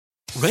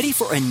Ready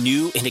for a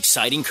new and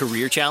exciting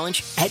career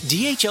challenge? At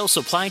DHL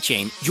Supply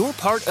Chain, you're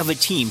part of a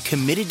team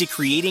committed to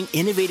creating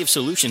innovative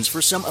solutions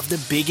for some of the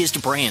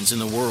biggest brands in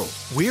the world.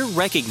 We're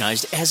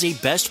recognized as a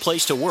best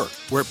place to work,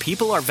 where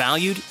people are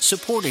valued,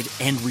 supported,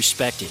 and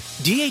respected.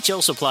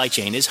 DHL Supply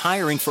Chain is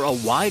hiring for a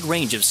wide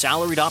range of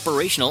salaried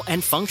operational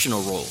and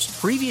functional roles.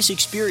 Previous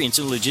experience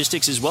in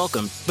logistics is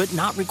welcome, but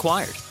not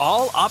required.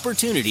 All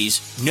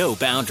opportunities, no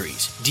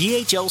boundaries.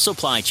 DHL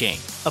Supply Chain.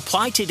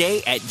 Apply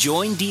today at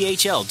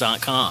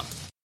joindhl.com.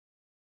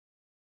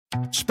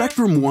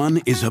 Spectrum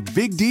One is a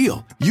big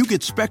deal. You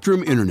get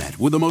Spectrum Internet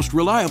with the most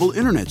reliable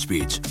internet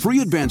speeds,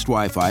 free advanced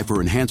Wi-Fi for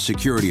enhanced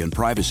security and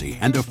privacy,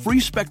 and a free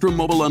Spectrum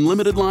Mobile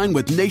Unlimited line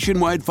with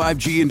nationwide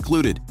 5G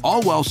included,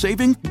 all while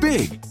saving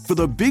big. For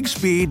the big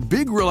speed,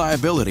 big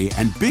reliability,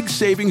 and big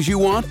savings you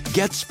want,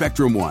 get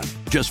Spectrum One.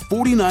 Just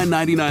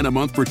 $49.99 a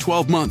month for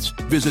 12 months.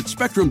 Visit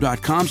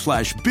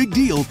spectrum.com/big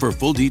deal for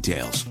full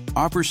details.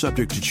 Offer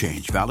subject to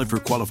change. Valid for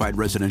qualified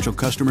residential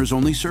customers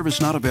only.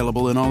 Service not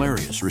available in all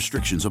areas.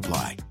 Restrictions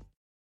apply.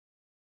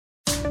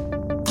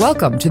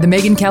 Welcome to The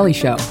Megyn Kelly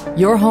Show,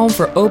 your home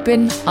for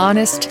open,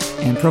 honest,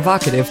 and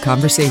provocative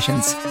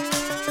conversations.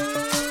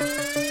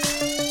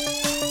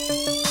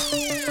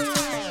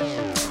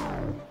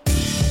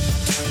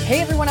 Hey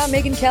everyone, I'm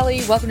Megyn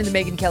Kelly. Welcome to The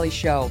Megyn Kelly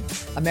Show.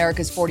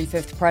 America's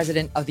 45th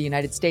president of the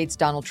United States,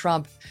 Donald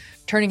Trump,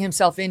 turning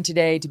himself in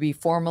today to be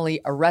formally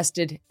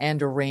arrested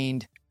and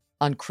arraigned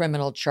on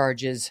criminal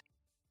charges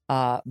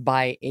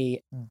by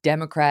a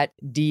Democrat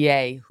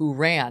DA who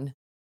ran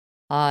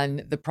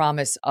on the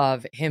promise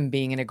of him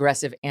being an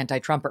aggressive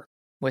anti-Trumper,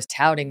 was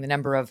touting the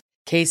number of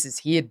cases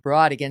he had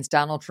brought against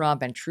Donald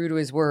Trump, and true to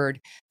his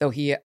word, though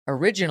he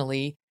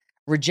originally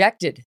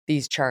rejected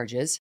these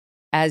charges,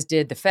 as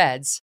did the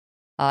feds,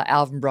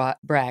 Alvin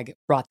Bragg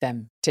brought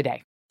them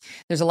today.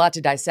 There's a lot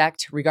to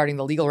dissect regarding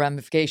the legal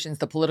ramifications,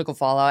 the political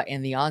fallout,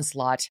 and the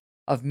onslaught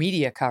of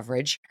media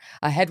coverage.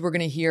 Ahead, we're going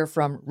to hear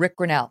from Rick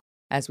Grenell,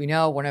 as we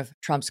know, one of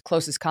Trump's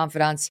closest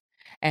confidants,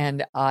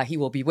 and he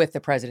will be with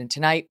the president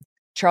tonight.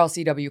 Charles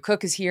C.W.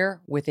 Cooke is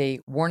here with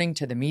a warning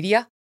to the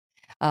media.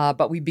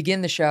 But we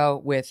begin the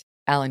show with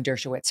Alan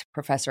Dershowitz,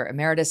 professor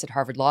emeritus at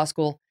Harvard Law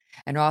School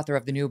and author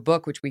of the new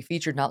book, which we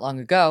featured not long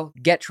ago,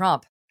 Get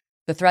Trump,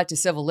 The Threat to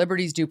Civil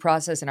Liberties, Due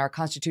Process, and Our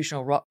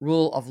Constitutional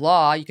Rule of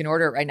Law. You can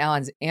order it right now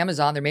on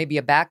Amazon. There may be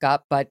a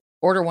backup, but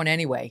order one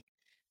anyway,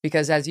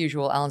 because as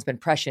usual, Alan's been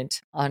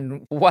prescient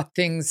on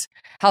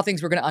how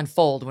things were going to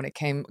unfold when it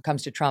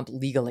comes to Trump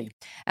legally.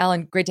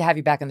 Alan, great to have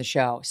you back on the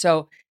show.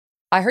 So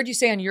I heard you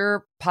say on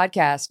your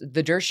podcast,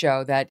 The Dersh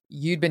Show, that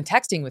you'd been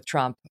texting with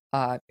Trump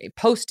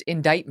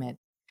post-indictment.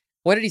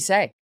 What did he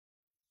say?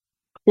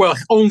 Well,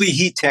 only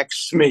he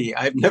texts me.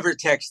 I've never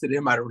texted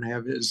him. I don't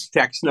have his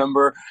text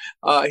number.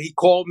 He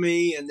called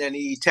me and then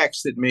he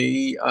texted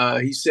me.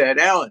 He said,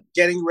 Alan,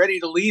 getting ready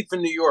to leave for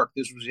New York.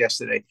 This was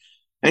yesterday.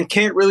 And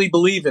can't really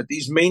believe it.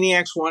 These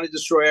maniacs want to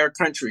destroy our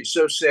country.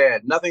 So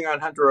sad. Nothing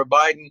on Hunter or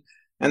Biden.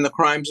 And the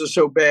crimes are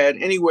so bad.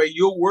 Anyway,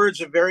 your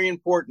words are very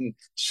important.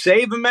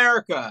 Save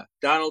America,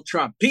 Donald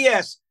Trump.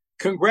 P.S.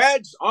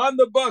 Congrats on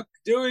the book.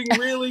 Doing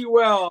really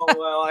well.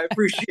 Well, I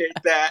appreciate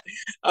that.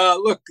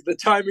 Look, the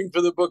timing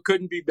for the book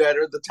couldn't be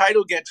better. The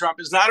title, Get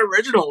Trump, is not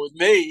original with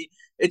me.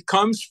 It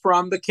comes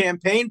from the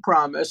campaign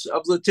promise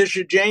of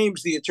Letitia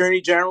James, the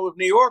Attorney General of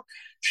New York.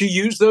 She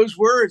used those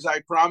words.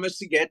 I promise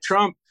to get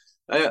Trump.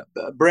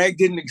 Bragg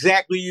didn't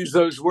exactly use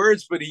those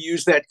words, but he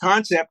used that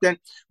concept. And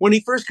when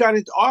he first got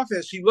into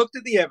office, he looked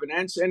at the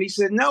evidence and he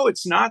said, no,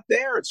 it's not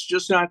there. It's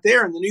just not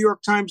there. And the New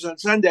York Times on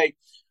Sunday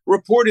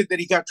reported that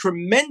he got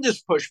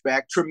tremendous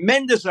pushback,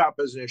 tremendous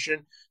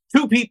opposition.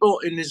 2 people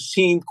in his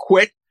team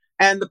quit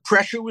and the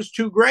pressure was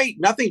too great.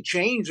 Nothing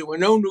changed. There were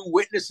no new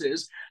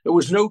witnesses. There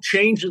was no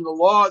change in the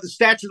law. The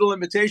statute of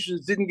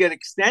limitations didn't get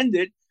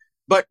extended,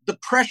 but the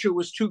pressure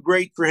was too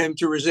great for him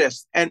to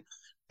resist. And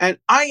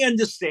I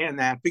understand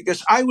that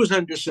because I was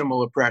under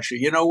similar pressure.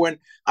 You know, when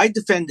I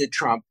defended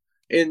Trump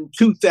in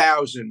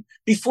 2000,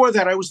 before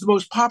that, I was the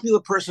most popular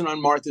person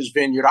on Martha's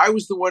Vineyard. I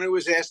was the one who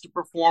was asked to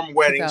perform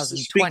weddings, to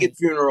speak at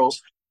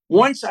funerals.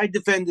 Once I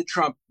defended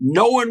Trump,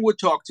 no one would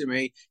talk to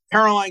me.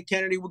 Caroline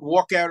Kennedy would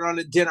walk out on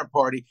a dinner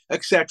party,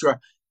 etc.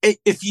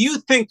 If you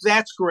think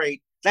that's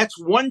great, that's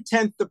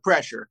 1/10 the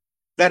pressure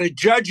that a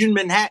judge in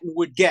Manhattan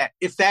would get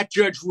if that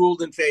judge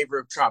ruled in favor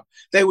of Trump.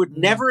 They would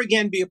never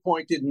again be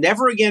appointed,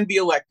 never again be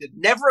elected,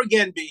 never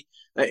again be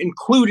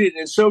included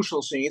in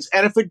social scenes.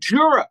 And if a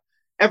juror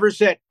ever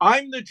said,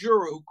 I'm the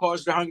juror who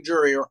caused a hung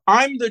jury, or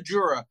I'm the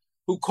juror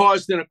who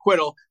caused an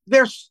acquittal,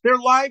 their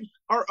lives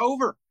are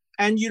over.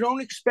 And you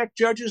don't expect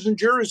judges and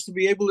jurors to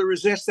be able to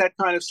resist that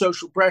kind of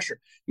social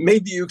pressure.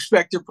 Maybe you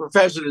expect a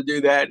professor to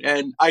do that.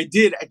 And I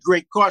did at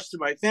great cost to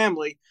my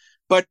family.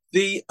 But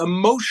the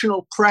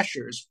emotional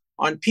pressures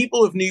on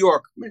people of New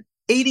York,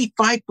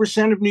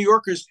 85% of New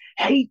Yorkers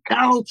hate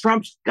Donald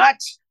Trump's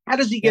guts. How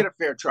does he get a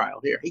fair trial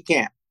here? He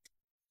can't.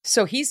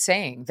 So he's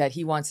saying that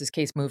he wants his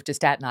case moved to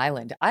Staten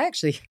Island. I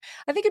think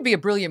it'd be a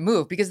brilliant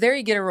move because there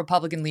you get a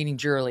Republican-leaning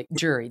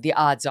jury, the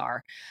odds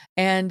are.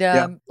 And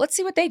Yeah. let's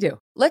see what they do.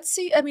 Let's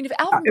see. I mean, if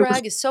Alvin It was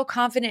Bragg is so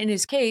confident in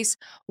his case,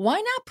 why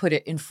not put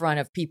it in front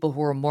of people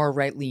who are more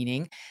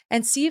right-leaning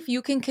and see if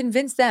you can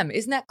convince them?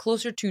 Isn't that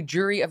closer to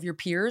jury of your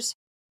peers?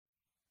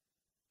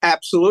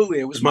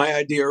 Absolutely. It was my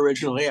idea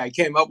originally. I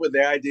came up with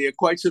the idea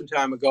quite some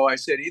time ago. I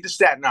said either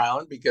Staten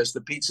Island, because the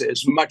pizza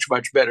is much,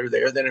 much better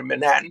there than in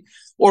Manhattan,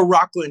 or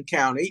Rockland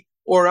County,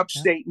 or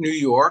upstate New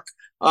York.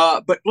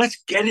 But let's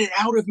get it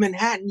out of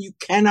Manhattan. You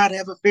cannot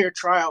have a fair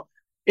trial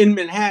in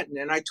Manhattan.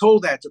 And I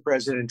told that to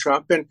President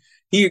Trump, and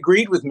he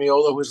agreed with me,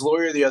 although his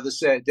lawyer the other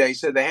day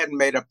said they hadn't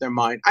made up their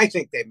mind. I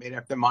think they made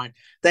up their mind.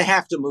 They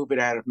have to move it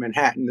out of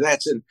Manhattan.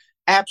 That's an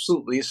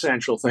absolutely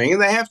essential thing.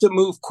 And they have to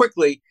move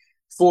quickly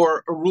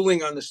for a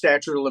ruling on the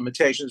statute of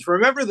limitations.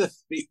 Remember the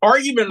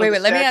argument. Wait,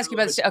 let me ask you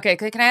about okay.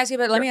 Can I ask you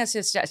about? Let me ask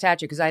you the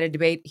statute because I had a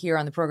debate here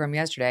on the program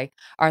yesterday.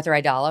 Arthur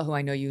Aidala, who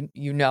I know you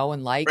know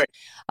and like,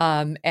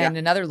 and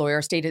another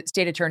lawyer, state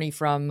attorney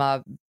from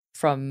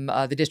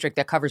the district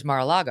that covers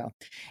Mar-a-Lago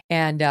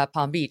and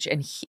Palm Beach,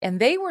 and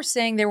they were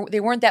saying they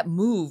weren't that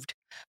moved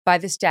by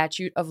the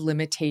statute of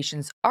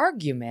limitations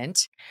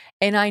argument,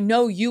 and I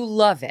know you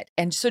love it.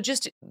 And so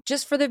just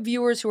for the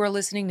viewers who are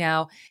listening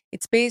now,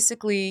 it's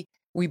basically.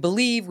 We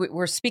believe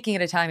we're speaking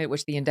at a time at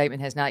which the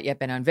indictment has not yet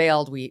been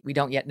unveiled. We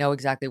don't yet know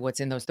exactly what's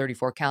in those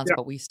 34 counts,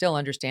 but we still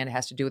understand it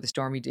has to do with the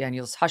Stormy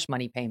Daniels hush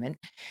money payment,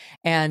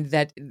 and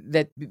that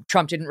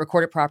Trump didn't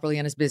record it properly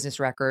on his business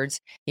records.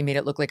 He made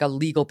it look like a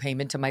legal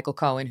payment to Michael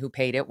Cohen, who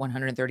paid it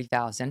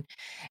 $130,000,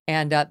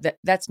 and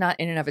that's not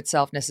in and of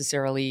itself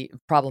necessarily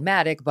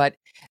problematic, but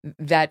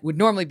that would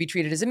normally be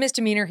treated as a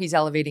misdemeanor. He's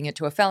elevating it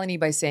to a felony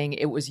by saying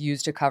it was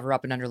used to cover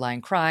up an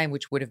underlying crime,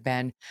 which would have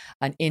been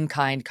an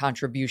in-kind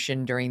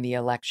contribution during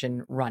the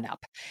election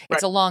run-up.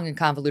 It's a long and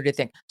convoluted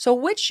thing.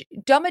 So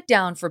dumb it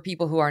down for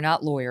people who are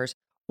not lawyers.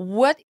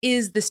 What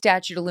is the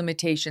statute of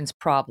limitations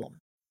problem?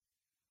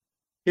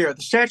 Here,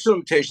 the statute of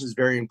limitations is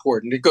very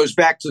important. It goes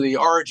back to the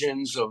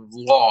origins of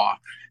law.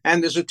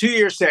 And there's a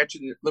 2-year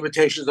statute of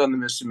limitations on the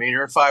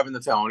misdemeanor and 5 on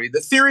the felony.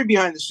 The theory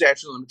behind the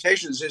statute of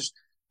limitations is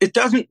it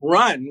doesn't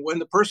run when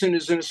the person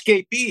is an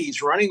escapee.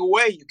 He's running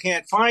away. You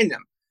can't find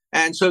them.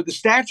 And so the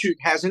statute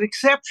has an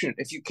exception.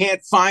 If you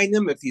can't find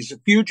them, if he's a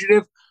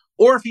fugitive,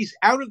 or if he's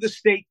out of the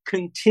state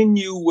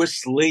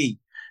continuously.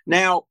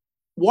 Now,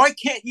 why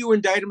can't you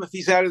indict him if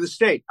he's out of the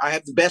state? I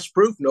have the best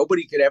proof.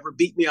 Nobody could ever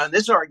beat me on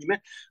this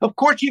argument. Of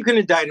course you can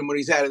indict him when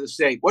he's out of the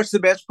state. What's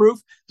the best proof?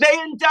 They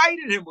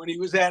indicted him when he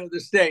was out of the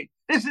state.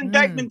 This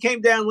indictment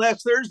came down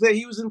last Thursday.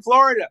 He was in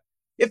Florida.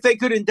 If they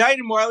could indict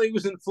him while he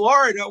was in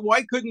Florida,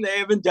 why couldn't they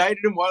have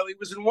indicted him while he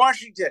was in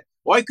Washington?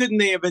 Why couldn't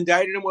they have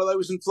indicted him while he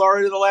was in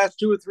Florida the last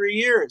 2 or 3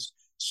 years?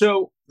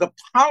 So the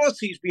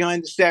policies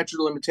behind the statute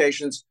of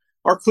limitations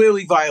are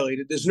clearly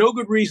violated. There's no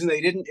good reason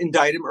they didn't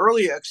indict him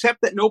earlier,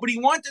 except that nobody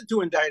wanted to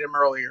indict him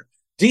earlier.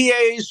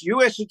 DAs,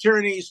 U.S.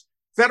 attorneys,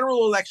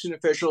 federal election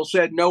officials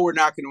said, no, we're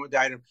not going to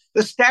indict him.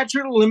 The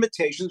statute of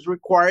limitations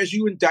requires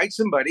you indict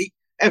somebody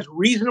as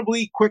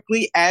reasonably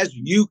quickly as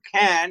you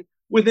can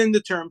within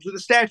the terms of the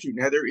statute.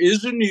 Now, there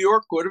is a New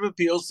York Court of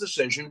Appeals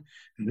decision,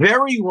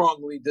 very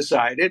wrongly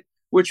decided,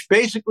 which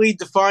basically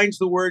defines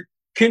the word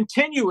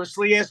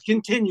continuously as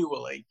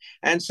continually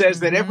and says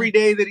that every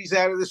day that he's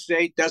out of the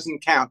state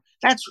doesn't count.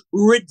 That's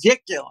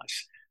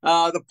ridiculous.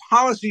 The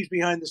policies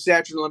behind the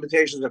statute of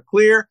limitations are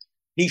clear.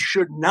 He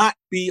should not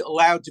be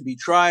allowed to be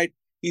tried.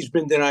 He's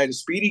been denied a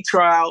speedy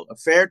trial, a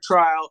fair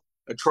trial,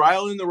 a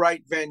trial in the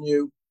right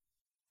venue.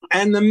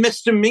 And the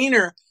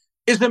misdemeanor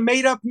is a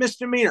made-up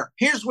misdemeanor.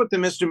 Here's what the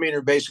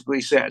misdemeanor basically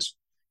says.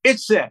 It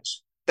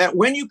says that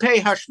when you pay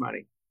hush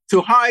money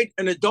to hide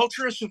an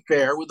adulterous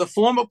affair with a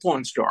former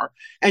porn star,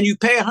 and you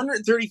pay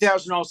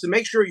 $130,000 to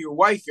make sure your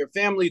wife, your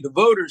family, the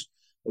voters,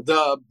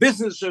 the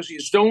business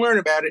associates don't learn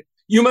about it,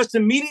 you must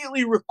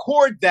immediately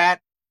record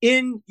that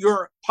in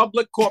your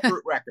public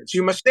corporate records.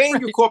 You must stay in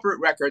your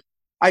corporate records.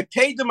 I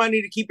paid the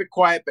money to keep it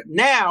quiet, but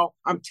now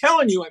I'm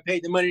telling you I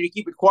paid the money to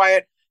keep it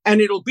quiet,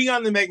 and it'll be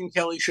on the Megyn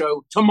Kelly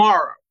show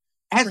tomorrow.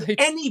 Has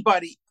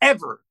anybody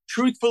ever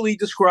truthfully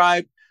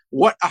described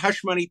what a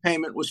hush money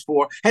payment was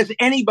for? Has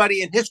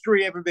anybody in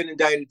history ever been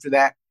indicted for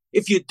that?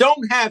 If you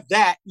don't have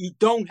that, you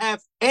don't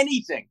have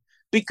anything,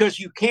 because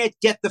you can't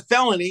get the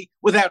felony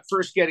without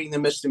first getting the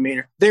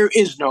misdemeanor. There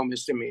is no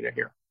misdemeanor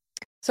here.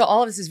 So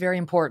all of this is very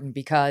important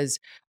because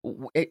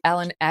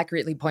Alan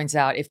accurately points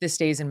out if this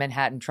stays in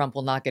Manhattan, Trump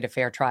will not get a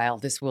fair trial.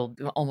 This will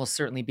almost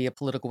certainly be a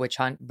political witch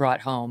hunt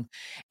brought home.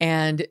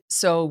 And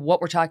so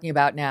what we're talking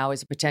about now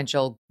is a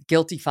potential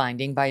guilty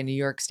finding by a New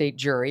York State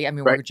jury. I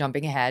mean, we're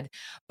jumping ahead.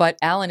 But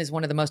Alan is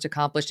one of the most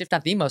accomplished, if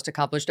not the most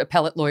accomplished,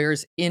 appellate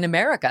lawyers in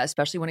America,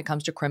 especially when it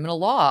comes to criminal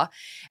law.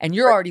 And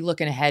you're already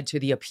looking ahead to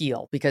the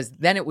appeal, because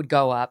then it would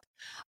go up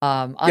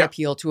on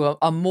appeal to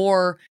a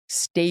more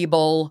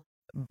stable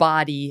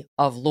body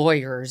of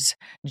lawyers,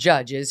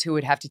 judges who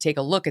would have to take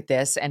a look at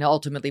this and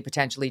ultimately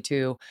potentially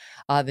to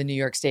the New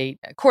York State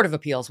Court of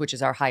Appeals, which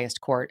is our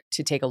highest court,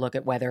 to take a look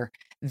at whether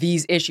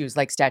these issues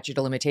like statute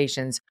of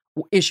limitations,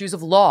 issues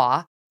of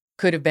law,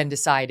 could have been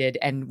decided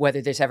and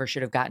whether this ever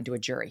should have gotten to a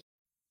jury.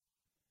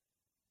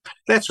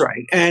 That's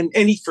right. And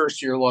any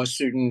first-year law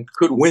student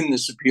could win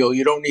this appeal.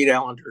 You don't need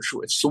Alan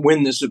Dershowitz to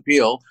win this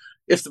appeal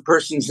if the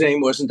person's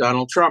name wasn't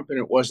Donald Trump and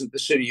it wasn't the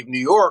city of New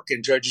York,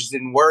 and judges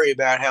didn't worry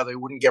about how they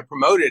wouldn't get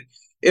promoted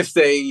if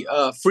they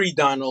freed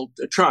Donald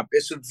Trump.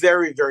 It's a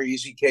very, very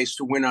easy case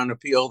to win on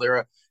appeal. There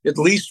are at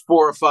least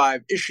 4 or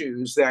 5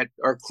 issues that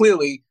are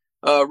clearly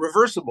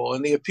reversible,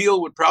 and the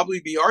appeal would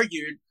probably be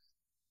argued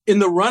in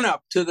the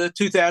run-up to the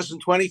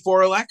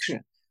 2024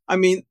 election. I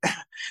mean,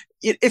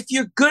 if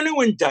you're going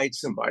to indict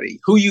somebody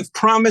who you've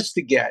promised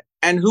to get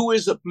and who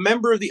is a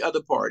member of the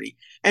other party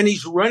and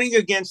he's running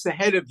against the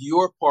head of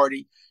your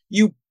party,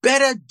 you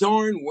better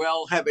darn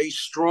well have a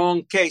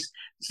strong case.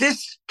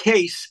 This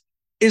case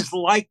is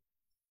like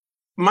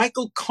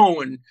Michael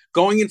Cohen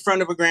going in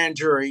front of a grand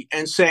jury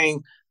and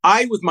saying,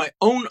 I, with my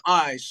own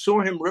eyes,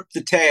 saw him rip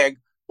the tag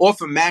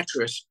off a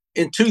mattress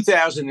in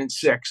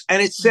 2006.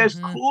 And it says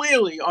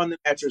clearly on the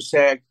mattress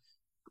tag,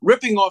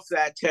 ripping off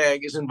that tag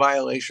is in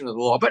violation of the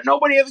law. But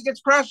nobody ever gets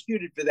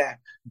prosecuted for that.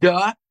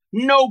 Duh.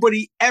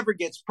 Nobody ever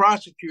gets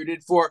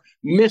prosecuted for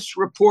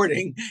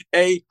misreporting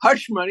a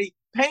hush money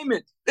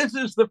payment. This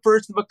is the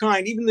first of a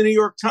kind. Even the New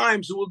York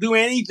Times, who will do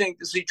anything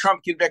to see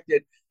Trump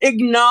convicted,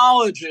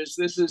 acknowledges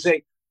this is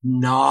a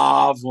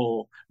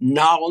novel.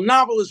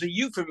 Novel is a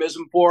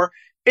euphemism for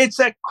it's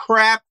a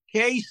crap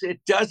case. It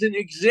doesn't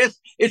exist.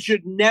 It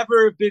should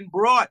never have been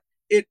brought.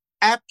 It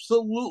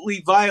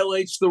absolutely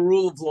violates the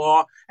rule of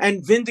law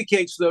and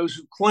vindicates those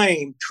who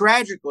claim,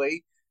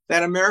 tragically,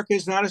 that America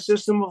is not a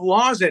system of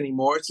laws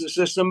anymore. It's a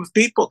system of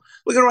people.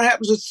 Look at what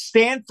happens at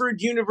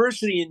Stanford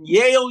University and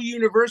Yale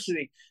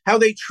University, how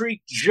they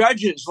treat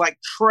judges like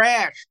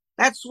trash.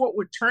 That's what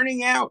we're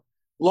turning out.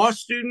 Law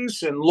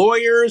students and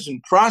lawyers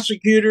and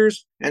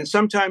prosecutors and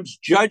sometimes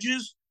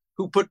judges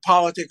who put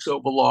politics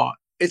over law.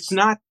 It's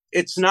not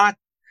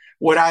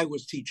what I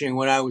was teaching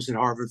when I was in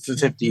Harvard for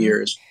 50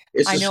 years.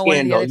 It's a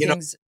scandal.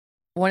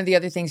 One of the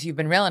other things you've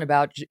been railing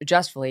about,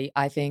 justly,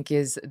 I think,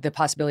 is the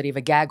possibility of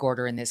a gag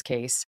order in this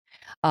case.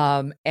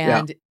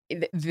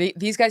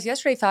 These guys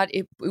yesterday thought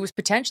it was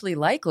potentially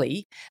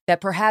likely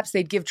that perhaps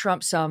they'd give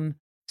Trump some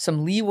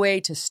leeway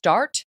to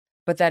start,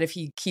 but that if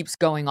he keeps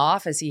going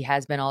off, as he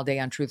has been all day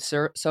on Truth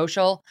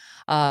Social,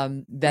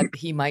 that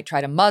he might try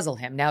to muzzle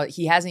him. Now,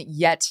 he hasn't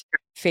yet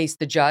faced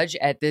the judge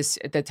at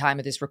the time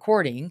of this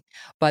recording,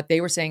 but they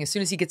were saying as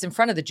soon as he gets in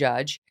front of the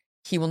judge,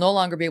 he will no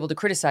longer be able to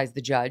criticize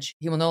the judge.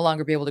 He will no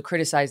longer be able to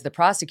criticize the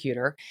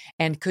prosecutor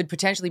and could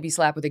potentially be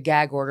slapped with a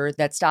gag order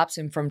that stops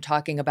him from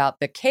talking about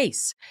the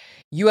case.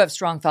 You have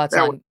strong thoughts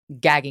on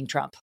gagging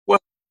Trump. Well,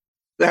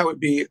 that would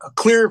be a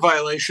clear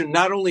violation,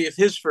 not only of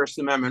his First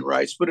Amendment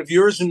rights, but of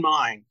yours and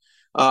mine.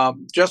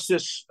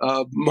 Justice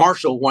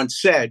Marshall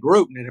once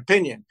wrote in an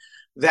opinion,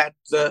 that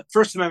the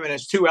First Amendment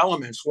has 2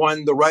 elements.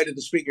 One, the right of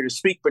the speaker to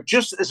speak, but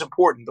just as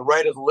important, the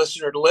right of the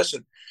listener to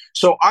listen.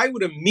 So I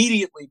would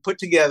immediately put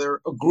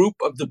together a group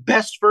of the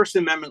best First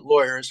Amendment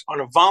lawyers on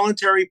a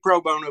voluntary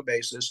pro bono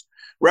basis,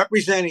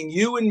 representing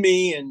you and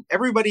me and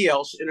everybody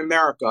else in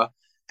America,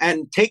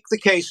 and take the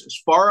case as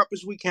far up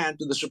as we can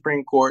to the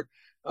Supreme Court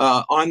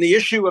on the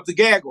issue of the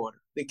gag order.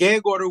 The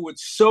gag order would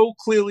so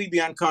clearly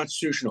be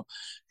unconstitutional.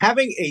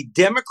 Having a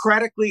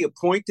democratically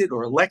appointed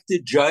or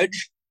elected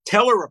judge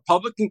tell a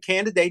Republican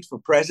candidate for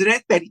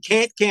president that he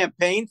can't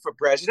campaign for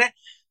president,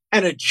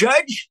 and a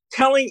judge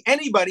telling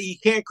anybody he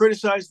can't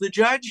criticize the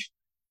judge,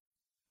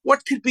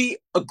 what could be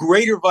a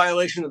greater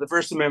violation of the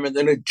First Amendment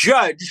than a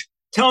judge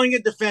telling a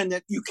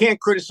defendant you can't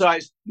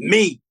criticize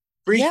me?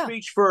 Free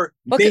speech for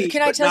me.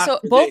 Can I tell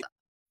you,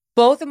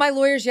 both of my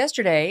lawyers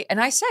yesterday,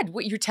 and I said,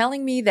 what you're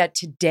telling me that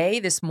today,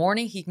 this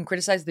morning, he can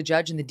criticize the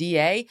judge and the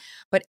DA,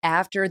 but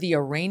after the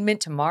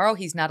arraignment tomorrow,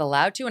 he's not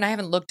allowed to? And I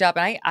haven't looked up,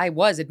 and I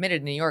was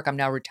admitted in New York. I'm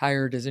now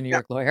retired as a New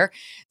York lawyer.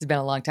 It's been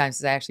a long time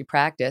since I actually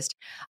practiced.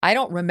 I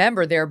don't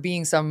remember there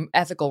being some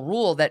ethical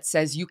rule that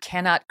says you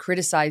cannot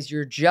criticize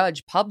your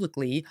judge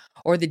publicly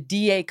or the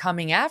DA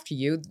coming after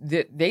you.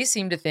 They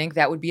seem to think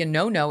that would be a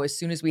no-no as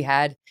soon as we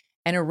had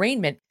an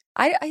arraignment.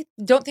 I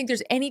don't think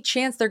there's any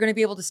chance they're going to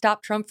be able to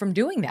stop Trump from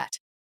doing that.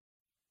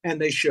 And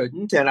they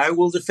shouldn't. And I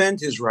will defend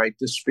his right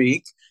to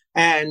speak.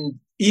 And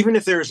even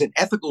if there's an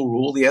ethical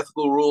rule, the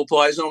ethical rule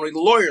applies only to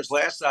lawyers.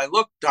 Last I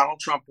looked, Donald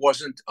Trump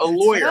wasn't a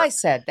lawyer.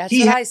 That's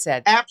what I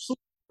said. Absolute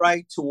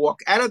right to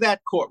walk out of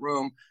that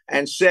courtroom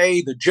and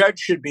say the judge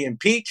should be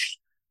impeached.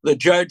 The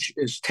judge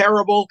is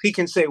terrible. He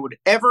can say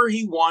whatever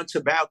he wants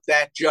about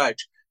that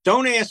judge.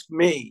 Don't ask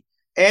me.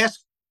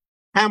 Ask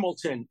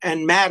Hamilton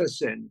and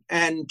Madison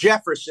and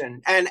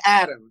Jefferson and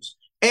Adams.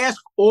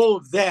 Ask all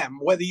of them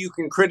whether you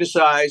can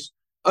criticize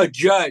a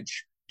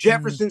judge.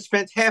 Jefferson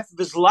spent half of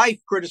his life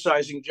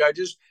criticizing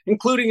judges,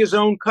 including his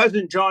own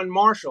cousin, John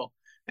Marshall.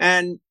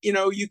 And,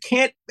 you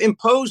can't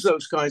impose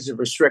those kinds of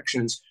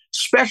restrictions.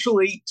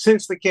 especially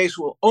since the case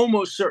will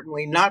almost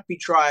certainly not be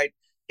tried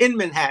in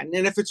Manhattan.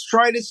 And if it's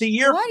tried, it's a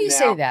year Why from do you now.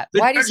 say that?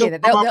 Why do you say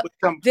that?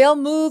 They'll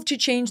move to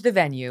change the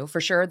venue for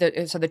sure.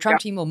 So the Trump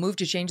team will move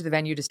to change the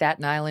venue to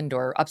Staten Island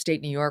or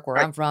upstate New York, where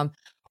I'm from,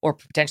 or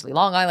potentially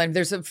Long Island.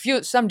 There's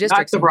some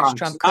districts in which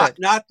Trump could.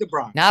 Not the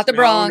Bronx. Not the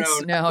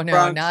Bronx. No,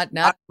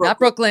 not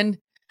Brooklyn.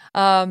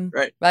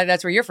 Right.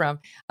 That's where you're from.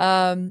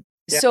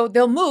 So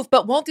they'll move,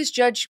 but won't this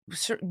judge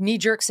knee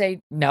jerk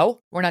say,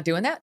 no, we're not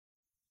doing that?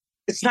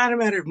 It's not a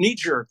matter of knee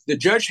jerk. The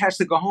judge has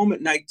to go home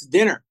at night to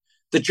dinner.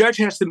 The judge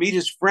has to meet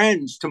his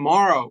friends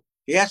tomorrow.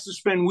 He has to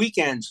spend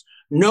weekends.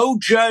 No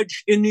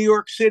judge in New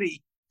York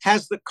City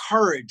has the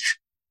courage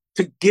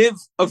to give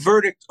a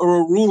verdict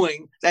or a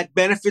ruling that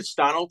benefits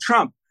Donald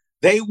Trump.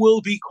 They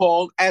will be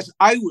called, as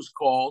I was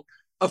called,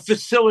 a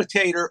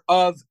facilitator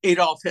of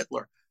Adolf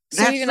Hitler.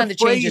 So even on the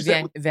change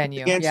of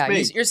venue,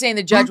 you're saying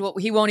the judge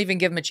he won't even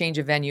give him a change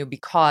of venue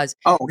because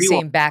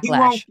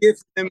backlash.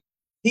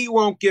 He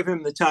won't give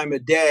him the time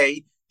of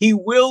day. He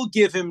will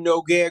give him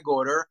no gag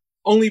order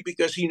only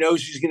because he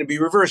knows he's going to be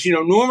reversed.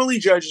 Normally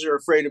judges are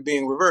afraid of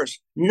being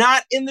reversed.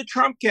 Not in the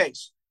Trump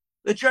case.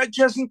 The judge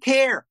doesn't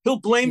care.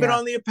 He'll blame it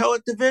on the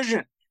appellate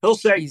division. He'll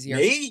say,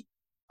 me?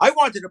 I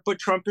wanted to put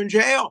Trump in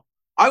jail.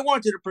 I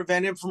wanted to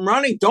prevent him from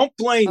running. Don't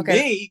blame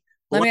me.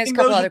 Let me ask a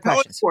couple other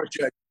questions.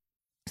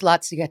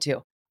 Lots to get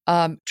to.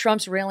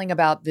 Trump's railing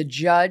about the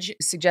judge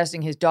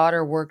suggesting his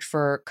daughter worked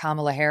for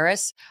Kamala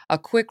Harris. A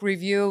quick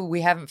review.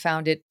 We haven't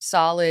found it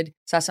solid.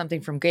 Saw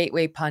something from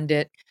Gateway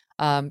Pundit.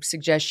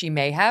 Suggests she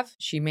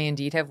may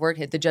indeed have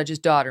worked. The judge's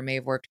daughter may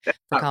have worked for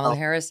Kamala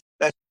Harris.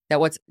 That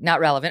what's not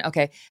relevant.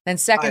 Okay. Then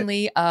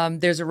secondly,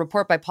 there's a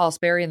report by Paul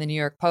Sperry in the New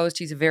York Post.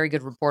 He's a very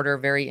good reporter,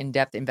 very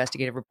in-depth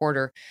investigative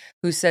reporter,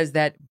 who says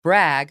that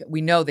Bragg,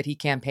 we know that he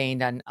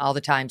campaigned on all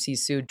the times he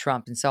sued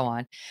Trump and so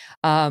on.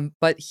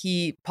 But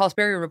Paul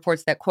Sperry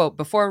reports that, quote,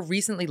 before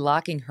recently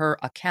locking her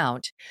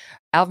account,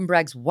 Alvin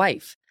Bragg's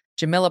wife,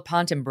 Jamila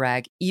Ponton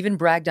Bragg, even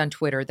bragged on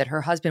Twitter that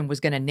her husband was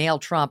going to nail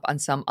Trump on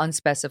some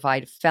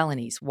unspecified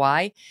felonies.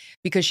 Why?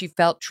 Because she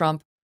felt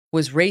Trump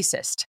was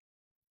racist.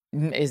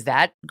 Is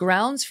that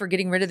grounds for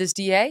getting rid of this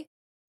DA?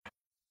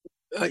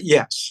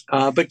 Yes.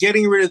 But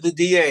getting rid of the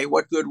DA,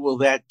 what good will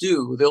that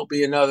do? There'll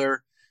be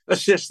another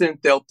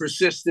assistant. They'll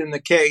persist in the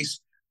case.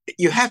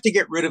 You have to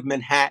get rid of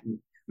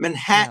Manhattan.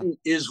 Manhattan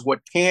is what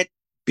can't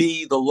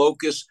be the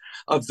locus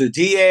of the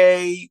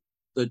DA,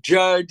 the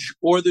judge,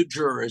 or the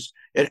jurors.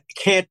 It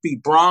can't be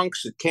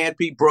Bronx. It can't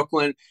be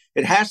Brooklyn.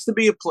 It has to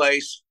be a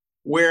place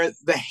where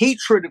the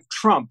hatred of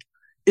Trump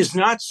is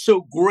not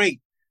so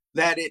great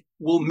that it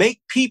will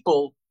make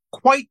people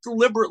quite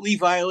deliberately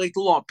violate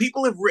the law.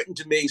 People have written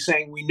to me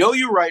saying, we know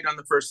you're right on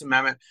the First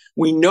Amendment.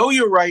 We know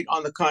you're right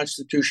on the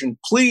Constitution.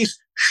 Please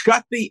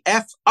shut the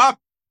F up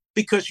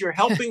because you're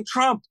helping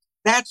Trump.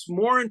 That's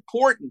more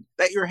important,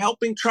 that you're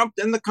helping Trump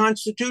than the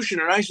Constitution.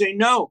 And I say,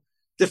 no,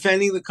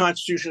 defending the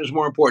Constitution is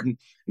more important.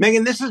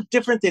 Megyn, this is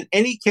different than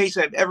any case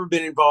I've ever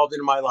been involved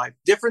in my life.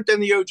 Different than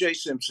the O.J.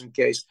 Simpson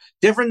case.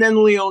 Different than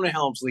the Leona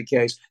Helmsley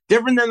case.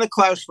 Different than the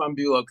Klaus von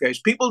Bülow case.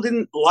 People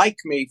didn't like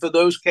me for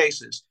those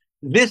cases.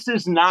 This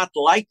is not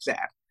like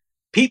that.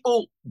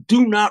 People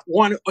do not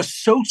want to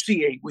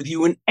associate with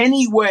you in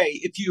any way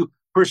if you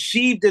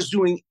perceived as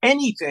doing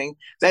anything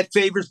that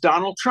favors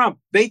Donald Trump.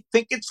 They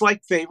think it's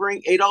like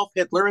favoring Adolf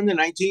Hitler in the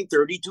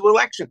 1932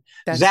 election.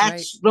 That's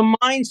right. The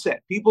mindset.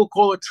 People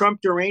call it Trump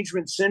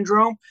derangement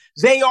syndrome.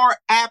 They are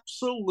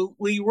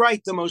absolutely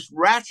right. The most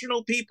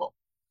rational people,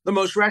 Let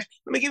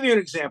me give you an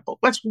example.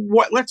 Let's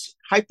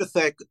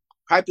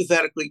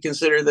hypothetically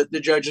consider that the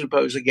judge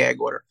imposed a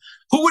gag order.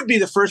 Who would be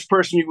the first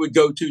person you would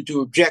go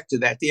to object to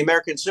that? The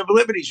American Civil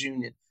Liberties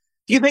Union.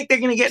 Do you think they're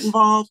going to get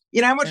involved?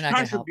 You know how much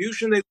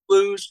contribution they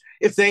lose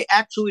if they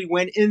actually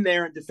went in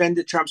there and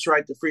defended Trump's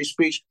right to free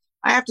speech?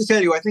 I have to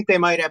tell you, I think they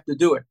might have to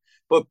do it.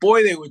 But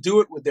boy, they would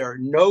do it with their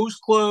nose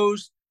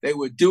closed. They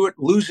would do it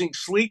losing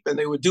sleep, and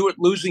they would do it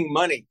losing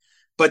money.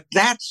 But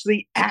that's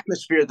the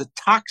atmosphere, the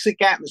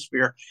toxic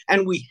atmosphere,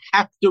 and we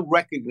have to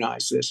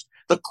recognize this.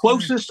 The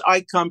closest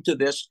I come to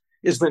this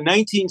is the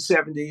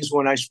 1970s,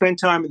 when I spent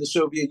time in the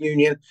Soviet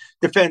Union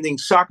defending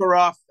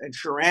Sakharov and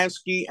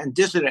Sharansky and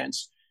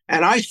dissidents.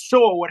 And I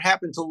saw what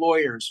happened to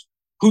lawyers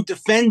who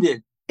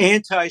defended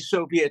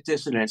anti-Soviet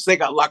dissidents. They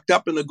got locked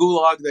up in the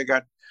gulag. They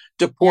got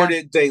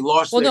deported. They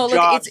lost their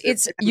jobs.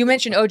 It's you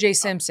mentioned O.J.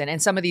 Simpson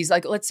and some of these,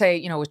 like, let's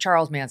say, with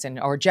Charles Manson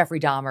or Jeffrey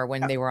Dahmer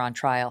when they were on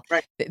trial.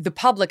 Right. The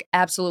public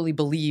absolutely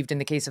believed in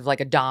the case of like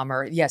a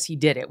Dahmer. Yes, he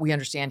did it. We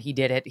understand he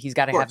did it. He's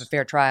got to have a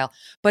fair trial.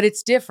 But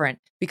it's different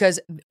because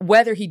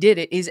whether he did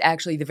it is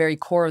actually the very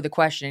core of the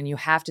question. And you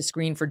have to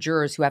screen for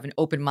jurors who have an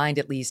open mind,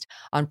 at least,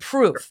 on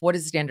proof. Sure. What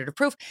is the standard of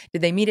proof?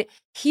 Did they meet it?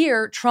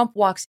 Here, Trump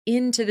walks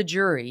into the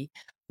jury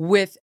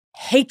with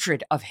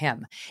hatred of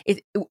him,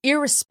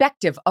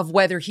 irrespective of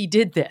whether he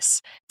did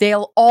this.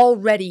 They'll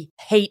already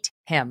hate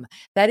him.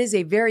 That is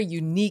a very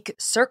unique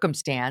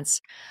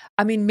circumstance.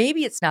 I mean,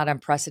 maybe it's not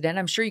unprecedented.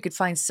 I'm sure you could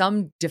find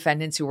some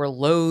defendants who were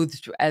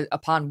loathed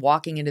upon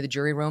walking into the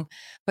jury room,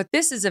 but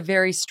this is a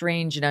very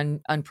strange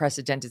and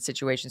unprecedented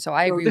situation. So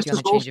I agree with you on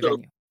the change of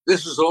venue.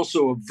 this is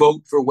also a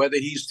vote for whether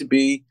he's to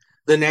be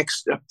the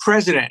next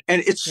president.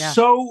 And it's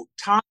so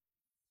time.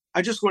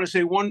 I just want to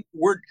say one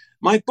word.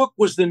 My book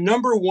was the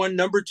 #1,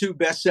 #2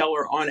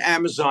 bestseller on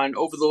Amazon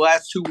over the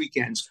last 2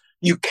 weekends.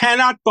 You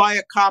cannot buy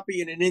a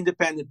copy in an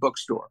independent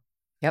bookstore.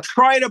 Yep.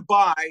 Try to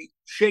buy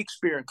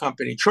Shakespeare and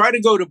Company. Try to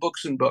go to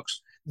Books and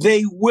Books.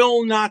 They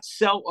will not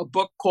sell a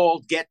book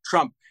called Get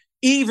Trump,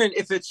 even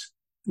if it's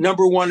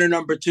 #1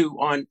 or #2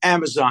 on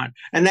Amazon.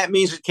 And that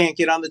means it can't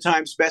get on the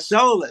Times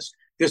bestseller list,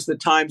 because the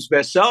Times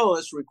bestseller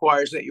list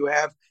requires that you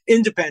have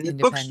independent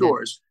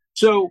bookstores.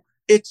 So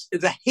it's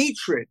the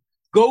hatred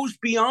goes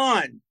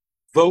beyond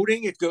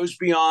voting. It goes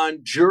beyond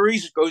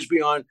juries. It goes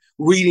beyond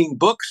reading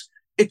books.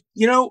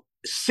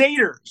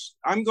 Seders.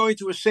 I'm going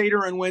to a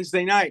Seder on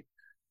Wednesday night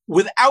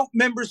without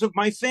members of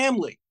my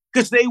family,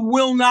 because they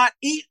will not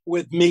eat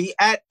with me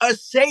at a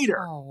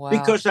Seder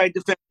because I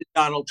defended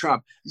Donald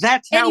Trump.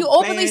 That's how. And you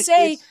openly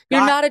say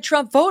you're not a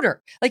Trump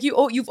voter. Like you've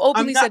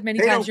openly said many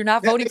times you're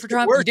not voting for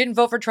Trump. You didn't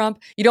vote for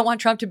Trump. You don't want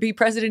Trump to be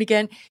president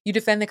again. You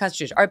defend the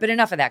Constitution. All right, but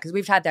enough of that, because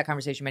we've had that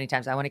conversation many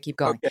times. I want to keep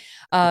going.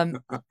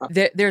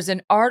 Okay. There's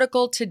an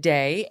article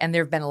today, and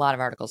there have been a lot of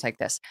articles like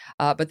this,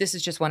 but this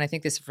is just one. I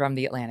think this is from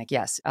The Atlantic.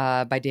 Yes,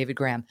 by David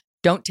Graham.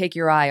 Don't take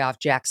your eye off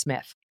Jack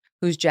Smith.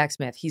 Who's Jack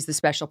Smith? He's the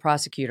special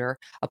prosecutor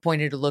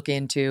appointed to look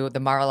into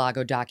the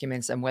Mar-a-Lago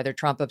documents and whether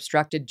Trump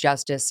obstructed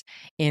justice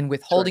in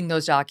withholding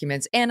those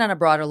documents, and on a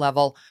broader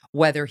level,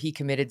 whether he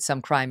committed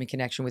some crime in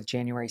connection with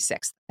January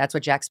 6th. That's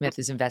what Jack Smith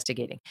is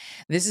investigating.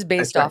 This is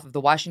based off of the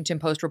Washington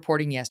Post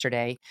reporting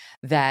yesterday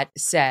that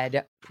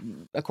said,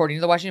 according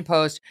to the Washington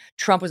Post,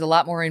 Trump was a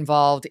lot more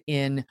involved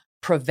in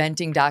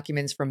preventing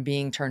documents from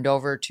being turned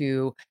over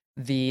to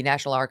the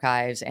National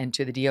Archives and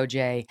to the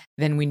DOJ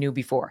than we knew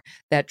before.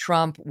 That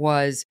Trump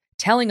was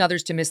telling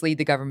others to mislead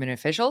the government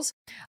officials,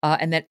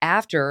 and that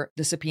after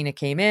the subpoena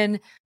came in,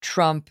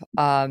 Trump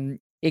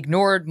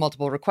ignored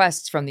multiple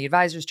requests from the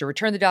advisors to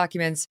return the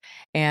documents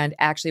and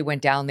actually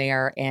went down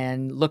there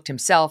and looked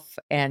himself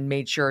and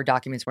made sure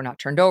documents were not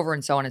turned over,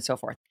 and so on and so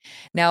forth.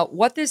 Now,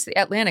 what this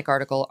Atlantic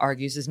article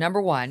argues is,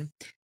 #1,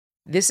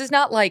 this is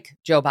not like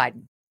Joe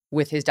Biden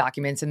with his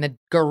documents in the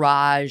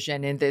garage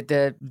and in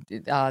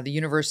the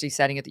university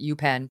setting at the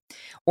UPenn,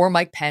 or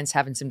Mike Pence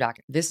having some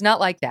documents. This is not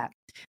like that,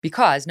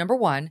 because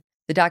 #1,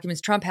 the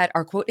documents Trump had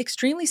are, quote,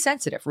 extremely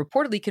sensitive,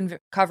 reportedly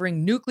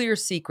covering nuclear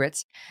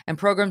secrets and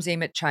programs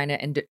aimed at China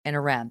and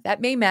Iran. That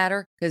may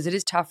matter because it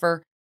is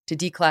tougher to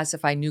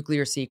declassify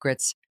nuclear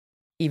secrets,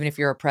 even if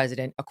you're a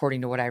president,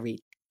 according to what I read.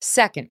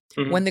 Second,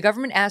 when the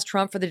government asked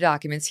Trump for the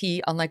documents,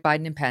 he, unlike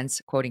Biden and Pence,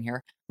 quoting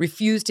here,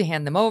 refused to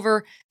hand them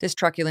over. This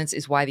truculence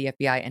is why the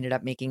FBI ended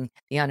up making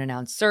the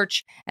unannounced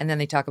search. And then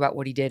they talk about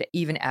what he did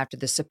even after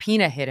the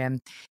subpoena hit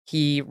him.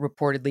 He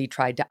reportedly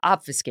tried to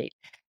obfuscate.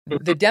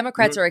 The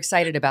Democrats are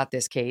excited about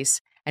this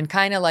case and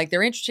kind of like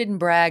they're interested in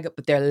Bragg,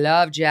 but they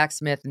love Jack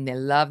Smith and they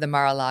love the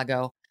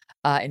Mar-a-Lago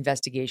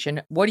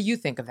investigation. What do you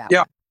think of that?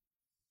 Yeah.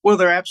 Well,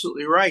 they're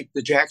absolutely right.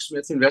 The Jack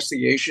Smith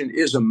investigation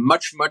is a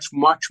much, much,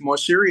 much more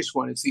serious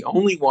one. It's the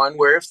only one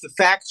where if the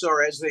facts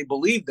are as they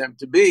believe them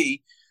to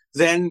be,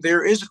 then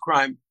there is a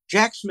crime.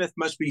 Jack Smith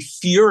must be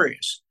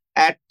furious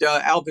at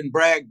Alvin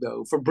Bragg,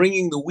 though, for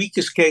bringing the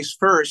weakest case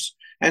first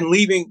and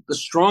leaving the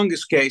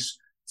strongest case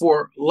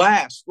for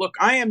last. Look,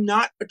 I am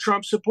not a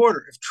Trump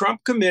supporter. If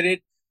Trump committed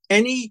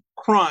any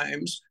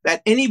crimes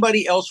that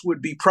anybody else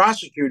would be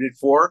prosecuted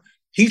for,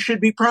 he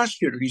should be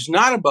prosecuted. He's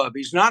not above,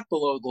 he's not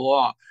below the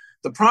law.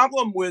 The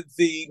problem with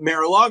the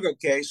Mar-a-Lago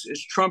case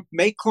is Trump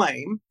may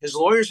claim, his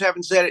lawyers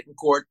haven't said it in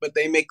court, but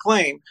they may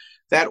claim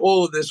that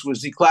all of this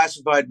was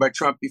declassified by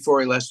Trump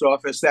before he left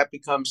office. That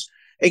becomes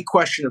a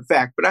question of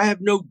fact. But I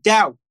have no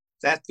doubt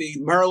that the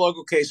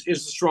Mar-a-Lago case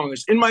is the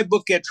strongest. In my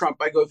book, Get Trump,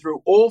 I go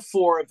through all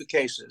 4 of the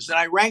cases, and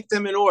I rank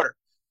them in order.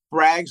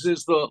 Bragg's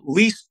is the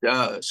least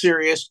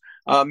serious.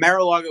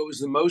 Mar-a-Lago is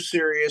the most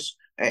serious.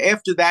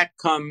 After that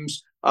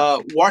comes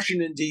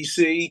Washington,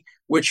 D.C.,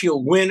 which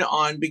he'll win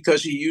on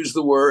because he used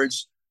the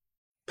words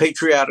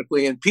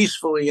patriotically and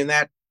peacefully, and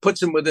that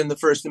puts him within the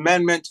First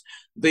Amendment.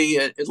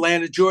 The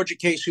Atlanta, Georgia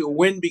case, he'll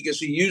win because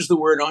he used the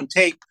word on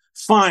tape.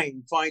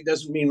 Fine. Fine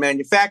doesn't mean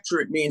manufacture.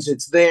 It means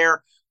it's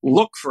there.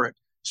 Look for it.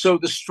 So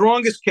the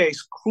strongest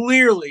case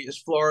clearly is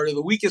Florida.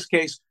 The weakest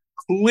case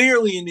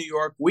clearly in New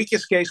York.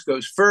 Weakest case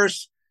goes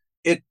first.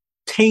 It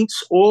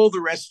taints all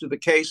the rest of the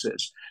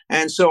cases.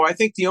 And so I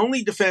think the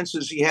only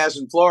defenses he has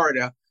in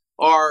Florida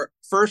are,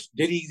 first,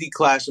 did he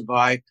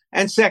declassify?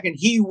 And second,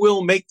 he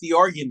will make the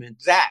argument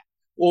that,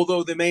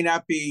 although there may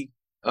not be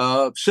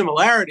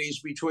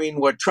similarities between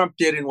what Trump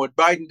did and what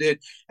Biden did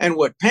and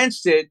what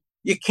Pence did,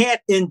 you can't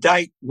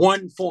indict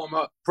one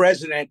former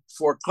president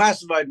for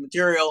classified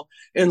material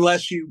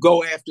unless you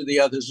go after the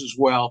others as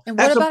well. And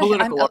that's a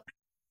political.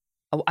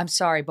 I'm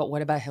sorry, but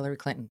what about Hillary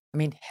Clinton? I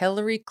mean,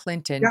 Hillary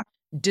Clinton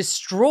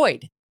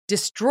destroyed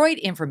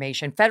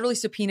information, federally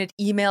subpoenaed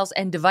emails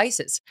and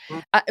devices.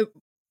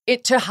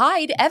 to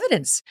hide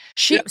evidence.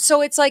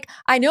 So it's like,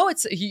 I know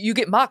you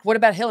get mocked. What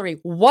about Hillary?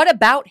 What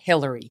about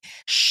Hillary?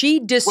 She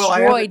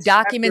destroyed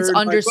documents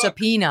under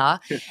subpoena,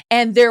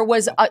 and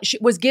she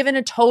was given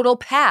a total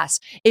pass.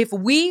 If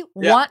we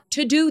want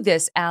to do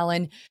this,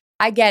 Alan,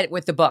 I get it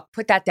with the book.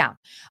 Put that down.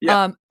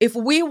 Yeah. If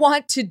we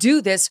want to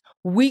do this,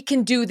 we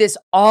can do this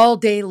all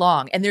day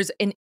long. And there's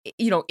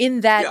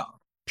in that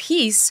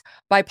piece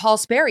by Paul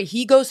Sperry,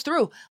 he goes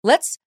through,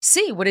 let's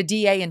see what a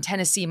DA in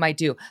Tennessee might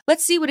do.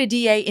 Let's see what a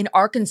DA in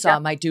Arkansas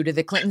might do to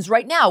the Clintons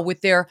right now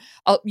with their,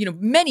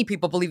 many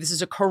people believe this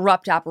is a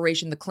corrupt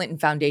operation, the Clinton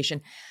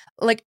Foundation.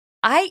 Like,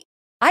 I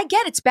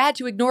get it's bad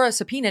to ignore a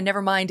subpoena,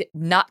 never mind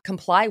not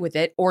comply with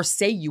it or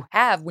say you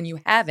have when you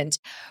haven't.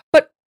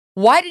 But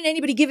why didn't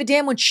anybody give a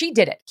damn when she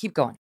did it? Keep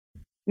going.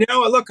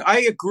 No, look, I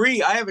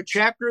agree. I have a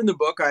chapter in the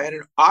book. I had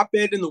an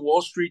op-ed in the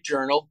Wall Street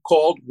Journal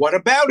called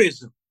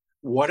Whataboutism?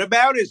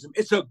 Whataboutism?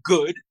 It's a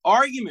good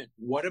argument.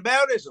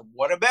 Whataboutism?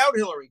 What about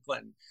Hillary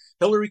Clinton?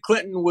 Hillary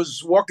Clinton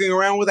was walking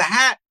around with a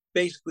hat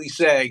basically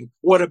saying,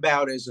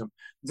 whataboutism?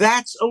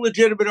 That's a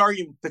legitimate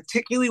argument,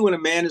 particularly when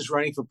a man is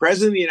running for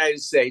president of the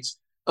United States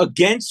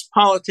against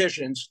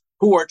politicians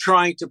who are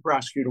trying to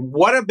prosecute him.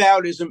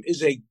 Whataboutism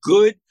is a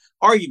good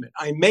argument.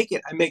 I make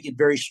it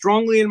very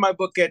strongly in my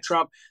book, Get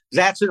Trump.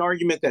 That's an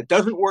argument that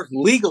doesn't work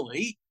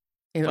legally.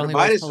 It only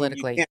works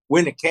politically. You can't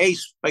win a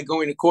case by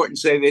going to court and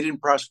say they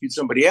didn't prosecute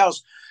somebody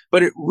else,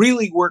 but it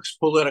really works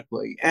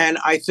politically. And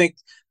I think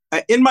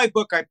in my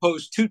book, I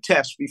pose two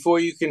tests before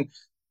you can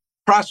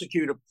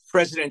prosecute a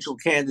presidential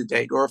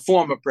candidate or a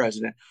former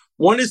president.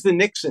 One is the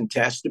Nixon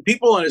test. The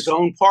people in his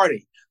own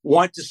party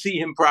want to see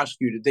him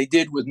prosecuted. They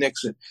did with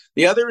Nixon.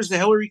 The other is the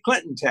Hillary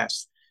Clinton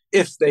test.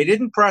 If they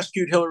didn't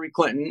prosecute Hillary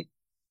Clinton,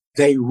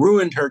 they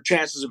ruined her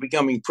chances of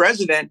becoming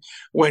president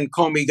when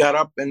Comey got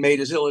up and made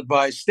his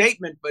ill-advised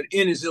statement. But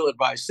in his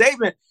ill-advised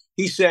statement,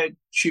 he said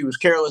she was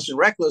careless and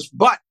reckless,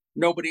 but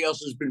nobody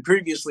else has been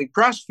previously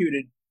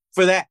prosecuted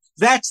for that.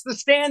 That's the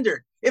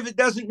standard. If it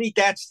doesn't meet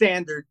that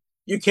standard,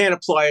 you can't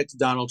apply it to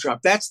Donald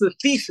Trump. That's the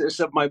thesis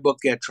of my book,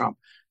 Get Trump.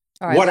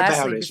 All right, what lastly,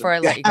 about it? Before I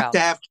let you go. You have to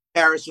have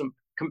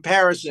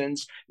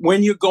comparisons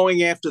when you're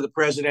going after the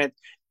president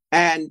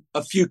and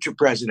a future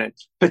president,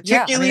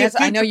 particularly.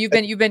 I know you've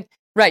been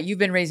right. You've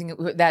been raising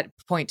that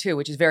point too,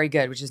 which is very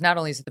good. Which is not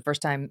only is it the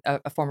first time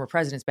a former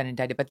president's been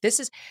indicted, but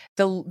this is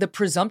the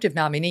presumptive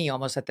nominee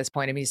almost at this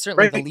point. I mean, he's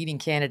certainly the leading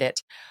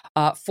candidate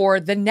for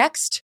the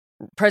next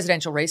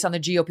presidential race on the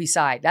GOP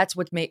side. That's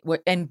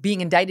and being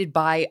indicted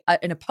by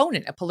an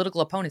opponent, a political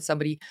opponent,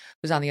 somebody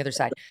who's on the other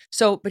side.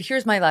 So, but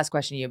here's my last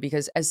question to you,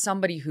 because as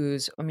somebody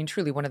who's,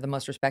 truly one of the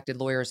most respected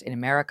lawyers in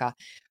America,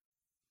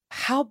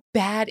 how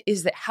bad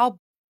is that?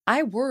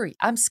 I worry.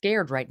 I'm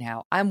scared right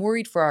now. I'm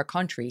worried for our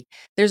country.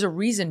 There's a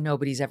reason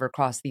nobody's ever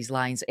crossed these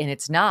lines. And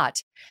it's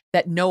not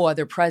that no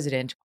other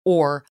president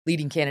or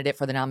leading candidate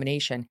for the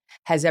nomination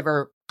has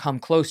ever come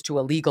close to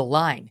a legal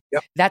line.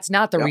 Yep. That's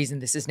not the reason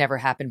this has never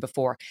happened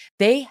before.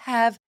 They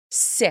have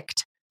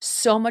sicked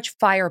so much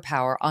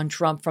firepower on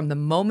Trump from the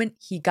moment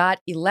he got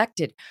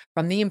elected,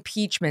 from the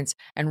impeachments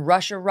and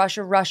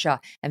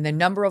Russia, and the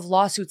number of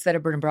lawsuits that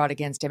have been brought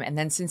against him. And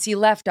then since he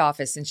left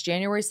office, since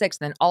January 6th,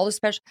 then all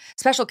the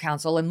special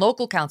counsel and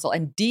local counsel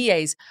and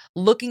DAs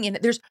looking in,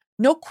 there's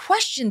no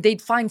question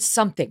they'd find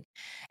something.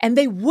 And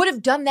they would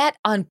have done that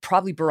on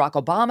probably Barack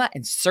Obama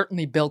and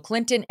certainly Bill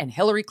Clinton and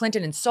Hillary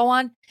Clinton and so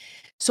on.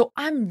 So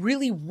I'm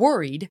really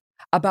worried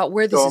about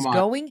where this is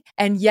going.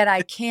 And yet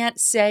I can't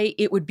say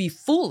it would be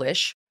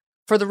foolish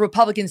for the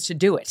Republicans to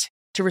do it,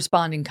 to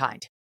respond in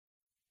kind.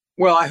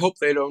 Well, I hope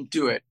they don't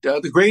do it.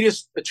 The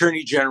greatest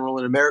attorney general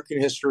in American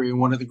history and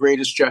one of the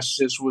greatest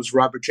justices was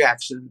Robert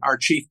Jackson, our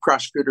chief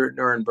prosecutor at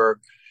Nuremberg.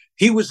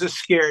 He was as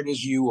scared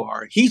as you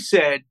are. He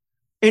said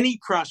any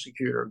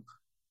prosecutor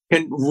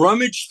can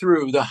rummage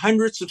through the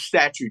hundreds of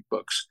statute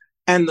books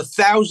and the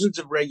thousands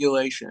of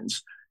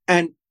regulations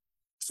and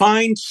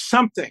find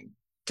something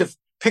to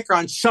pick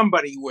on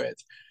somebody with.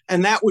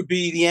 And that would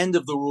be the end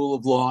of the rule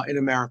of law in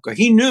America.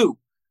 He knew,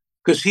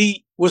 because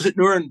he was at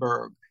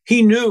Nuremberg.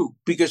 He knew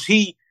because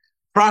he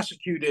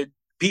prosecuted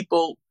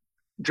people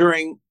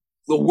during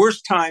the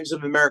worst times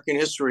of American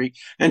history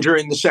and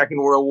during the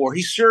Second World War.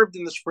 He served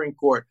in the Supreme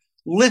Court.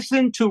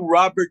 Listen to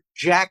Robert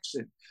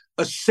Jackson,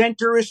 a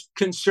centrist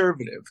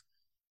conservative,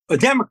 a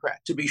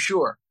Democrat to be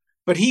sure,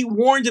 but he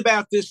warned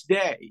about this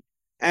day.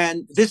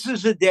 And this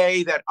is a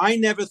day that I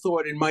never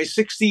thought in my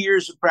 60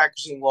 years of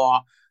practicing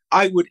law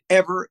I would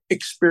ever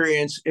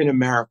experience in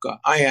America.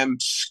 I am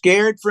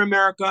scared for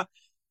America.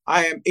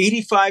 I am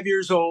 85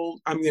 years old.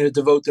 I'm going to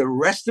devote the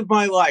rest of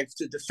my life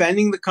to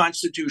defending the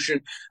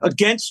Constitution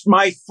against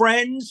my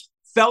friends,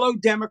 fellow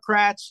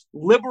Democrats,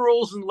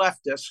 liberals, and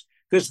leftists,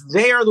 because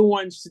they are the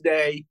ones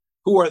today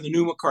who are the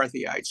new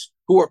McCarthyites,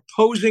 who are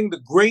posing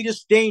the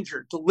greatest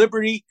danger to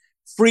liberty,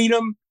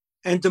 freedom,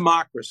 and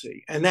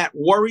democracy. And that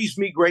worries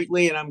me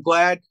greatly. And I'm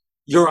glad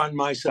you're on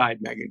my side,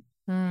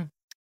 Megyn.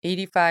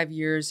 85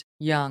 years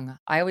young.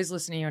 I always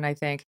listen to you and I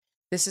think,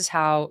 this is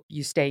how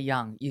you stay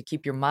young. You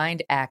keep your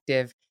mind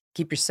active.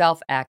 keep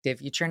yourself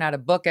active. You churn out a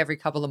book every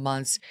couple of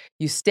months.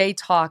 You stay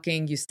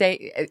talking. You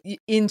stay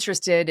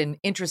interested and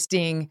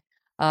interesting.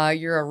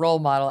 You're a role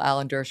model,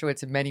 Alan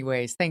Dershowitz, in many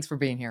ways. Thanks for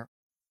being here.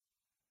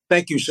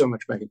 Thank you so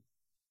much, Megan.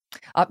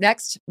 Up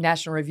next,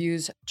 National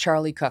Review's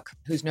Charlie Cooke,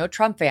 who's no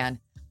Trump fan,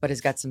 but has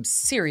got some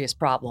serious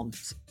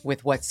problems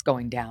with what's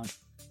going down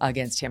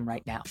against him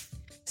right now.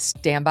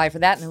 Stand by for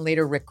that, and then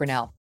later, Rick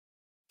Grenell.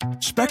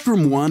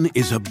 Spectrum One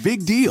is a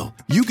big deal.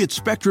 You get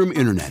Spectrum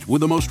Internet with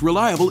the most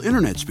reliable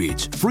internet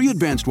speeds, free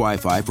advanced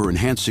Wi-Fi for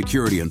enhanced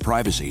security and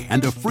privacy,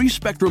 and a free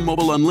Spectrum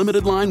Mobile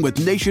unlimited line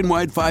with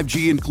nationwide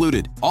 5G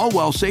included, all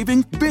while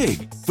saving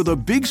big. For the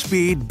big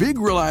speed, big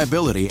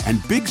reliability,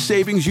 and big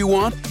savings you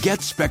want,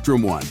 get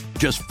Spectrum One.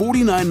 Just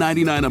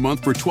 $49.99 a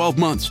month for 12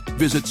 months.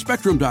 Visit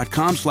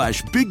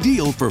spectrum.com/big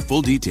deal for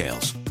full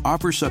details.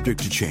 Offer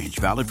subject to change.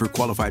 Valid for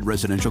qualified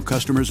residential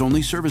customers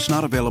only. Service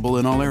not available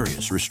in all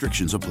areas.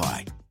 Restrictions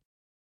apply.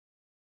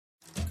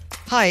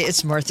 Hi,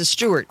 it's Martha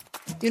Stewart.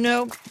 You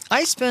know,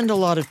 I spend a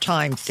lot of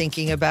time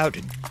thinking about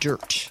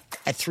dirt.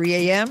 At 3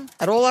 a.m.,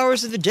 at all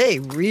hours of the day,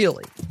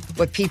 really.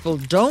 What people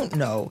don't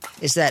know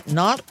is that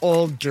not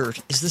all dirt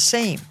is the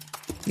same.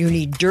 You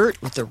need dirt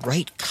with the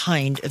right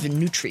kind of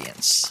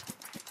nutrients.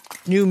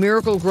 New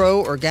Miracle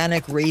Grow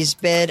organic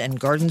raised bed and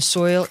garden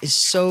soil is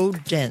so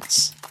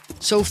dense,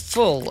 so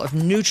full of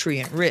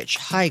nutrient-rich,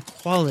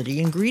 high-quality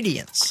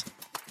ingredients.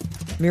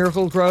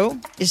 Miracle Grow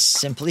is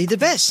simply the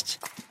best.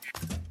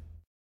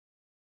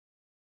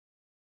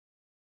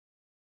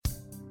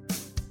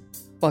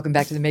 Welcome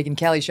back to the Megyn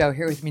Kelly Show.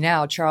 Here with me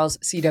now, Charles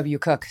C.W.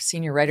 Cooke,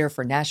 senior writer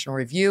for National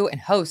Review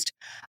and host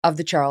of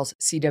the Charles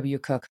C.W.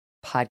 Cooke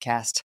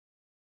podcast.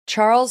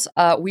 Charles,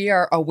 we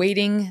are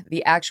awaiting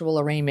the actual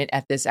arraignment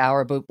at this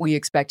hour, but we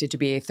expect it to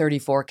be a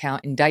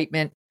 34-count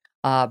indictment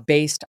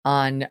based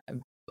on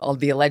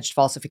the alleged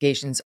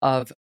falsifications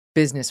of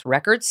business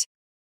records.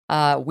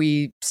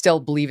 We still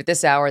believe at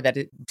this hour that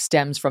it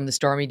stems from the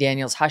Stormy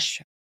Daniels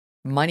hush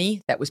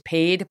money that was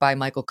paid by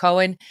Michael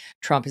Cohen.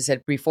 Trump has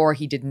said before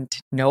he didn't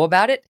know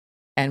about it,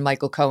 and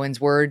Michael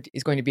Cohen's word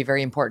is going to be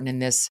very important in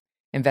this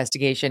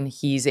investigation.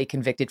 He's a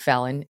convicted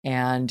felon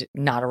and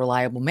not a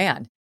reliable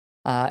man.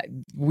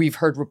 We've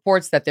heard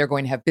reports that they're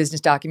going to have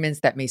business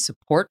documents that may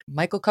support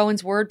Michael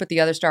Cohen's word, but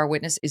the other star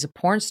witness is a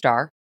porn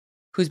star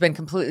who's been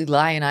completely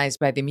lionized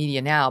by the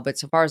media now. But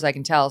so far as I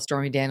can tell,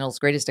 Stormy Daniels'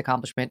 greatest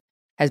accomplishment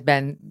has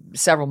been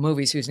several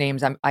movies whose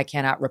names I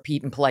cannot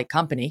repeat in polite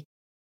company.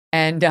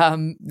 And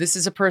this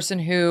is a person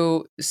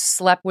who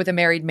slept with a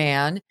married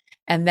man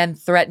and then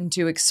threatened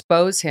to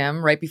expose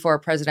him right before a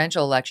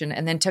presidential election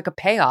and then took a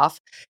payoff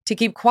to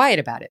keep quiet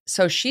about it.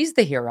 So she's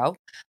the hero.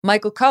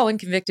 Michael Cohen,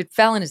 convicted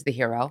felon, is the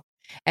hero.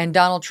 And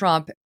Donald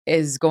Trump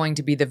is going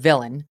to be the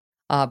villain,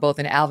 both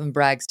in Alvin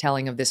Bragg's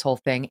telling of this whole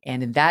thing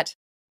and in that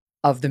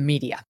of the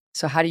media.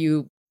 So how do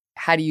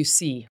you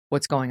see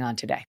what's going on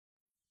today?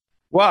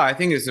 Well, I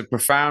think it's a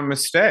profound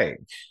mistake.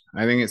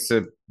 I think it's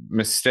a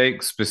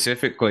mistake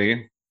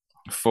specifically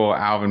for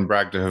Alvin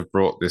Bragg to have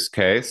brought this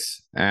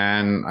case.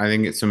 And I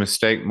think it's a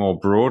mistake more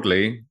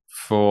broadly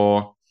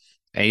for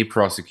a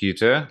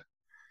prosecutor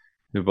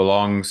who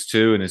belongs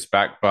to and is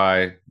backed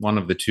by one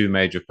of the two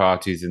major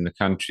parties in the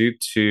country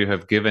to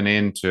have given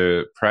in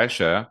to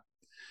pressure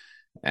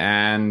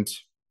and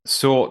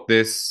sought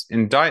this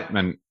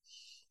indictment.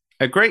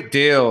 A great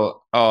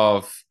deal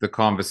of the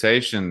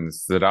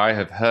conversations that I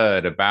have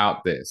heard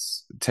about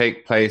this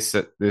take place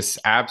at this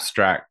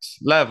abstract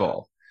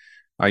level.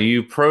 Are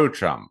you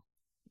pro-Trump?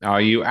 Are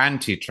you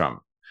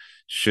anti-Trump?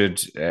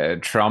 Should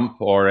Trump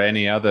or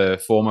any other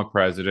former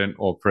president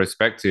or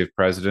prospective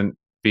president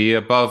be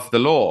above the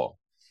law?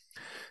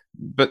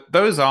 But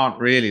those aren't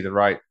really the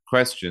right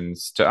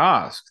questions to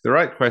ask. The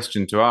right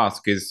question to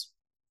ask is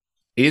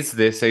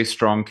this a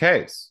strong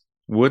case?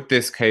 Would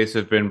this case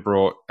have been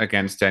brought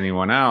against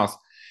anyone else?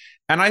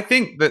 And I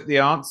think that the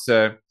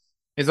answer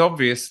is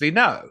obviously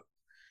no.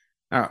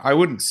 Now, I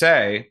wouldn't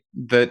say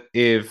that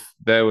if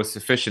there was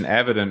sufficient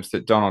evidence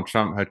that Donald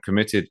Trump had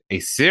committed a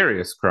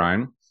serious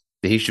crime,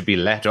 that he should be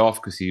let off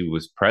because he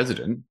was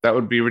president. That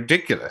would be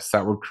ridiculous.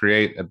 That would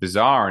create a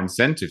bizarre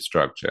incentive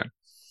structure.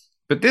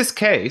 But this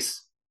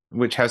case,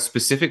 which has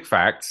specific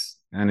facts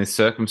and is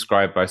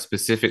circumscribed by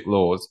specific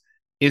laws,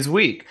 is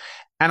weak.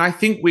 And I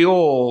think we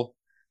all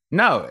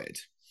know it.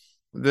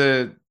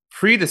 The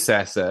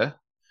predecessor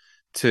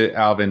to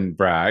Alvin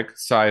Bragg,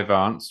 Cy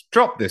Vance,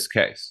 dropped this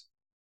case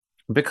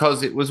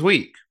because it was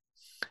weak.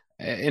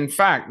 In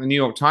fact, the New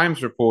York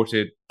Times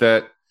reported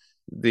that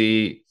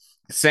the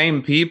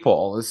same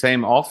people, the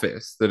same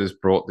office that has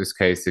brought this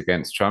case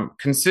against Trump,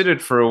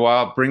 considered for a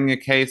while bringing a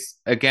case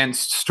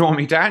against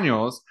Stormy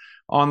Daniels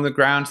on the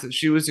grounds that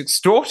she was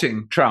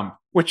extorting Trump,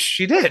 which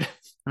she did.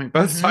 I mean,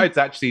 both sides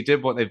actually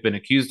did what they've been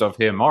accused of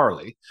here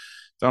morally.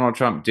 Donald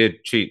Trump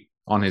did cheat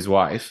on his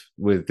wife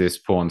with this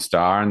porn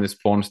star, and this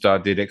porn star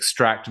did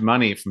extract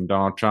money from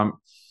Donald Trump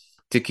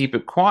to keep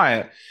it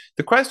quiet.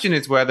 The question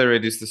is whether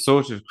it is the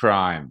sort of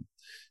crime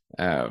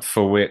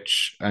for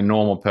which a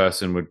normal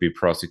person would be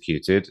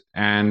prosecuted,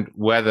 and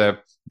whether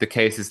the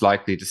case is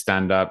likely to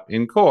stand up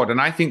in court. And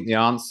I think the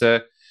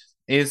answer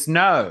is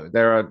no.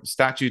 There are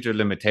statute of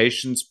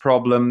limitations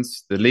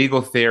problems. The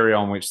legal theory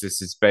on which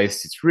this is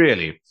based is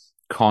really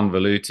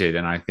convoluted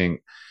and I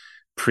think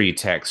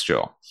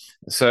pretextual.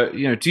 So,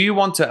 do you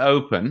want to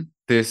open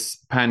this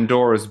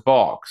Pandora's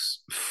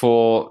box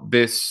for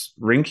this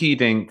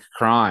rinky-dink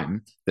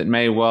crime that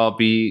may well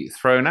be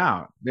thrown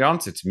out? The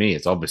answer to me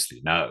is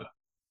obviously no.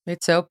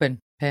 It's open.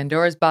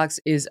 Pandora's box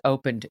is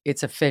opened.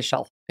 It's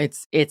official.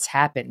 It's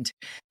happened.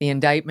 The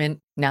indictment,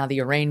 now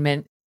the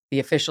arraignment, the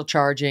official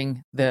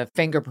charging, the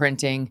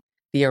fingerprinting,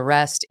 the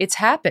arrest, it's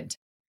happened.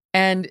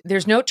 And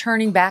there's no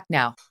turning back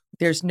now.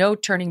 There's no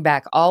turning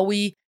back. All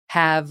we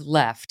have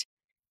left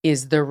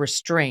is the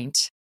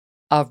restraint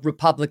of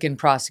Republican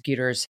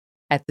prosecutors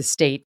at the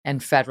state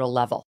and federal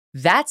level.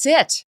 That's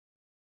it.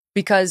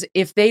 Because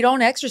if they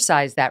don't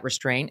exercise that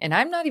restraint, and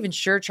I'm not even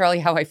sure, Charlie,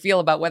 how I feel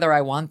about whether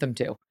I want them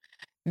to.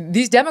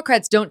 These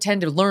Democrats don't tend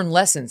to learn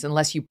lessons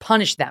unless you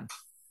punish them.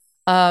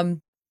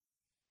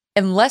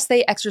 Unless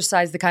they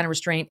exercise the kind of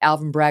restraint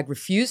Alvin Bragg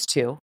refused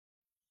to,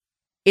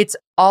 it's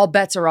all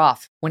bets are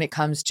off when it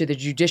comes to the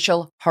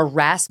judicial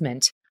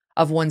harassment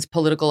of one's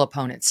political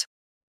opponents.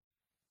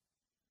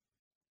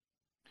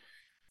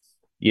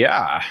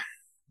 Yeah.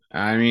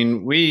 I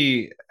mean,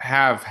 we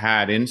have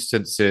had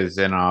instances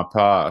in our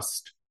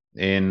past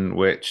in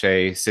which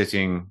a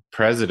sitting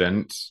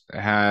president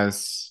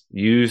has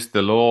used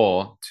the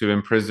law to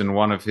imprison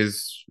one of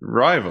his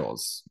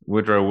rivals.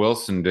 Woodrow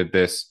Wilson did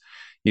this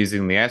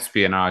using the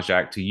Espionage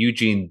Act to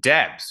Eugene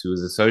Debs, who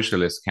was a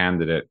socialist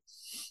candidate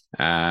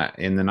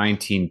in the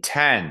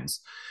 1910s.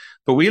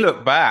 But we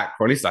look back,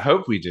 or at least I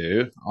hope we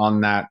do,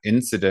 on that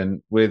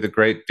incident with a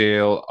great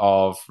deal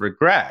of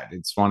regret.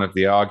 It's one of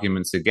the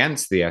arguments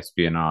against the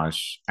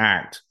Espionage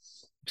Act,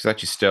 which is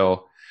actually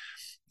still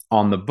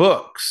on the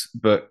books,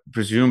 but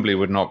presumably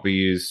would not be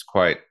used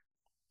quite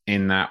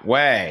in that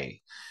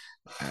way.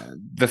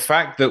 The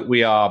fact that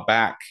we are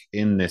back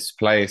in this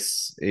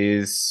place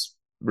is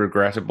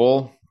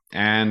regrettable,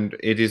 and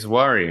it is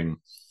worrying.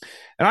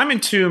 And I'm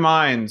in two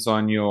minds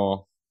on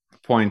your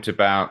point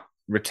about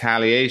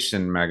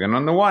retaliation, Megan.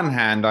 On the one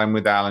hand, I'm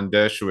with Alan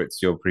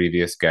Dershowitz, your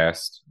previous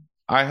guest.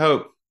 I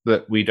hope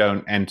that we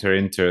don't enter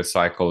into a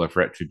cycle of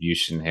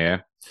retribution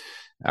here.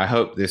 I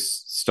hope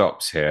this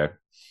stops here.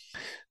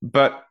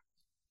 But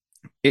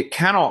it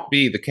cannot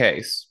be the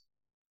case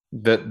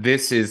that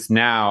this is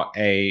now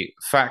a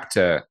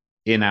factor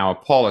in our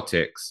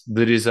politics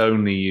that is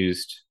only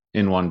used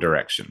in one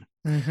direction.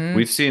 Mm-hmm.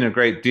 We've seen a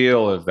great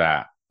deal of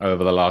that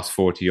over the last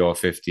 40 or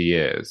 50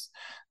 years,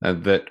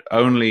 that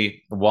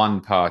only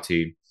one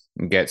party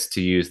gets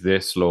to use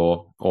this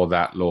law or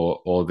that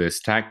law or this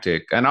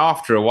tactic. And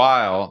after a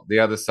while, the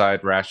other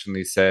side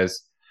rationally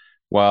says,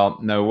 well,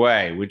 no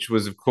way, which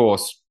was, of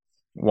course,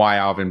 why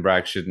Alvin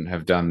Bragg shouldn't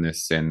have done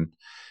this in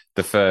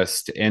the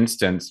first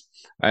instance.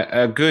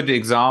 A good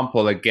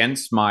example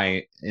against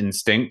my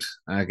instinct,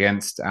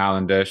 against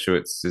Alan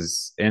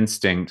Dershowitz's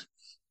instinct,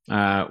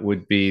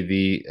 would be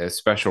the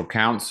special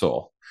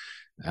counsel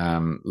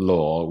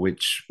law,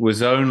 which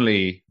was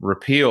only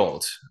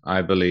repealed,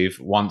 I believe,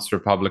 once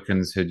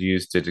Republicans had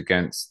used it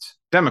against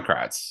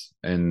Democrats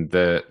in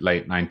the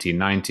late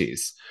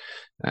 1990s.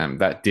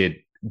 That did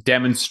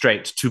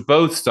demonstrate to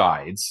both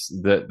sides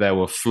that there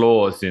were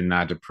flaws in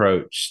that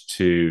approach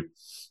to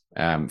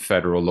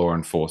federal law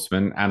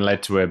enforcement and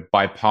led to a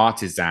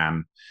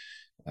bipartisan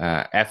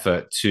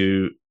effort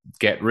to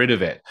get rid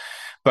of it.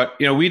 But,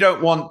 we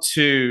don't want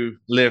to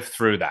live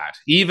through that,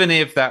 even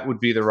if that would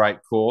be the right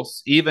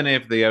course, even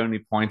if the only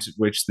point at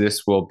which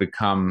this will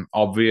become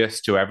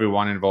obvious to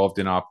everyone involved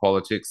in our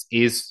politics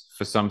is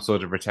for some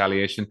sort of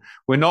retaliation.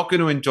 We're not going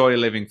to enjoy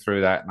living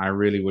through that. And I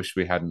really wish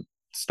we hadn't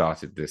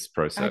started this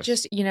process. I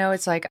just,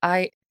 it's like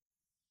I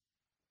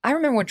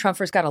remember when Trump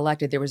first got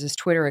elected, there was this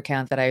Twitter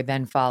account that I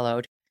then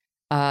followed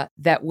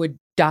that would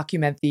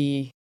document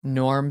the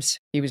norms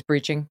he was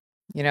breaching,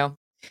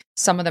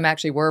 Some of them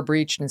actually were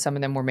breached and some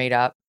of them were made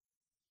up.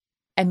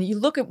 And you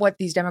look at what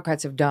these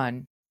Democrats have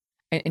done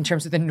in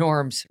terms of the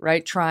norms,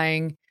 right?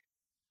 Trying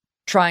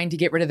to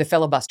get rid of the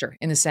filibuster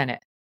in the Senate,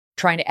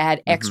 trying to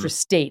add extra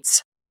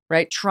states,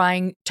 right?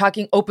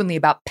 Talking openly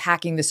about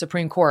packing the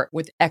Supreme Court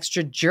with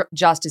extra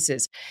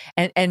justices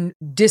and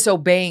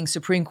disobeying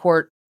Supreme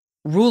Court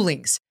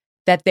rulings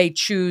that they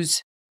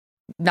choose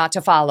not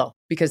to follow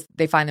because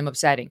they find them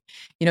upsetting.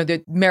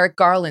 The Merrick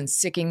Garland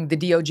sicking the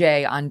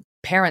DOJ on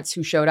parents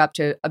who showed up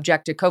to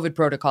object to COVID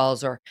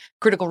protocols or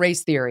critical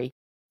race theory,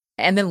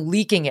 and then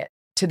leaking it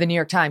to the New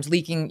York Times,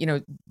 leaking,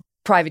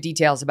 private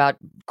details about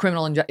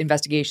criminal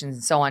investigations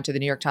and so on to the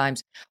New York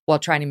Times while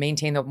trying to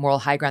maintain the moral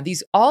high ground.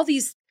 All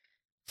these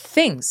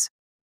things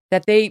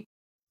that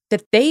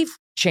they've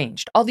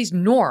changed, all these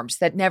norms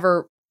that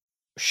never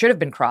should have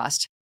been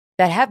crossed,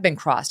 that have been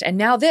crossed. And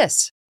now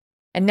this.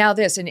 And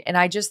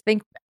I just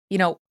think,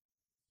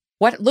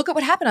 look at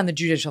what happened on the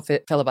judicial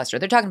filibuster.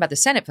 They're talking about the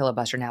Senate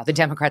filibuster now. The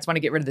Democrats want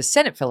to get rid of the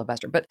Senate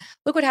filibuster, but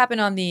look what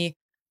happened on the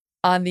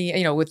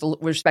with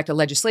respect to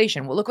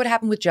legislation. Well, look what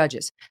happened with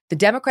judges. The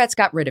Democrats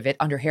got rid of it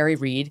under Harry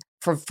Reid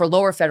for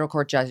lower federal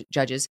court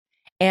judges,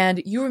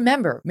 And you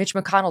remember Mitch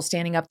McConnell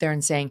standing up there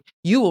and saying,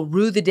 you will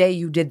rue the day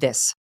you did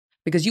this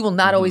because you will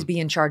not always be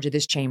in charge of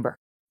this chamber.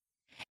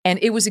 And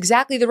it was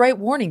exactly the right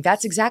warning.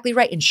 That's exactly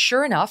right. And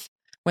sure enough,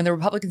 when the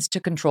Republicans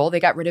took control,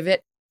 they got rid of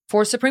it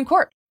for Supreme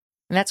Court.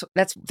 And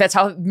that's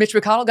how Mitch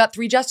McConnell got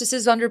 3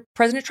 justices under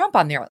President Trump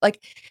on there.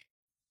 Like,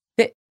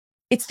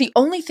 it's the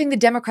only thing the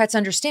Democrats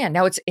understand.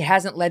 Now, it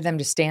hasn't led them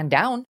to stand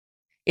down.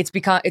 It's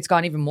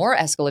gone even more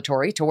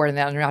escalatory to where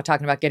they're now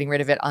talking about getting rid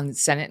of it on the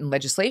Senate and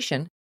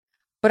legislation.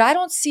 But I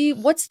don't see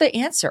what's the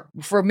answer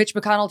for Mitch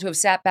McConnell to have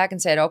sat back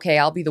and said, okay,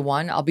 I'll be the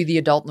one. I'll be the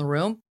adult in the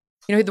room.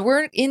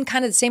 We're in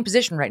kind of the same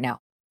position right now.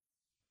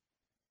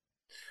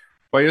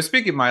 Well, you're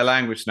speaking my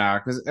language now,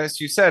 because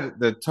as you said at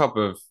the top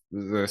of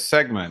the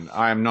segment,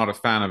 I am not a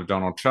fan of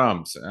Donald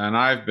Trump's, and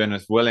I've been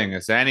as willing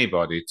as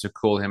anybody to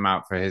call him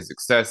out for his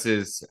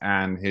excesses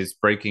and his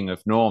breaking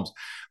of norms.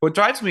 What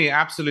drives me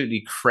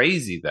absolutely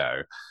crazy,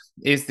 though,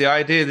 is the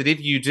idea that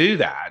if you do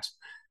that,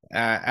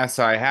 as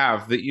I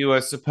have, that you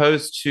are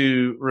supposed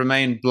to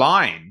remain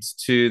blind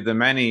to the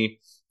many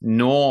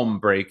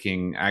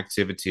norm-breaking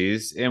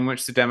activities in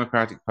which the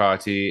Democratic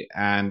Party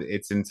and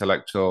its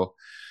intellectual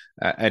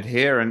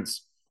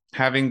adherents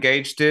have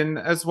engaged in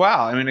as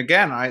well. I mean,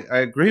 again, I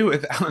agree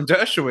with Alan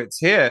Dershowitz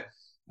here.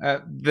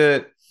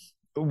 The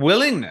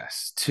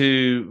willingness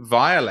to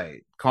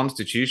violate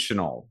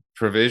constitutional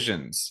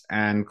provisions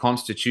and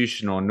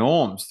constitutional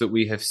norms that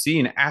we have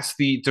seen as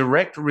the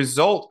direct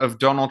result of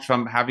Donald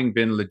Trump having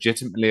been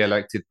legitimately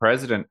elected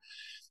president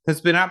has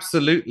been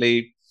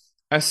absolutely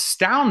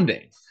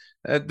astounding.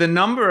 The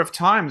number of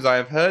times I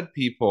have heard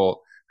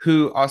people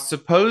who are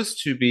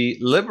supposed to be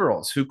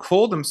liberals, who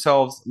call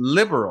themselves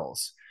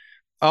liberals,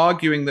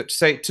 arguing that,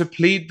 say, to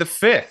plead the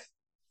fifth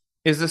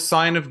is a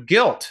sign of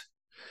guilt,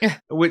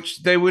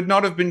 which they would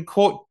not have been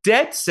caught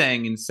dead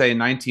saying in, say,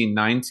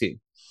 1990.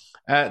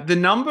 The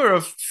number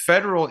of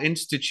federal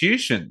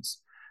institutions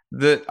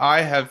that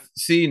I have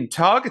seen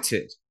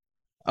targeted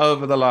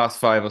over the last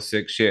 5 or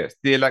 6 years,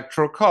 the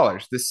Electoral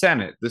College, the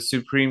Senate, the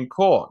Supreme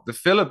Court, the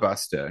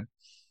filibuster,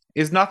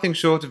 is nothing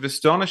short of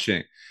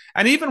astonishing.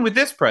 And even with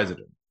this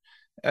president,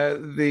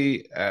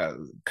 the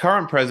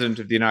current president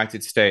of the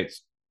United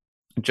States,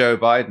 Joe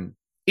Biden,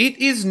 it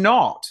is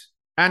not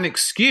an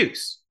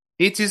excuse.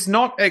 It is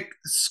not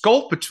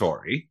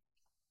exculpatory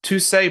to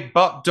say,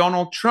 but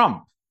Donald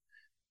Trump.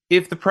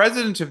 If the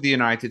president of the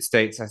United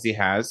States, as he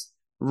has,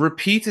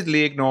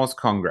 repeatedly ignores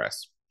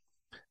Congress.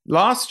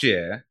 Last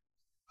year,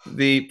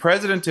 the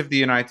president of the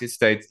United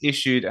States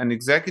issued an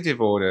executive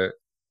order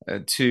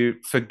to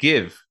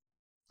forgive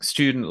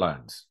student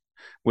loans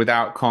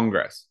without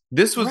Congress.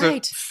 This was a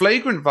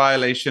flagrant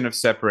violation of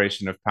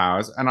separation of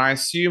powers, and I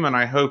assume and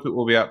I hope it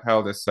will be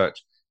upheld as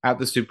such at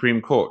the Supreme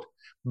Court.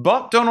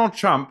 But Donald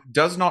Trump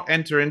does not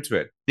enter into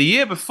it. The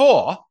year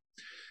before,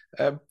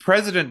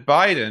 President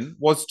Biden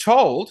was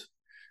told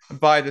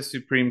by the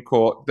Supreme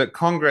Court that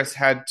Congress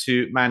had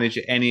to manage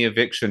any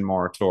eviction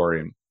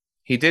moratorium.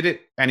 He did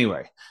it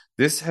anyway.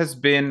 This has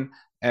been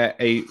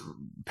a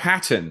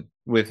pattern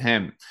with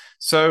him.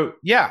 So,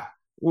 yeah,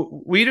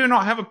 we do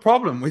not have a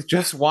problem with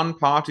just one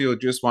party or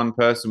just one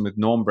person with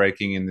norm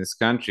breaking in this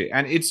country.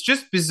 And it's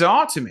just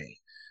bizarre to me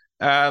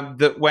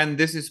that when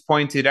this is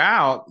pointed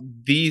out,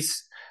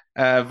 these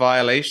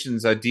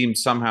violations are deemed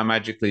somehow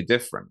magically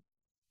different.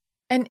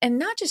 And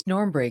not just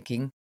norm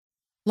breaking,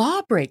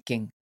 law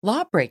breaking.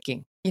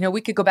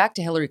 We could go back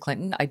to Hillary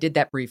Clinton. I did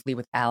that briefly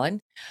with Alan,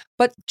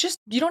 but just,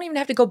 you don't even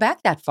have to go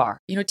back that far.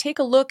 Take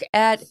a look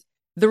at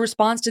the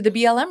response to the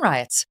BLM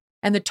riots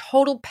and the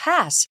total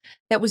pass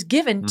that was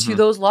given to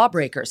those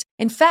lawbreakers.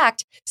 In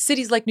fact,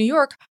 cities like New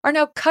York are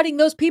now cutting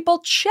those people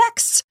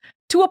checks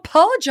to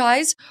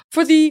apologize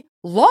for the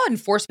law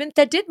enforcement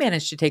that did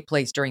manage to take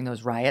place during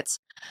those riots.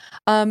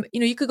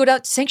 You could go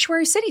down to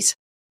sanctuary cities,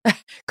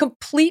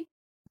 complete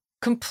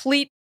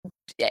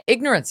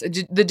ignorance,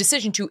 the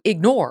decision to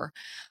ignore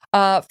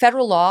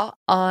federal law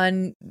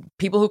on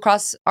people who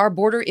cross our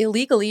border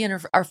illegally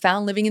and are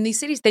found living in these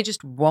cities. They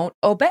just won't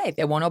obey.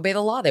 They won't obey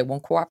the law. They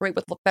won't cooperate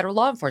with federal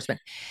law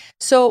enforcement.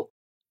 So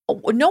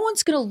no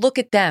one's going to look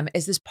at them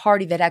as this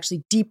party that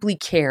actually deeply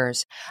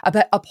cares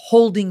about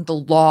upholding the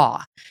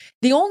law.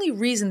 The only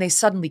reason they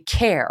suddenly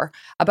care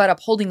about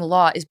upholding the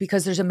law is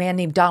because there's a man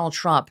named Donald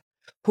Trump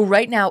who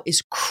right now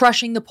is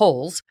crushing the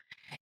polls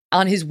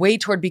on his way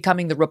toward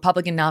becoming the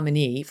Republican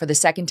nominee for the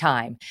second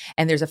time.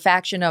 And there's a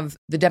faction of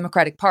the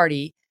Democratic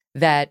Party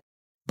that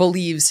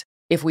believes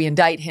if we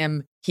indict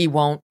him, he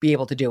won't be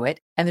able to do it.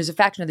 And there's a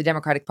faction of the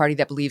Democratic Party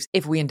that believes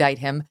if we indict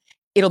him,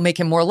 it'll make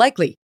him more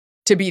likely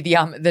to be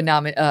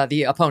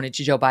the opponent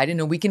to Joe Biden,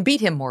 and we can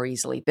beat him more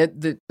easily.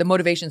 The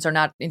motivations are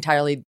not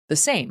entirely the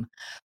same.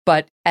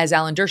 But as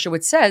Alan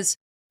Dershowitz says,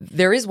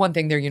 there is one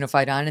thing they're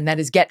unified on, and that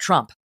is get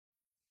Trump.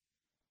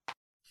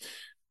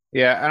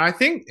 Yeah, and I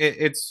think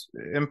it's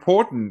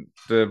important,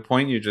 the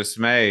point you just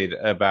made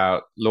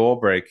about law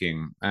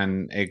breaking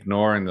and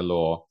ignoring the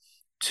law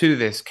to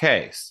this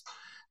case.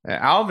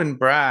 Alvin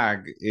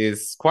Bragg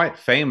is quite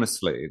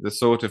famously the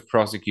sort of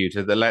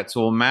prosecutor that lets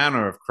all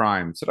manner of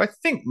crimes that I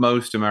think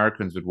most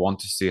Americans would want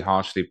to see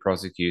harshly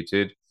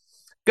prosecuted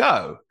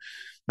go.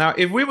 Now,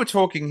 if we were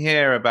talking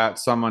here about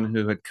someone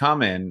who had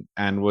come in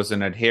and was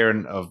an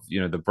adherent of,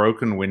 the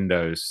broken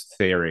windows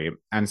theory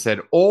and said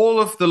all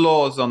of the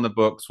laws on the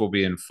books will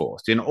be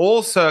enforced in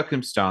all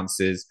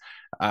circumstances,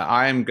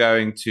 I am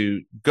going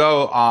to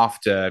go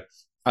after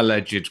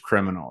alleged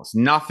criminals.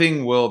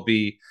 Nothing will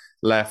be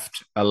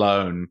left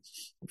alone.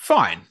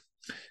 Fine.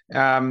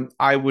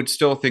 I would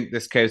still think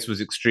this case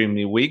was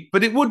extremely weak,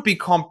 but it would be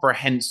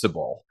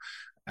comprehensible.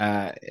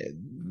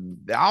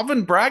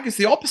 Alvin Bragg is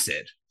the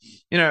opposite.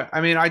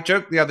 I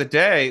joked the other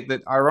day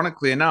that,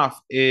 ironically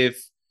enough,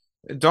 if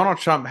Donald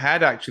Trump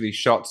had actually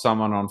shot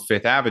someone on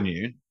Fifth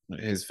Avenue,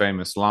 his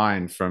famous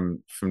line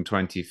from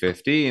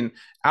 2015,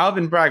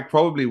 Alvin Bragg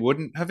probably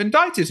wouldn't have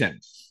indicted him.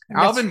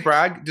 Alvin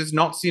Bragg does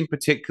not seem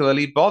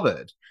particularly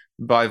bothered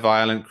by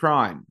violent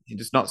crime. He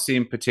does not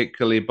seem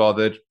particularly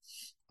bothered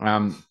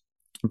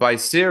by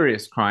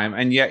serious crime,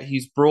 and yet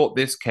he's brought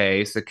this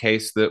case, a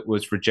case that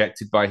was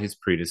rejected by his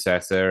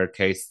predecessor, a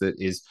case that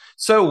is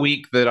so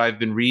weak that I've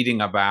been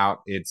reading about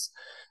its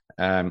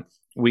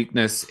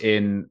weakness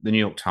in the New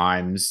York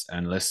Times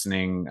and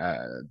listening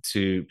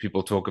to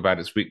people talk about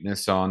its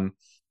weakness on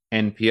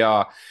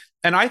NPR.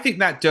 And I think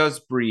that does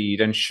breed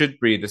and should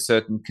breed a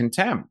certain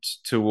contempt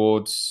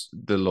towards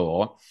the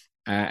law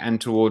and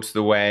towards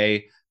the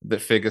way that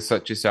figures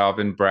such as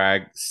Alvin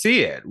Bragg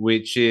see it,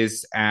 which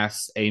is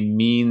as a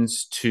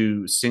means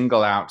to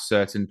single out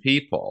certain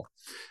people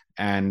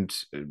and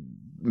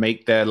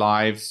make their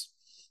lives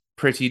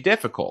pretty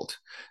difficult.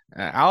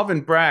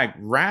 Alvin Bragg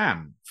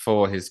ran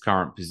for his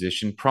current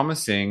position,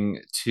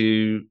 promising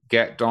to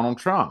get Donald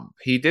Trump.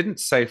 He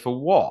didn't say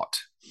for what.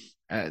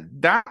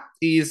 That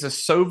is a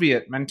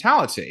Soviet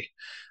mentality.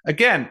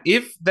 Again,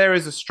 if there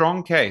is a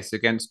strong case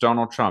against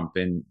Donald Trump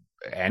in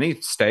any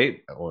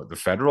state or the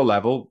federal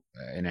level,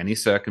 in any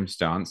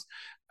circumstance,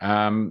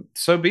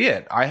 so be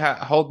it. I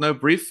hold no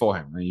brief for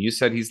him. You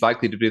said he's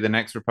likely to be the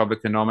next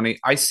Republican nominee.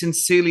 I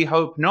sincerely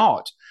hope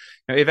not.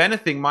 If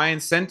anything, my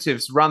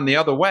incentives run the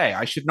other way.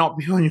 I should not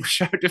be on your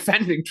show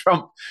defending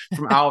Trump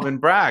from Alvin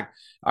Bragg.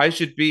 I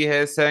should be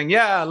here saying,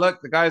 yeah,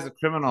 look, the guy's a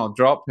criminal,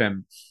 drop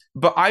him.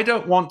 But I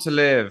don't want to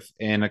live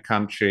in a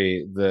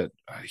country that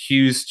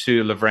hews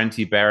to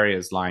Lavrenti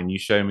Berier's line, you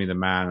show me the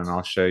man and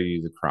I'll show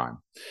you the crime.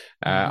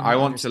 I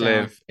want to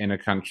live in a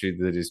country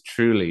that is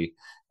truly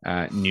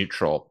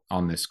neutral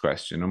on this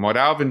question. And what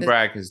Alvin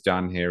Bragg has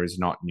done here is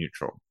not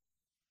neutral.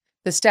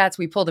 The stats,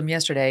 we pulled them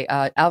yesterday.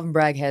 Alvin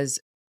Bragg has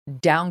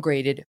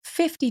downgraded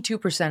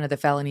 52% of the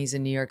felonies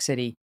in New York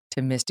City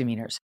to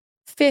misdemeanors.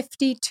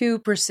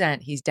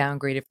 52% he's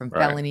downgraded from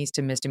felonies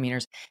to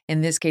misdemeanors.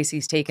 In this case,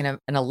 he's taken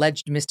an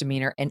alleged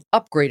misdemeanor and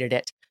upgraded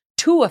it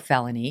to a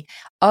felony.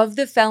 Of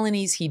the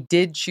felonies he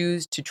did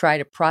choose to try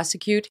to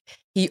prosecute,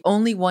 he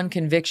only won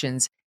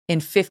convictions in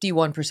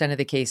 51% of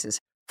the cases.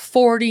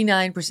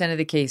 49% of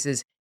the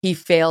cases, he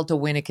failed to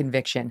win a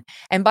conviction.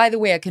 And by the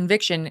way, a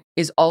conviction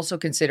is also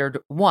considered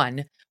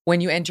one when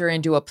you enter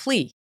into a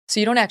plea. So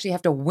you don't actually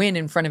have to win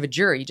in front of a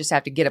jury. You just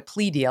have to get a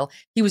plea deal.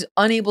 He was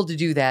unable to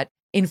do that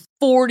in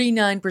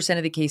 49%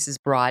 of the cases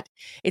brought.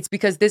 It's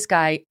because this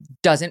guy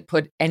doesn't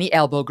put any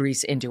elbow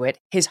grease into it.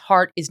 His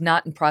heart is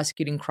not in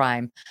prosecuting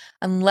crime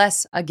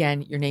unless,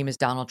 again, your name is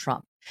Donald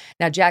Trump.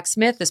 Now, Jack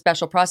Smith, the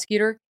special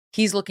prosecutor,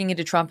 he's looking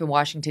into Trump in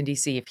Washington,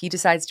 D.C. If he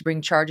decides to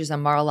bring charges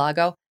on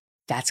Mar-a-Lago,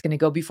 that's going to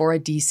go before a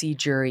D.C.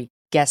 jury.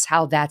 Guess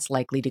how that's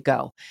likely to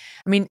go?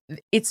 I mean,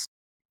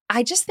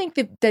 I just think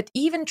that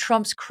even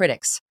Trump's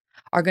critics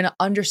are going to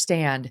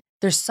understand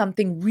there's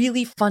something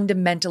really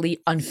fundamentally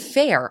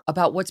unfair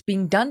about what's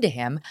being done to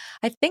him.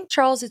 I think,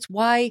 Charles, it's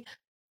why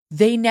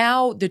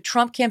the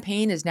Trump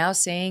campaign is now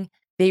saying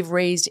they've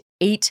raised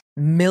 $8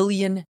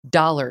 million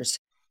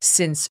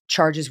since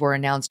charges were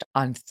announced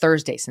on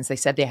Thursday, since they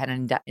said they had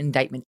an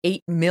indictment,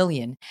 $8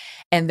 million.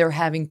 And they're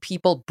having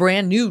people,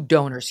 brand new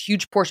donors,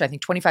 huge portion, I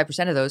think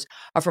 25% of those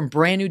are from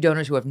brand new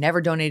donors who have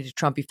never donated to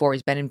Trump before.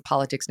 He's been in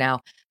politics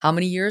now, how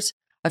many years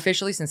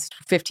officially? Since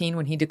 2015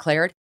 when he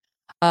declared.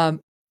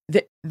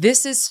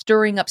 This is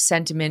stirring up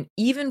sentiment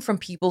even from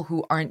people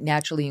who aren't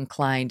naturally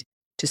inclined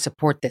to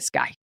support this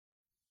guy.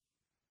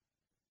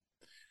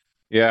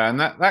 Yeah, and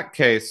that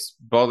case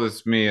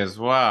bothers me as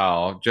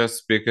well,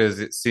 just because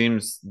it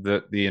seems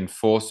that the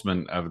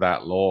enforcement of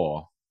that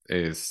law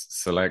is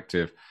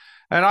selective.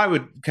 And I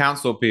would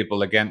counsel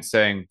people against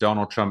saying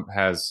Donald Trump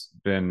has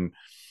been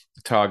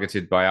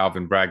targeted by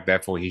Alvin Bragg,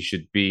 therefore he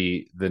should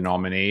be the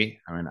nominee.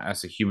 I mean,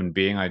 as a human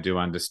being, I do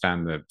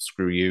understand the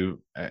screw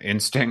you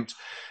instinct.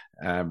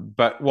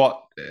 But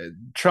what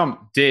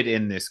Trump did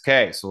in this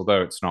case,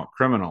 although it's not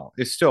criminal,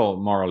 is still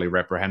morally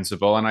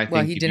reprehensible. And I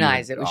think he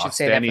denies it. We should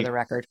say that for the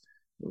record.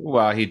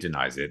 Well, he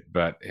denies it,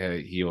 but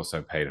he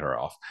also paid her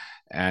off.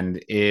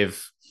 And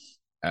if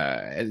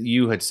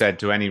you had said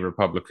to any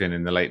Republican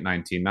in the late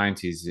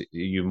 1990s,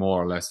 you're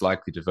more or less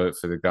likely to vote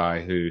for the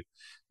guy who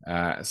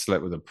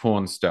slept with a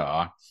porn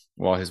star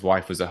while his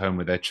wife was at home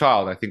with their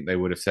child, I think they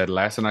would have said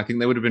less, and I think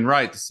they would have been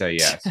right to say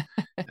yes.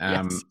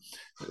 Yes.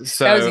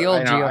 So that was the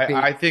old GOP.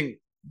 I think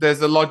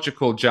there's a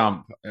logical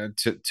jump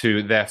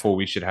to therefore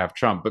we should have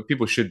Trump, but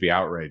people should be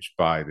outraged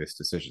by this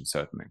decision,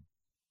 certainly.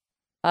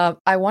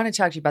 I want to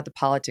talk to you about the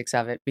politics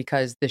of it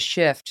because the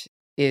shift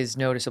is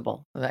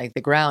noticeable. Like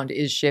the ground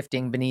is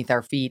shifting beneath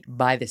our feet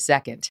by the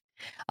second.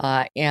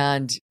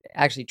 And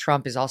actually,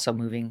 Trump is also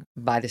moving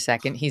by the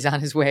second. He's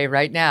on his way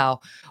right now.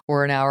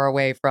 We're an hour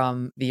away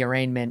from the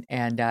arraignment,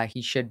 and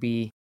he should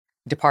be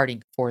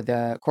departing for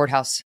the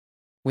courthouse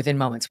within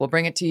moments. We'll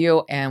bring it to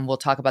you, and we'll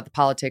talk about the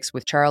politics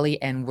with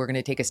Charlie, and we're going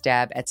to take a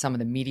stab at some of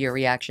the media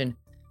reaction,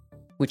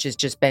 which has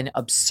just been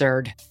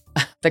absurd.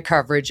 The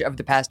coverage of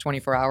the past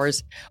 24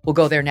 hours. We'll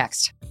go there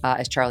next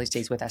as Charlie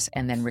stays with us,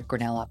 and then Rick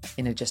Grenell up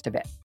in just a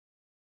bit.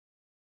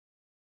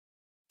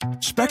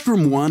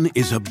 Spectrum One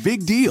is a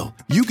big deal.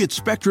 You get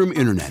Spectrum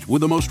Internet with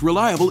the most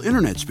reliable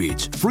internet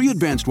speeds, free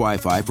advanced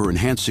Wi-Fi for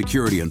enhanced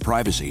security and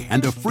privacy,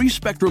 and a free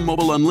Spectrum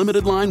Mobile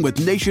Unlimited line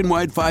with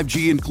nationwide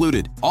 5G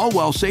included, all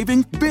while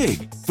saving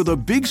big. For the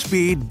big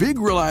speed, big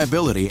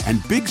reliability,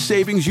 and big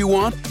savings you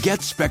want,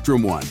 get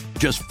Spectrum One.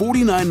 Just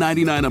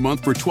 $49.99 a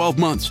month for 12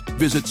 months.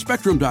 Visit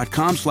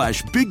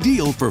spectrum.com/big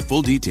deal for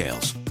full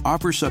details.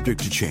 Offer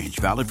subject to change.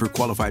 Valid for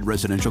qualified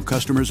residential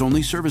customers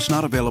only. Service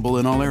not available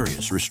in all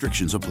areas.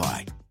 Restrictions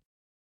apply.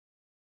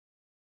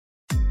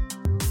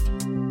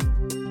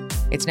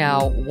 It's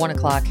now 1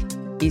 o'clock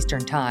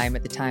Eastern time.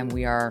 At the time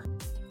we are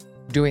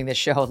doing this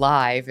show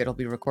live, it'll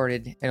be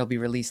recorded. It'll be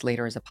released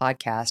later as a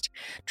podcast.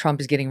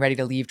 Trump is getting ready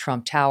to leave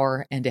Trump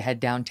Tower and to head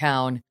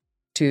downtown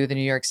to the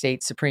New York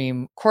State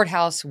Supreme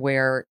Courthouse,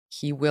 where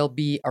he will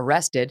be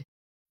arrested.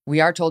 We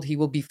are told he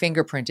will be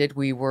fingerprinted.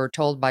 We were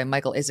told by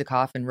Michael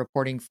Isikoff in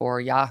reporting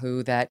for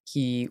Yahoo that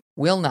he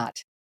will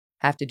not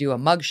have to do a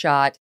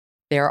mugshot.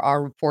 There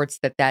are reports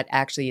that that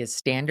actually is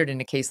standard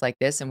in a case like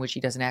this, in which he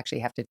doesn't actually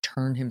have to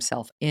turn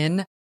himself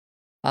in.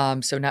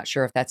 So not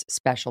sure if that's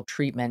special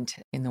treatment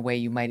in the way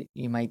you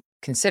might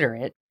consider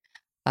it.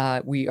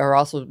 We were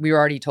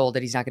already told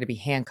that he's not going to be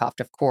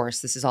handcuffed. Of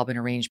course, this has all been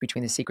arranged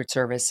between the Secret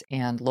Service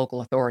and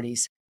local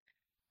authorities.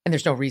 And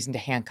there's no reason to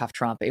handcuff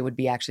Trump. It would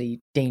be actually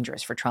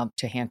dangerous for Trump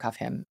to handcuff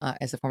him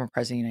as the former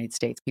president of the United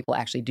States. People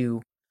actually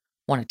do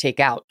want to take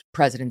out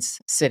presidents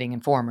sitting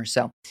and former.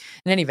 So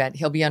in any event,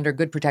 he'll be under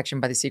good protection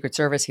by the Secret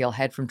Service. He'll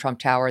head from Trump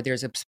Tower.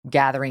 There's a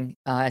gathering,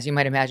 as you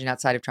might imagine,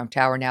 outside of Trump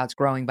Tower. Now it's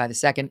growing by the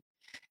second.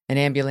 An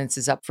ambulance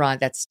is up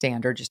front. That's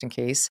standard, just in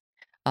case.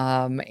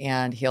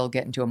 And he'll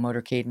get into a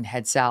motorcade and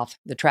head south.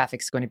 The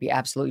traffic's going to be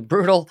absolutely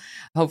brutal.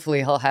 Hopefully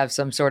he'll have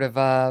some sort of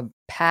a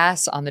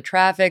pass on the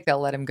traffic.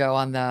 They'll let him go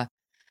on the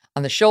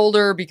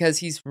shoulder because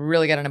he's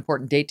really got an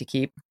important date to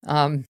keep.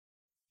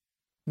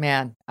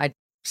 Man, I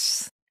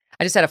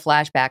just had a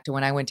flashback to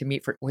when I went to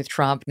meet with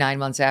Trump 9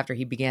 months after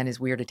he began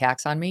his weird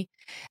attacks on me.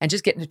 And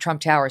just getting to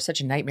Trump Tower is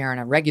such a nightmare on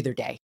a regular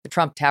day. The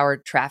Trump Tower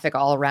traffic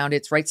all around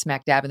it's right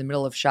smack dab in the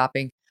middle of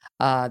shopping,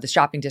 the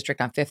shopping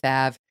district on Fifth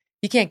Ave.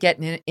 You can't get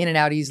in and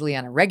out easily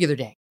on a regular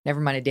day,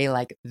 never mind a day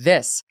like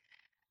this.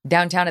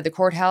 Downtown at the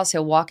courthouse,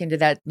 he'll walk into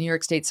that New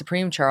York State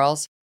Supreme,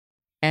 Charles.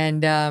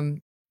 And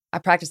I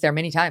practiced there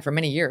for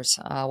many years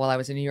while I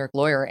was a New York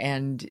lawyer.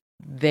 And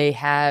they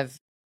have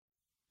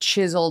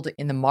chiseled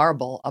in the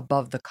marble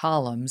above the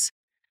columns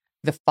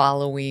the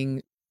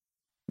following.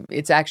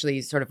 It's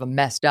actually sort of a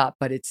messed up,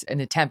 but it's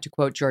an attempt to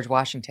quote George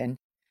Washington.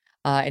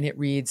 And it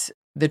reads,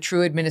 "The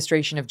true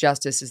administration of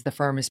justice is the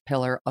firmest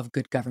pillar of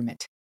good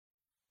government."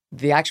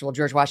 The actual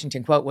George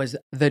Washington quote was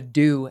 "the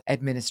due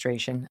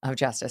administration of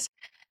justice."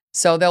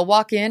 So they'll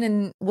walk in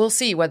and we'll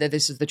see whether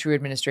this is the true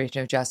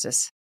administration of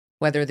justice,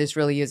 whether this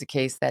really is a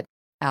case that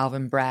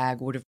Alvin Bragg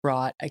would have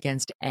brought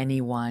against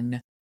anyone.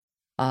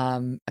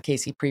 A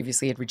case he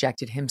previously had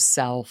rejected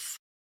himself,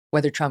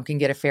 whether Trump can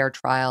get a fair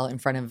trial in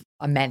front of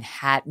a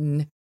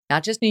Manhattan,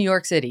 not just New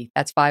York City.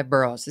 That's 5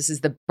 boroughs. This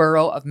is the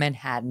borough of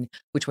Manhattan,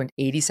 which went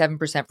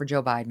 87% for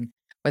Joe Biden,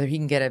 whether he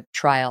can get a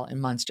trial in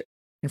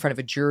front of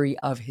a jury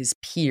of his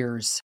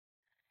peers,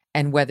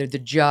 and whether the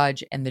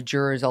judge and the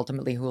jurors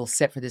ultimately who will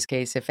sit for this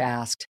case, if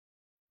asked,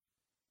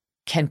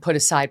 can put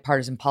aside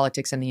partisan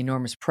politics and the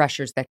enormous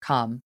pressures that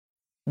come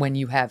when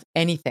you have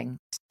anything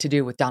to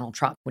do with Donald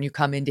Trump, when you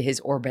come into his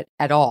orbit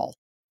at all,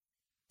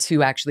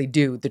 to actually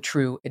do the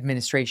true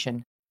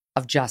administration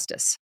of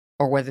justice,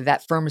 or whether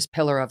that firmest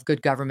pillar of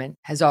good government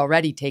has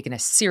already taken a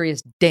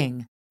serious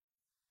ding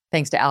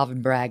thanks to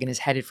Alvin Bragg and is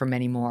headed for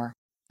many more.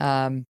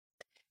 Can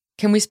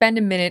we spend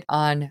a minute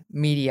on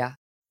media?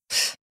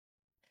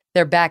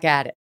 They're back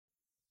at it.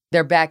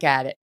 They're back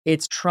at it.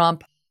 It's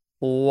Trump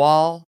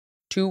wall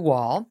to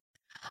wall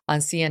on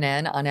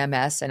CNN, on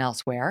MS, and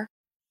elsewhere.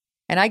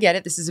 And I get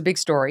it. This is a big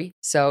story.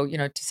 So,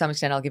 to some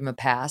extent, I'll give him a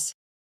pass.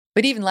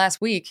 But even last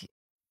week,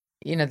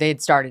 they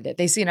had started it.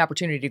 They see an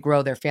opportunity to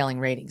grow their failing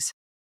ratings,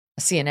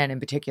 CNN in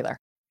particular.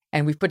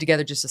 And we've put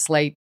together just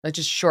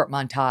a short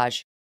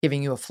montage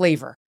giving you a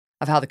flavor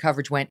of how the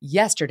coverage went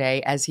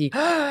yesterday as he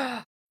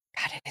got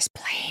in his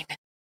plane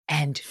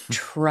and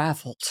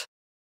traveled.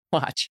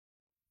 Watch.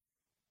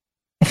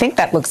 I think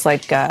that looks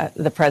like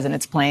the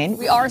president's plane.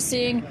 We are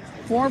seeing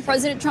former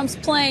President Trump's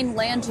plane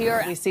land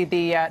here. We see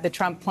the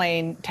Trump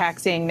plane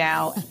taxiing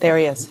now. There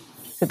he is.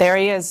 But there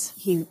he is.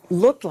 He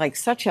looked like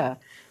such a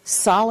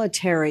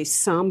solitary,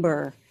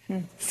 somber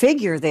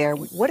figure there.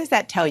 What does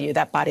that tell you,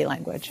 that body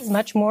language? He's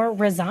much more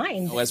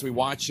resigned. As we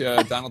watch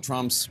Donald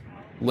Trump's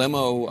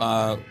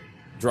limo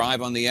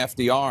drive on the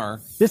FDR.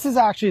 This is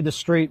actually the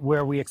street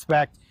where we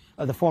expect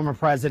the former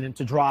president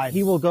to drive.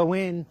 He will go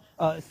in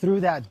through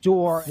that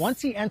door.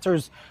 Once he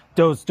enters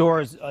those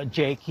doors,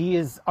 Jake, he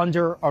is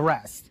under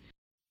arrest.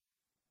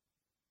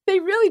 They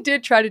really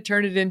did try to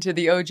turn it into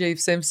the O.J.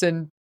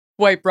 Simpson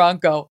white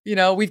Bronco. You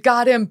know, we've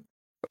got him.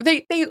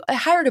 They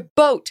hired a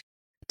boat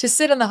to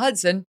sit on the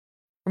Hudson,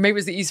 or maybe it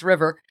was the East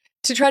River,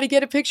 to try to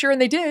get a picture,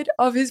 and they did,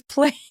 of his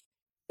plane.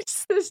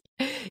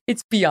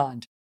 It's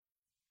beyond.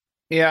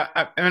 Yeah,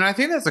 I mean, I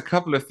think there's a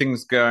couple of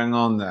things going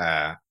on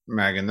there,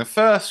 Megan. The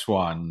first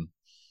one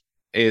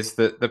is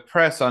that the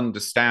press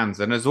understands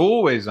and has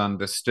always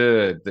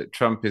understood that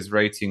Trump is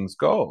ratings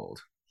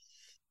gold.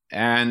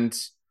 And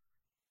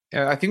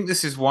I think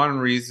this is one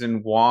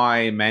reason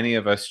why many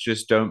of us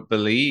just don't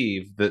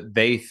believe that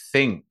they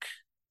think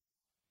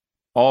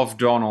of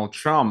Donald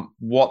Trump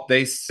what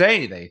they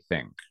say they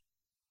think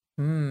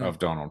of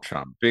Donald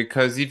Trump.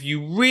 Because if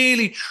you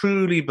really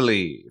truly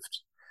believed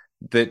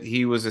that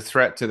he was a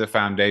threat to the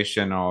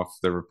foundation of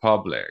the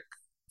republic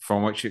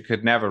from which it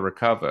could never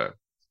recover,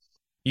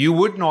 you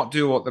would not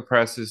do what the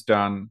press has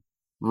done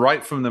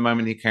right from the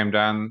moment he came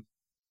down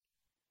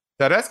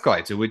that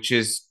escalator, which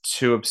is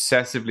to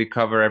obsessively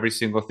cover every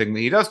single thing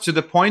that he does, to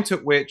the point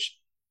at which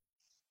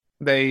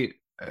they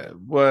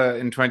were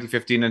in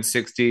 2015 and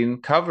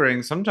 16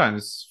 covering,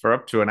 sometimes for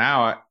up to an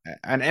hour,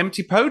 an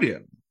empty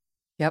podium.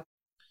 Yep.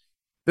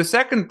 The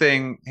second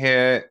thing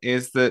here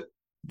is that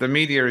the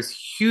media is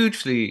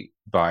hugely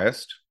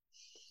biased.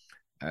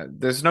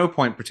 There's no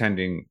point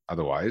pretending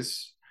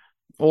otherwise.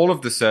 All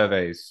of the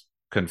surveys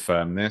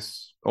confirm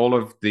this. All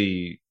of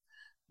the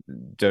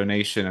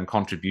donation and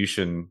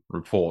contribution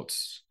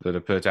reports that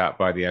are put out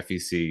by the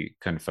FEC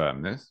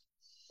confirm this.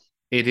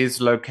 It is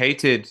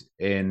located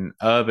in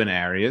urban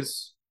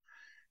areas,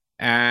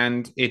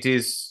 and it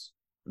is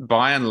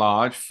by and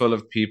large full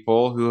of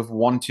people who have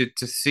wanted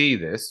to see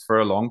this for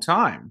a long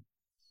time.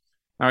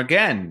 Now,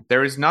 again,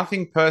 there is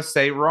nothing per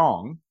se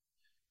wrong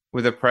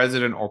with a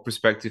president or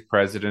prospective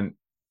president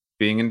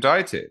being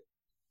indicted.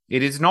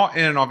 It is not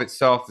in and of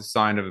itself the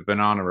sign of a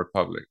banana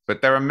republic,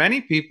 but there are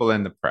many people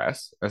in the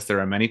press, as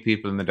there are many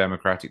people in the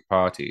Democratic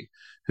Party,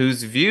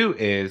 whose view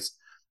is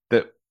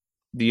that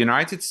the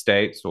United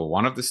States, or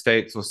one of the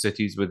states or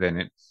cities within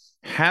it,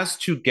 has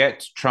to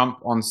get Trump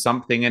on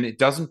something, and it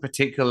doesn't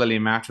particularly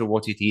matter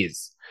what it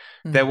is.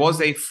 Mm-hmm. There was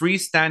a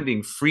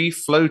freestanding,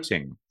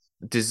 free-floating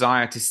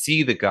desire to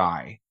see the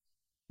guy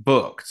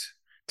booked,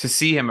 to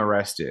see him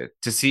arrested,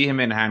 to see him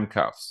in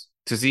handcuffs,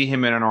 to see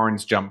him in an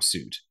orange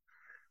jumpsuit.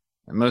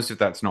 And most of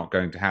that's not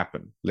going to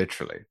happen,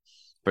 literally.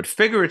 But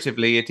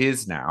figuratively, it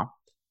is now.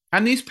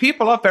 And these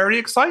people are very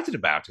excited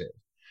about it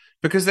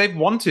because they've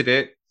wanted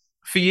it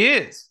for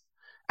years.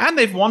 And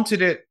they've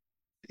wanted it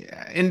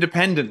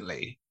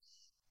independently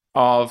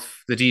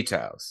of the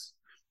details.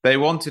 They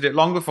wanted it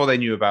long before they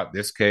knew about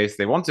this case.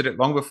 They wanted it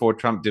long before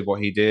Trump did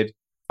what he did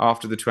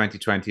after the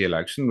 2020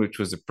 election, which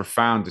was a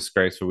profound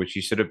disgrace for which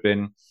he should have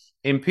been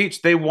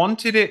impeached. They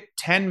wanted it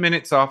 10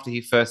 minutes after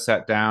he first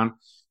sat down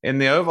in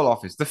the Oval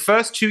Office. The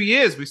first 2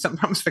 years, we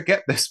sometimes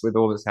forget this with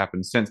all that's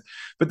happened since,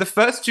 but the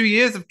first 2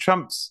 years of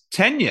Trump's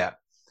tenure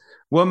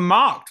were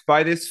marked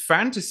by this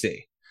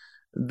fantasy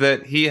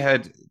that he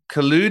had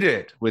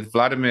colluded with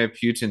Vladimir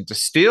Putin to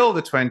steal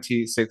the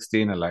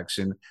 2016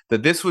 election,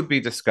 that this would be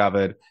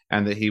discovered,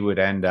 and that he would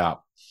end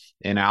up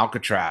in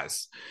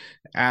Alcatraz.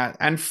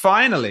 And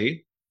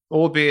finally,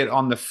 albeit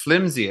on the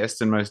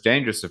flimsiest and most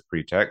dangerous of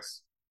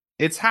pretexts,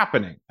 it's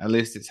happening. At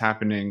least it's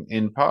happening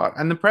in part.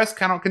 And the press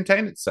cannot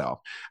contain itself.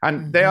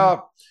 And they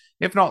are,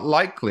 if not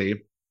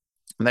likely,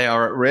 they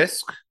are at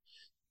risk,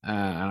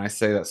 and I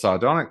say that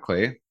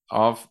sardonically,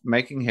 of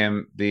making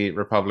him the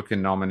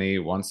Republican nominee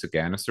once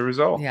again as a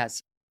result.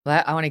 Yes.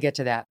 I want to get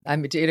to that.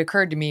 It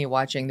occurred to me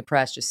watching the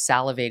press just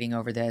salivating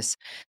over this,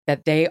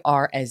 that they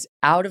are as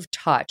out of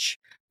touch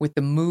with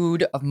the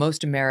mood of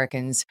most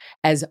Americans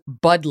as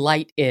Bud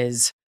Light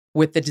is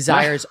with the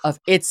desires of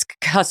its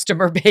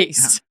customer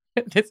base.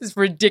 This is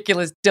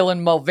ridiculous.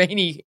 Dylan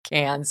Mulvaney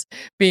cans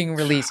being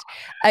released.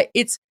 I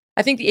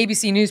think the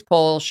ABC News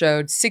poll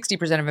showed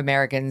 60% of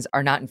Americans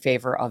are not in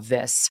favor of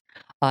this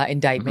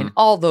indictment. Mm-hmm.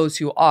 All those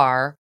who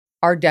are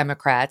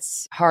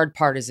Democrats, hard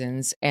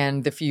partisans,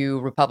 and the few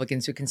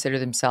Republicans who consider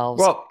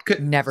themselves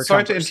never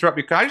Sorry Trumpers. to interrupt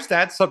you. Can I just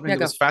add something that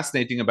was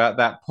fascinating about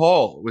that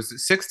poll? Was that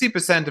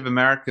 60% of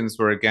Americans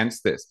were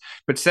against this,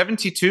 but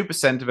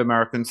 72% of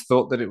Americans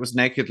thought that it was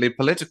nakedly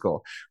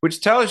political,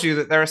 which tells you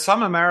that there are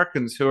some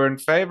Americans who are in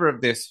favor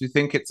of this who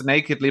think it's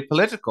nakedly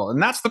political.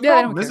 And that's the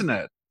problem, isn't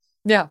it?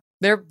 Yeah,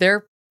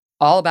 they're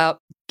all about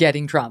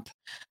getting Trump.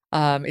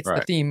 It's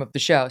the theme of the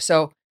show.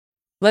 So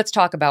let's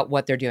talk about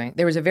what they're doing.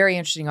 There was a very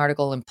interesting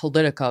article in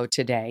Politico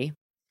today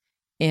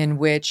in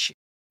which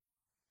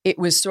it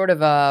was sort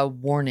of a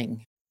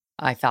warning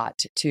I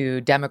thought,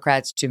 to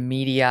Democrats, to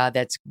media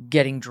that's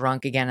getting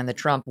drunk again on the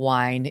Trump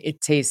wine. It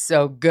tastes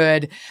so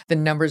good. The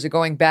numbers are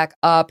going back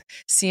up.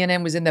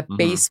 CNN was in the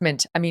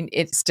basement. I mean,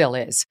 it still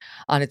is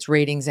on its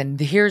ratings. And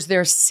here's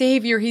their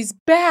savior. He's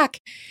back.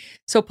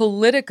 So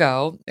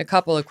Politico, a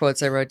couple of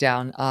quotes I wrote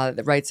down,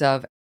 that writes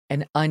of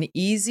an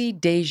uneasy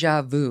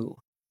deja vu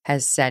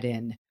has set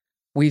in.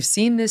 We've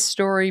seen this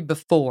story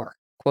before,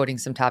 quoting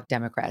some top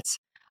Democrats,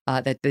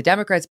 that the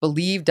Democrats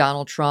believe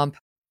Donald Trump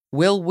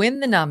will win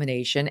the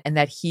nomination and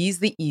that he's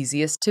the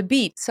easiest to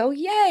beat. So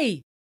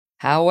yay.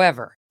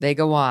 However, they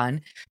go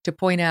on to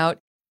point out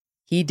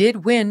he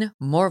did win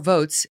more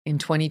votes in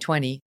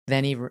 2020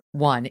 than he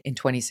won in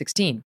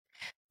 2016.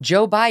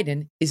 Joe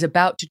Biden is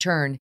about to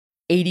turn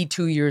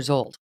 82 years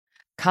old.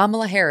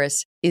 Kamala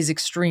Harris is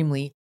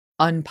extremely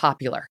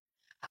unpopular.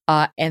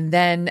 And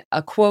then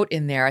a quote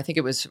in there, I think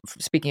it was,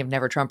 speaking of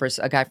Never Trumpers,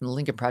 a guy from the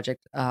Lincoln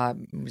Project,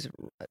 was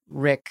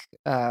Rick,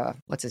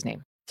 what's his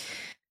name?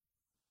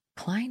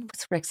 Klein?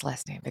 What's Rick's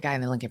last name? The guy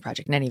in the Lincoln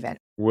Project. In any event.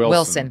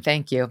 Wilson,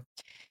 thank you.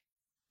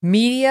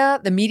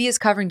 The media is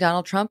covering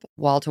Donald Trump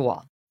wall to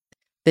wall.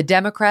 The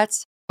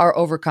Democrats are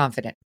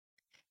overconfident.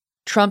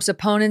 Trump's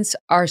opponents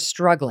are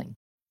struggling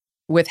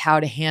with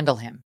how to handle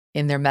him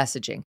in their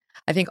messaging.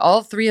 I think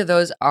all three of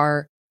those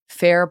are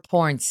fair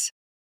points,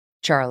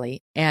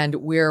 Charlie, and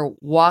we're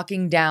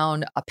walking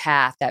down a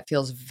path that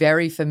feels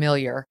very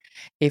familiar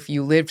if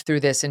you lived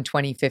through this in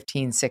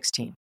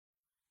 2015-16.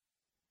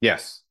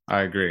 Yes,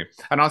 I agree.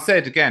 And I'll say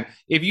it again.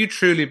 If you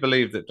truly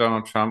believe that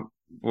Donald Trump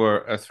were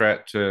a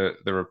threat to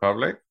the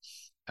Republic,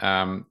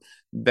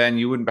 then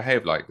you wouldn't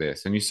behave like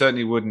this. And you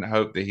certainly wouldn't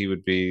hope that he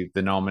would be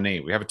the nominee.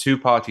 We have a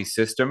two-party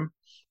system,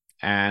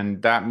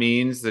 and that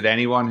means that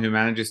anyone who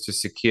manages to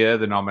secure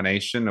the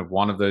nomination of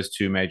one of those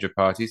two major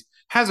parties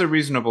has a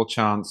reasonable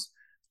chance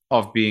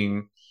of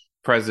being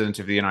president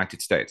of the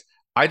United States.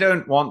 I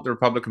don't want the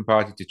Republican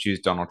Party to choose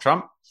Donald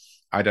Trump.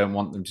 I don't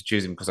want them to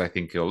choose him because I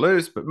think he'll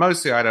lose, but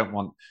mostly I don't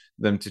want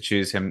them to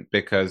choose him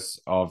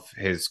because of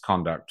his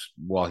conduct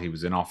while he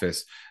was in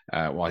office,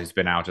 while he's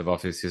been out of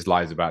office, his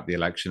lies about the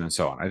election and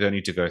so on. I don't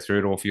need to go through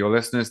it all for your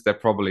listeners. They're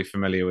probably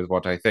familiar with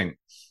what I think.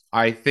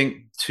 I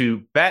think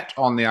to bet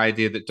on the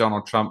idea that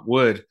Donald Trump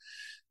would,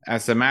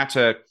 as a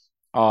matter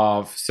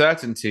of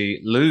certainty,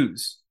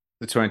 lose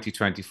the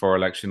 2024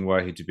 election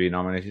were he to be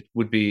nominated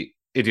would be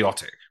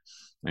idiotic.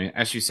 I mean,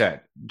 as you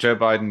said, Joe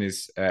Biden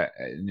is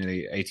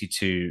nearly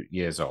 82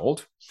 years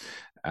old.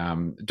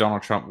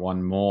 Donald Trump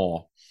won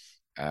more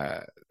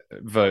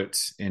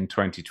votes in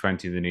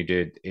 2020 than he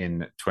did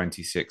in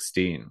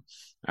 2016.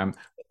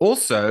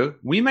 Also,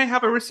 we may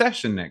have a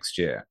recession next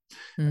year.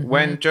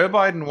 When Joe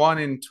Biden won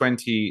in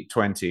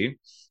 2020,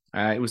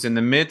 it was in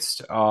the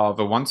midst of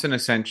a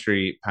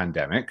once-in-a-century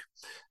pandemic.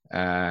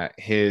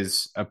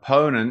 His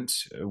opponent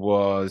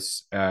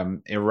was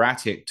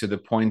erratic to the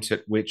point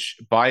at which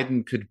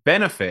Biden could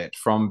benefit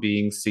from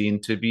being seen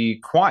to be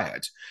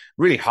quiet,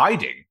 really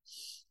hiding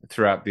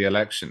throughout the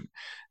election.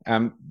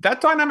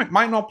 That dynamic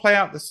might not play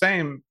out the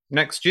same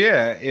next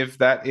year if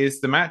that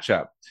is the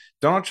matchup.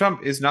 Donald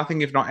Trump is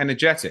nothing if not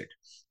energetic.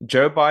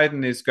 Joe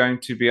Biden is going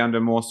to be under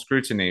more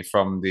scrutiny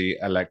from the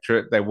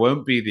electorate. There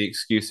won't be the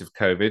excuse of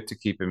COVID to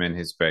keep him in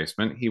his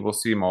basement. He will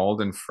seem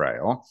old and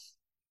frail.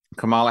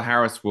 Kamala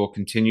Harris will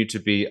continue to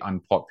be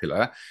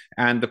unpopular,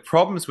 and the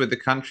problems with the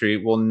country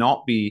will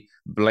not be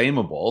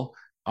blamable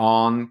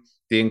on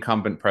the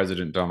incumbent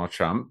president, Donald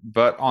Trump,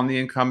 but on the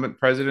incumbent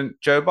president,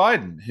 Joe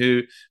Biden,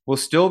 who will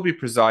still be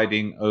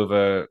presiding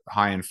over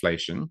high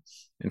inflation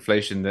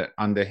that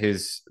under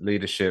his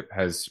leadership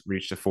has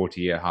reached a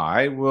 40-year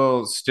high,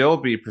 will still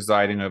be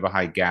presiding over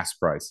high gas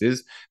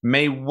prices,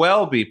 may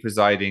well be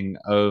presiding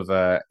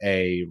over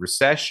a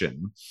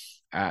recession.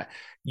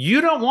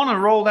 You don't want to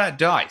roll that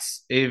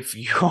dice if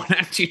you're an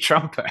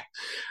anti-Trumper.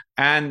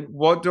 And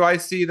what do I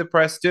see the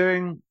press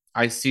doing?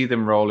 I see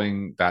them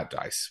rolling that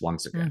dice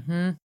once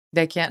again.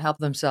 They can't help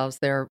themselves.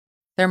 They're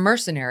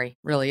mercenary,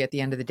 really, at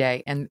the end of the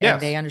day. And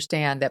they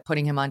understand that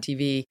putting him on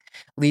TV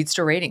leads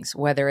to ratings,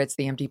 whether it's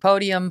the empty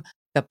podium,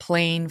 the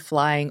plane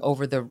flying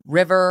over the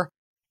river.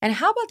 And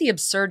how about the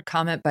absurd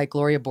comment by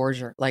Gloria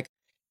Borger? Like,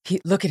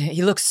 look at him.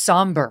 He looks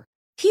somber.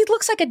 He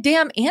looks like a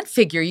damn ant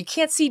figure. You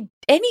can't see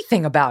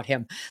anything about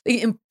him.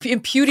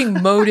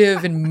 Imputing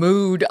motive and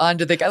mood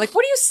onto the guy. Like,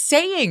 what are you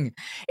saying?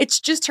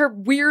 It's just her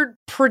weird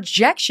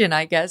projection,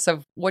 I guess,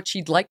 of what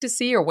she'd like to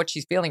see or what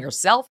she's feeling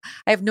herself.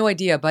 I have no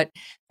idea, but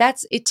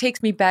it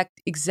takes me back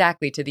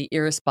exactly to the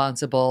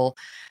irresponsible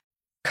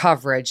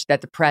coverage that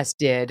the press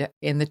did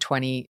in the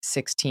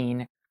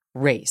 2016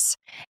 race.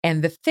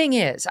 And the thing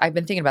is, I've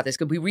been thinking about this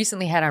because we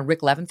recently had on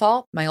Rick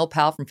Leventhal, my old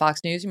pal from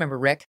Fox News. You remember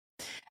Rick?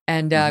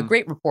 And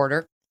great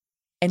reporter.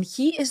 And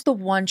he is the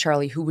one,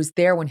 Charlie, who was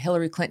there when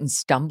Hillary Clinton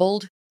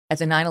stumbled at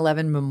the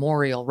 9/11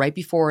 memorial right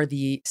before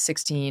the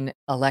 16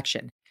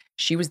 election.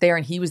 She was there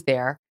and he was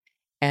there.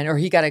 Or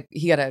he got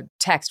a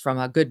text from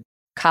a good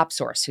cop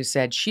source who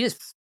said she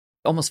just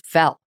almost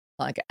fell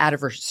like out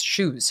of her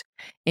shoes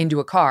into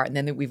a car. And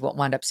then we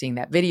wound up seeing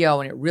that video,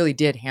 and it really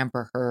did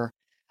hamper her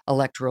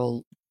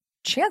electoral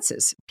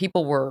chances.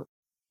 People were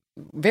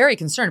very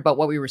concerned about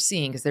what we were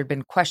seeing because there had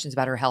been questions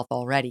about her health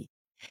already.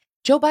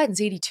 Joe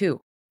Biden's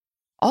 82.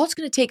 All it's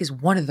going to take is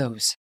one of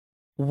those.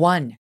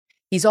 One.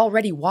 He's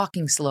already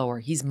walking slower.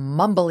 He's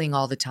mumbling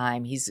all the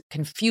time. He's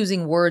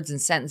confusing words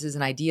and sentences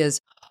and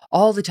ideas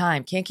all the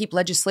time. Can't keep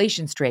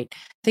legislation straight.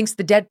 Thinks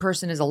the dead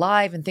person is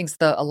alive and thinks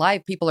the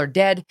alive people are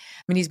dead.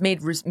 I mean, he's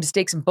made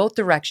mistakes in both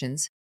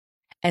directions.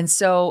 And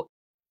so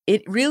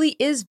it really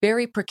is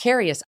very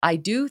precarious. I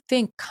do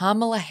think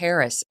Kamala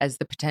Harris, as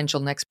the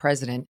potential next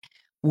president,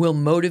 will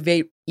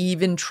motivate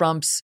even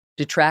Trump's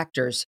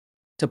detractors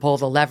to pull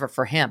the lever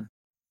for him.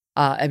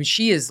 I mean,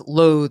 she is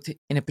loathed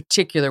in a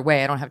particular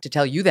way. I don't have to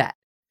tell you that.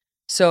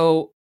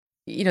 So,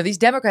 these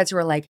Democrats who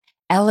are like,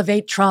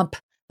 elevate Trump.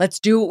 Let's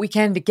do what we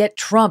can to get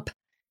Trump.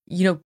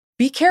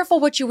 Be careful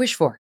what you wish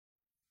for.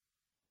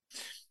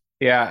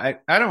 Yeah,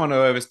 I don't want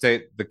to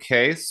overstate the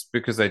case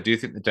because I do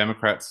think the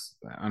Democrats,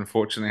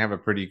 unfortunately, have a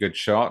pretty good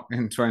shot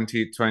in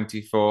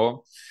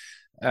 2024.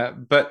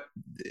 But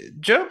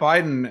Joe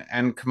Biden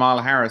and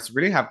Kamala Harris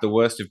really have the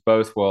worst of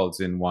both worlds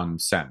in one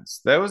sense.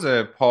 There was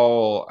a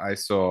poll I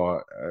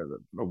saw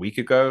a week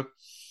ago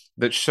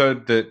that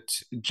showed that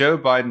Joe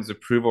Biden's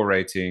approval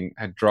rating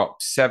had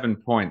dropped 7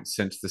 points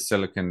since the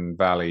Silicon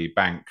Valley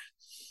Bank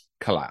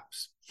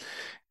collapse.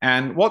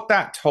 And what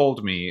that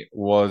told me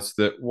was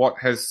that what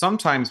has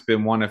sometimes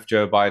been one of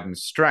Joe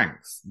Biden's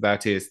strengths,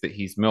 that is that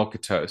he's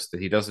milquetoast,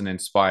 that he doesn't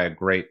inspire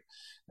great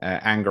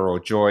anger or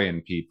joy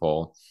in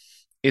people,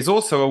 is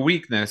also a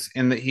weakness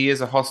in that he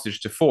is a hostage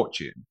to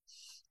fortune.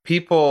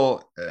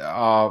 People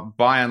are,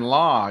 by and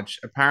large,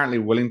 apparently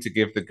willing to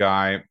give the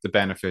guy the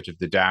benefit of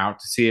the doubt,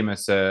 to see him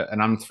as an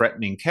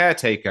unthreatening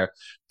caretaker,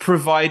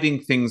 providing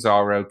things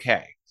are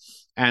okay.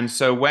 And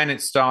so when it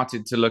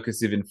started to look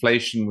as if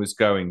inflation was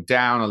going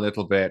down a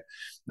little bit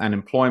and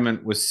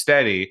employment was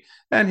steady,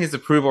 then his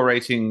approval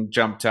rating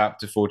jumped up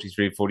to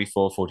 43,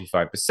 44,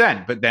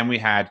 45%. But then we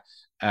had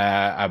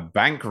a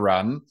bank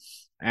run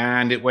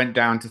and it went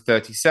down to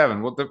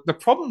 37. Well, the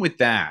problem with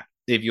that,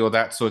 if you're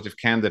that sort of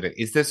candidate,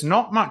 is there's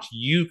not much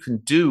you can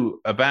do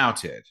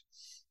about it.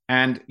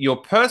 And your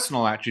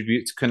personal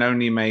attributes can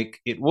only make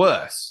it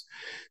worse.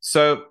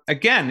 So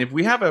again, if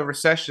we have a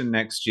recession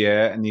next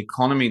year and the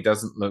economy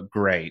doesn't look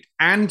great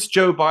and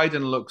Joe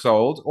Biden looks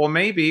old, or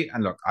maybe,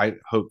 and look, I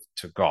hope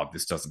to God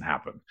this doesn't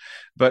happen,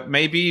 but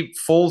maybe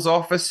falls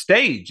off a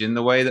stage in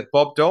the way that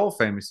Bob Dole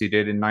famously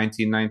did in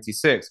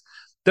 1996,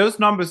 those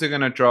numbers are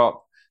going to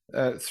drop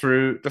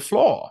through the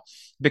floor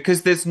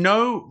because there's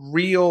no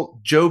real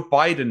Joe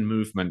Biden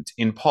movement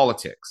in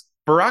politics.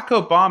 Barack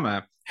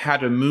Obama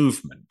had a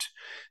movement.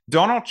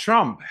 Donald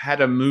Trump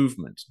had a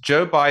movement.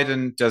 Joe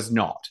Biden does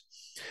not.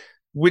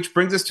 Which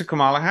brings us to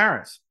Kamala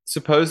Harris.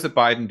 Suppose that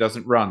Biden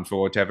doesn't run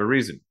for whatever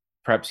reason.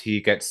 Perhaps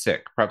he gets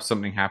sick. Perhaps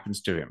something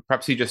happens to him.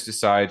 Perhaps he just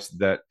decides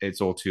that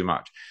it's all too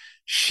much.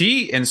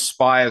 She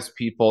inspires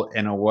people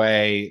in a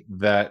way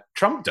that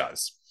Trump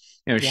does.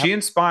 She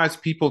inspires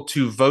people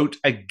to vote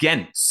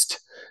against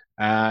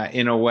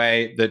in a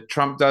way that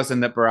Trump does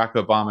and that Barack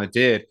Obama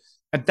did.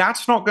 And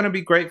that's not going to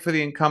be great for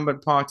the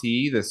incumbent party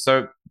either.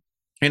 So,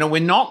 we're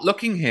not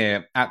looking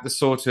here at the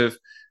sort of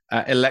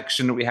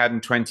election that we had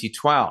in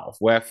 2012,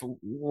 where for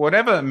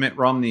whatever Mitt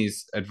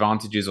Romney's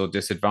advantages or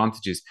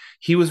disadvantages,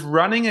 he was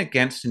running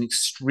against an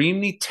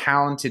extremely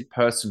talented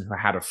person who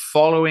had a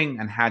following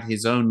and had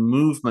his own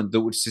movement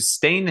that would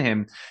sustain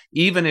him,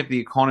 even if the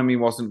economy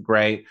wasn't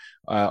great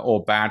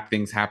or bad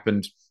things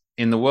happened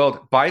in the world.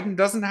 Biden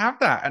doesn't have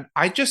that. And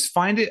I just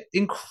find it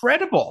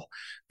incredible,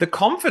 the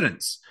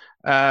confidence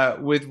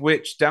with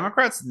which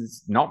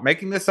Democrats, not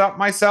making this up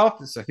myself,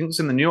 I think it's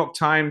in the New York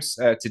Times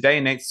today,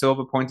 Nate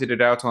Silver pointed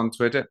it out on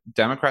Twitter,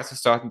 Democrats are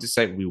starting to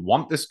say, we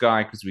want this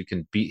guy because we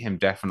can beat him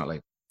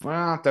definitely.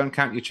 Well, don't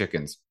count your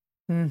chickens.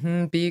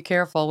 Be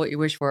careful what you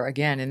wish for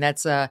again. And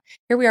that's,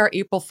 here we are,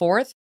 April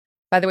 4th.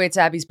 By the way, it's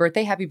Abby's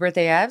birthday. Happy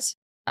birthday, Abs.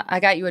 I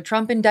got you a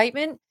Trump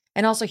indictment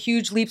and also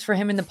huge leaps for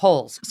him in the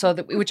polls. So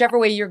that whichever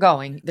way you're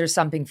going, there's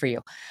something for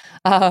you.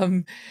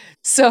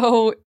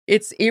 So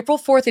it's April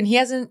 4th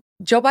and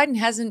Joe Biden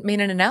hasn't made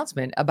an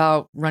announcement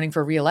about running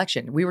for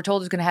re-election. We were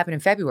told it was going to happen in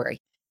February.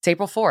 It's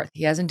April 4th.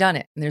 He hasn't done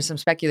it. And there's some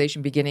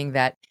speculation beginning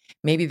that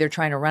maybe they're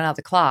trying to run out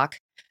the clock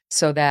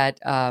so that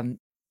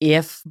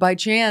if by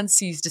chance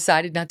he's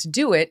decided not to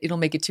do it, it'll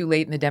make it too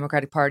late in the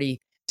Democratic Party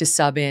to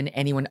sub in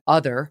anyone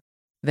other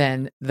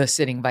than the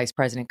sitting Vice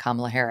President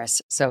Kamala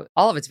Harris. So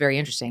all of it's very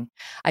interesting.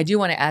 I do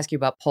want to ask you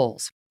about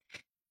polls.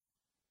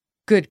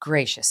 Good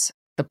gracious,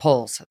 the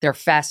polls. They're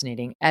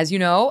fascinating. As you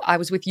know, I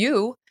was with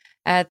you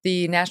at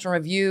the National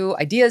Review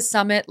Ideas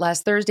Summit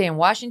last Thursday in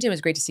Washington. It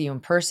was great to see you in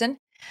person.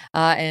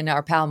 And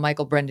our pal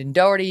Michael Brendan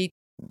Doherty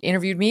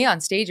interviewed me on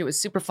stage. It was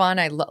super fun.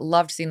 I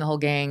loved seeing the whole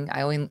gang.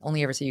 I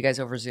only ever see you guys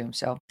over Zoom.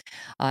 So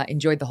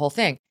enjoyed the whole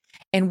thing.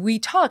 And we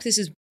talked, this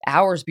is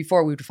hours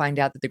before we would find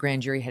out that the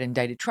grand jury had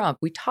indicted Trump.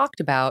 We talked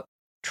about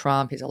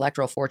Trump, his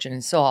electoral fortune,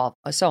 and so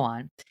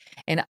on.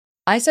 And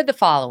I said the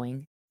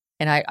following,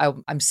 and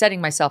I'm setting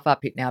myself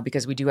up now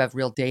because we do have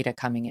real data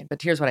coming in.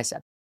 But here's what I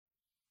said.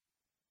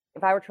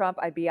 If I were Trump,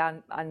 I'd be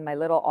on my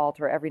little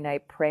altar every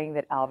night praying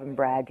that Alvin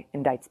Bragg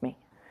indicts me.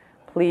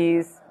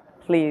 Please,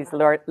 please,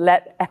 Lord,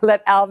 let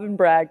Alvin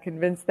Bragg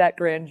convince that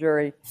grand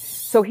jury.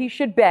 So he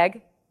should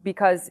beg,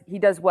 because he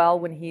does well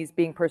when he's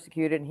being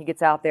persecuted and he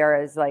gets out there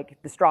as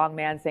like the strong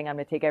man saying, I'm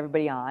going to take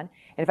everybody on.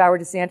 And if I were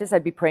DeSantis,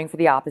 I'd be praying for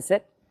the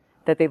opposite,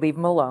 that they leave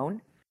him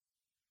alone.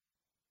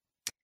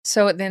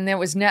 So then there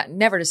was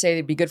never to say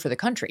it'd be good for the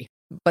country,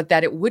 but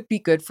that it would be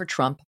good for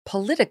Trump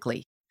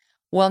politically.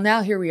 Well,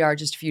 now here we are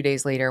just a few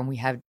days later, and we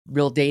have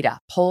real data,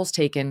 polls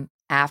taken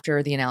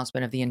after the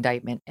announcement of the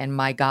indictment. And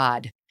my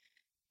God,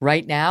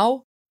 right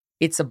now,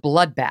 it's a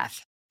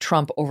bloodbath.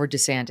 Trump over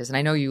DeSantis. And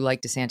I know you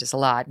like DeSantis a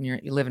lot, and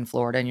you live in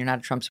Florida, and you're not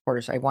a Trump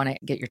supporter, so I want to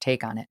get your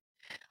take on it.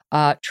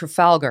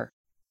 Trafalgar,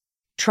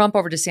 Trump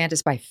over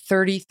DeSantis by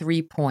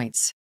 33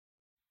 points.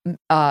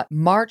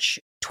 March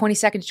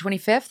 22nd to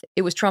 25th,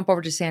 it was Trump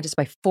over DeSantis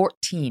by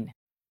 14.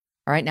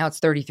 All right, now it's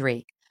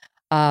 33.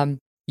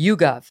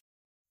 YouGov,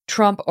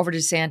 Trump over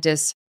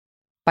DeSantis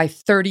by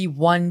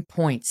 31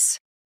 points.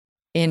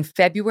 In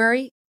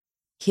February,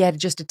 he had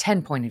just a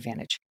 10-point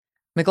advantage.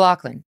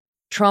 McLaughlin,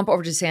 Trump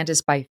over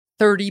DeSantis by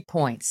 30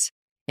 points.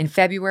 In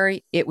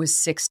February, it was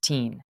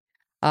 16.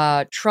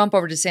 Trump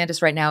over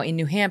DeSantis right now in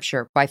New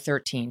Hampshire by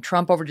 13.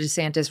 Trump over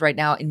DeSantis right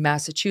now in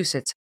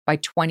Massachusetts by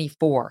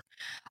 24.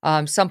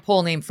 Some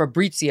poll named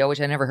Fabrizio, which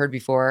I never heard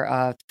before,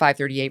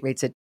 538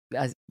 rates it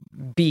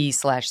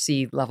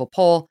B/C level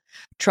poll.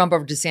 Trump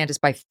over DeSantis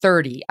by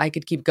 30. I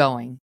could keep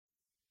going.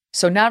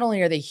 So not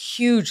only are they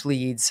huge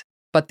leads,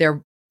 but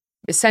they're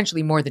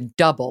essentially more than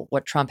double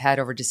what Trump had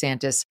over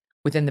DeSantis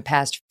within the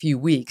past few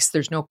weeks.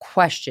 There's no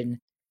question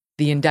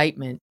the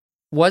indictment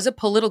was a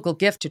political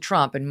gift to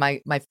Trump. And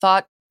my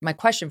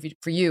question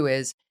for you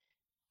is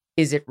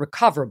it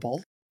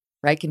recoverable,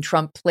 right? Can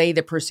Trump play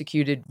the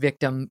persecuted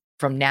victim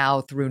from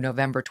now through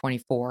November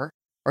 24,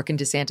 or can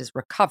DeSantis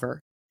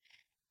recover?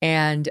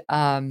 And,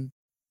 well,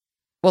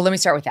 let me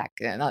start with that.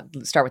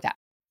 Start with that.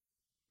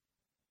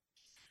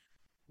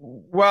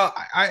 Well,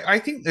 I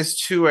think there's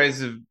two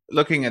ways of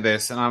looking at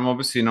this, and I'm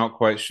obviously not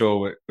quite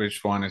sure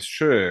which one is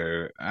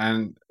true.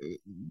 And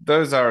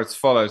those are as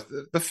follows.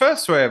 The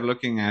first way of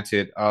looking at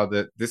it are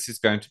that this is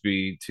going to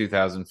be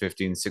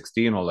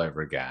 2015-16 all over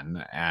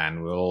again,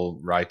 and we'll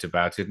write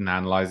about it and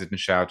analyze it and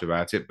shout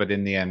about it. But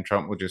in the end,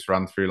 Trump will just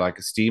run through like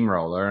a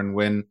steamroller and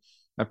win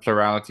a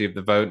plurality of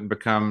the vote and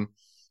become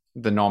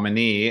the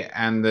nominee.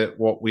 And that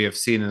what we have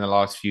seen in the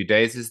last few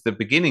days is the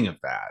beginning of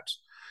that.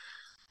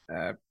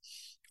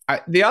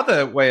 The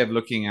other way of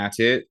looking at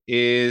it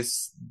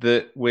is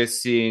that we're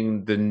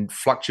seeing the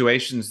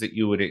fluctuations that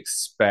you would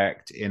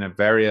expect in a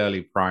very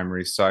early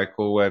primary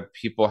cycle, where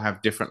people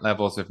have different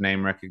levels of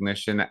name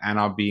recognition and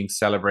are being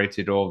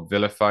celebrated or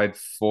vilified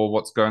for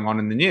what's going on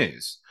in the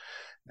news.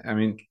 I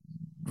mean,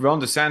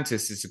 Ron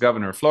DeSantis is the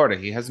governor of Florida.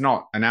 He has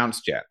not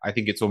announced yet. I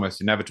think it's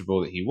almost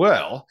inevitable that he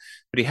will,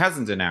 but he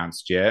hasn't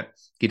announced yet.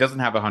 He doesn't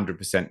have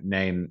 100%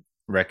 name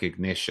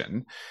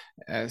recognition.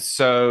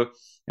 So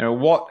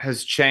what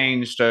has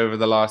changed over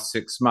the last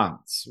 6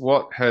 months?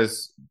 What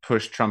has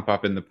pushed Trump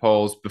up in the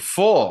polls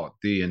before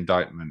the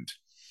indictment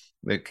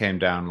that came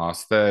down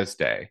last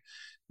Thursday?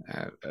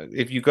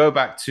 If you go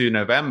back to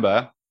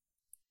November,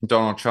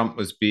 Donald Trump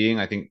was being,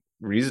 I think,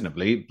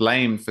 reasonably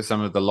blamed for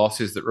some of the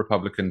losses that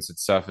Republicans had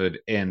suffered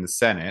in the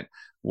Senate,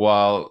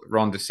 while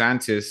Ron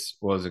DeSantis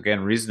was, again,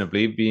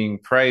 reasonably being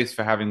praised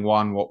for having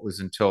won what was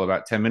until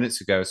about 10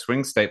 minutes ago a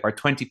swing state by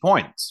 20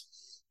 points.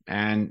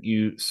 And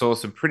you saw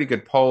some pretty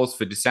good polls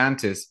for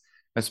DeSantis,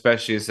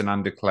 especially as an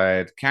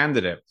undeclared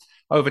candidate.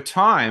 Over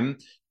time,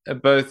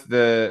 both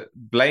the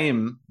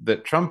blame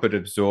that Trump had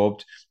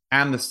absorbed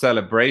and the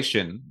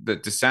celebration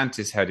that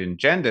DeSantis had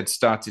engendered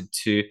started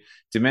to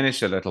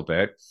diminish a little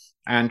bit,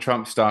 and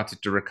Trump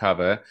started to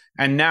recover.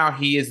 And now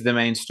he is the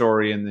main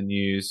story in the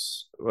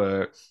news.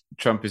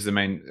 Trump is the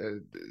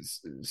main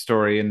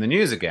story in the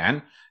news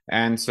again.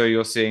 And so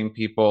you're seeing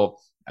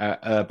people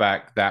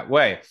back that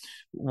way.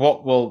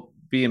 What will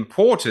be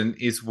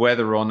important is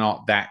whether or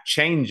not that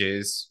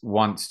changes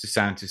once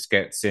DeSantis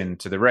gets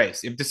into the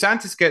race. If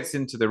DeSantis gets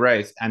into the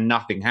race and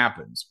nothing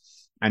happens,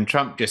 and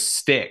Trump just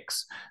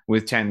sticks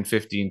with 10,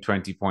 15,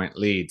 20-point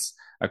leads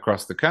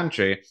across the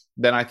country,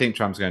 then I think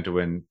Trump's going to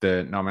win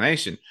the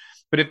nomination.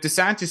 But if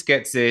DeSantis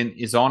gets in,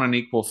 is on an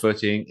equal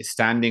footing, is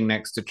standing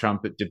next to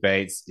Trump at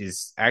debates,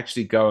 is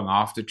actually going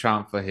after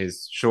Trump for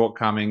his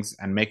shortcomings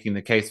and making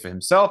the case for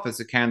himself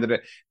as a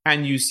candidate,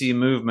 and you see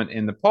movement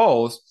in the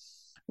polls,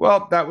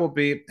 well, that will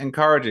be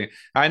encouraging.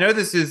 I know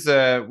this is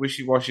a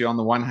wishy-washy on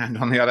the one hand,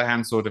 on the other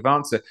hand sort of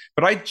answer,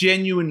 but I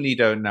genuinely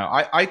don't know.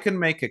 I can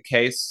make a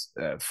case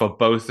for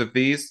both of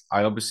these.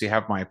 I obviously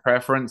have my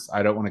preference.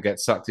 I don't want to get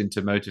sucked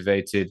into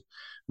motivated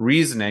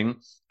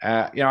reasoning.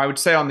 I would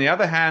say on the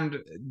other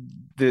hand,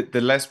 the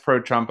less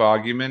pro-Trump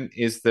argument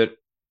is that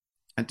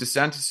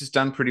DeSantis has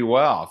done pretty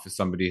well for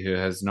somebody who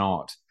has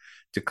not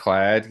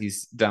declared.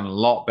 He's done a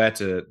lot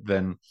better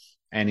than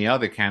any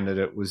other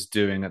candidate was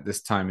doing at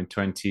this time in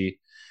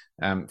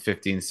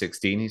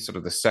 2015-16. He's sort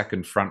of the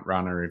second front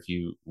runner, if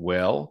you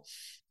will.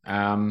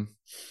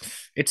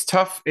 It's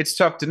tough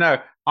to know.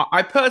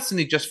 I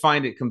personally just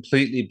find it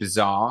completely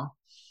bizarre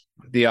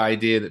the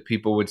idea that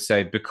people would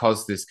say,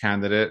 because this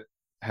candidate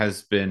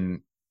has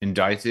been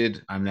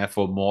indicted, I'm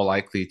therefore more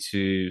likely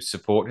to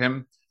support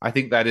him. I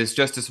think that is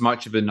just as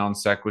much of a non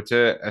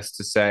sequitur as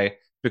to say,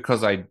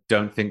 because I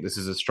don't think this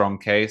is a strong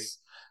case,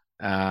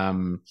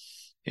 I'm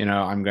going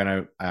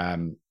to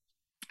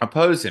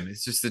oppose him.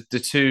 It's just that the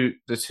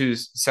two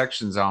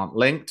sections aren't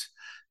linked.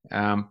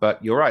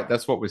 But you're right.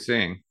 That's what we're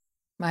seeing.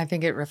 I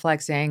think it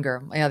reflects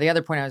anger. The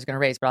other point I was going to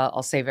raise, but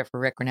I'll save it for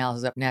Rick Grenell,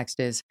 who's up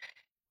next, is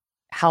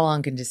how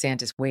long can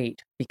DeSantis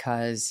wait?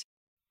 Because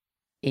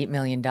 $8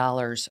 million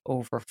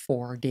over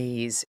 4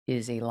 days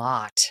is a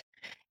lot.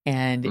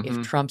 And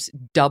if Trump's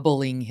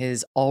doubling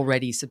his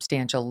already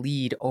substantial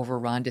lead over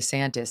Ron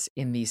DeSantis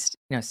in these,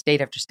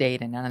 state after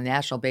state and on a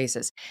national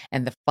basis,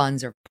 and the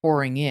funds are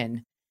pouring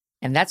in,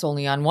 and that's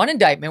only on one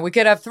indictment, we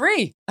could have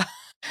 3.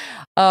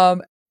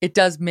 It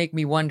does make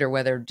me wonder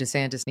whether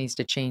DeSantis needs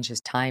to change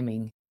his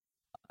timing,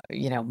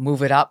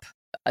 move it up,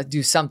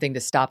 do something to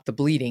stop the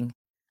bleeding.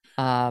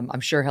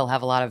 I'm sure he'll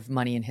have a lot of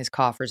money in his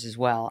coffers as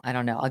well. I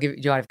don't know. Do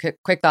you want to have a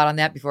quick thought on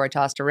that before I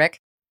toss to Rick?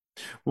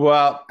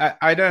 Well,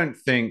 I don't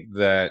think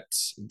that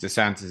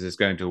DeSantis is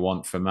going to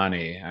want for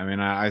money. I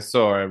mean, I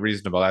saw a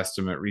reasonable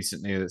estimate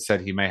recently that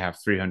said he may have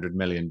 $300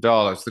 million.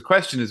 The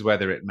question is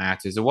whether it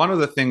matters. And one of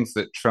the things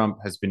that Trump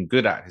has been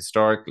good at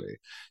historically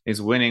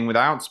is winning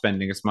without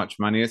spending as much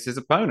money as his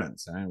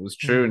opponents. And it was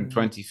true in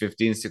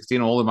 2015, 16.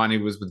 All the money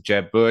was with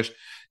Jeb Bush.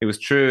 It was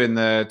true in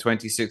the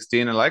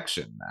 2016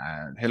 election.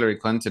 Hillary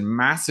Clinton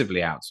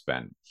massively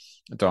outspent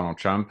Donald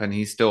Trump, and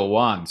he still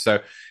won. So,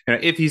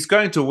 if he's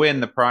going to win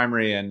the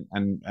primary and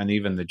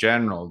even the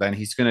general, then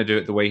he's going to do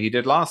it the way he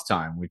did last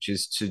time, which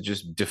is to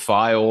just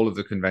defy all of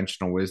the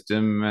conventional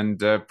wisdom and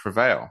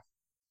prevail.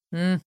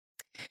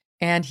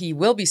 And he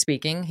will be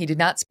speaking. He did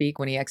not speak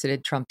when he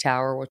exited Trump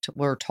Tower.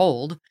 We're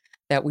told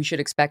that we should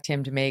expect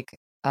him to make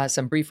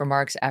some brief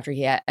remarks after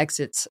he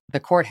exits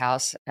the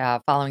courthouse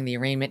following the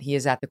arraignment. He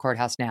is at the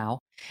courthouse now.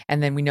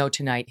 And then we know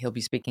tonight he'll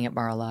be speaking at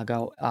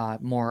Mar-a-Lago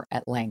more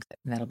at length.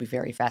 And that'll be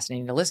very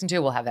fascinating to listen to.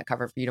 We'll have that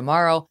covered for you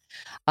tomorrow.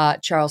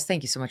 Charles,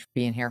 thank you so much for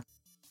being here.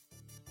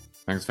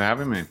 Thanks for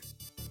having me.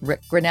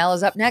 Rick Grenell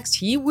is up next.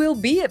 He will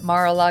be at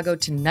Mar-a-Lago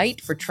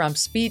tonight for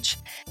Trump's speech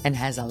and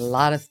has a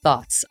lot of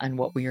thoughts on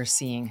what we are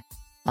seeing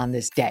on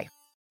this day.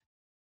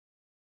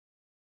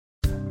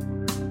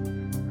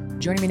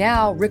 Joining me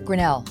now, Rick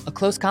Grenell, a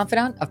close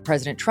confidant of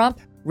President Trump.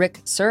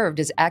 Rick served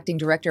as acting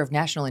director of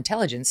national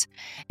intelligence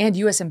and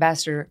U.S.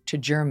 ambassador to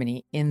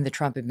Germany in the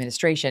Trump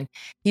administration.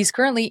 He's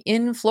currently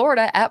in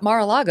Florida at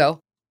Mar-a-Lago,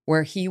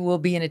 where he will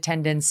be in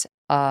attendance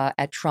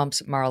at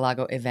Trump's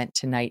Mar-a-Lago event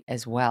tonight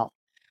as well.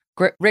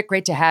 Rick,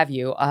 great to have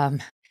you.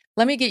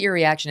 Let me get your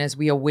reaction as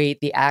we await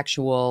the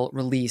actual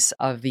release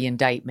of the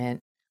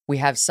indictment. We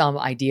have some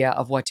idea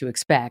of what to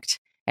expect.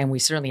 And we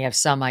certainly have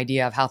some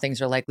idea of how things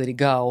are likely to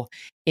go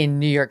in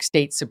New York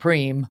State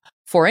Supreme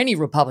for any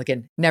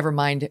Republican, never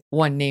mind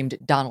one named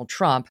Donald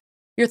Trump.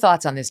 Your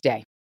thoughts on this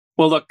day?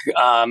 Well, look,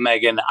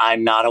 Megan,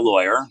 I'm not a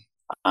lawyer.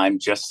 I'm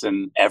just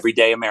an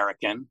everyday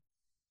American,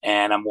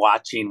 and I'm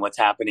watching what's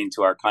happening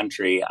to our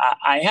country.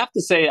 I have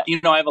to say,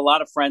 I have a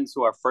lot of friends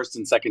who are first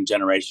and second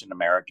generation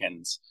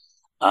Americans.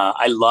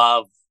 I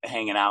love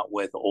hanging out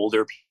with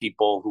older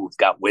people who've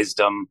got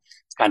wisdom.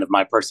 It's kind of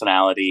my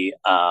personality.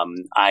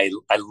 I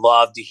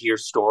love to hear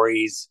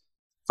stories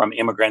from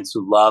immigrants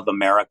who love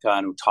America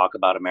and who talk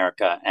about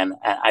America. And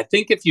I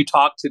think if you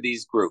talk to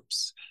these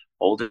groups,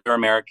 older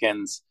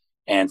Americans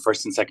and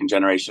first and second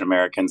generation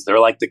Americans, they're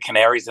like the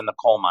canaries in the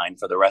coal mine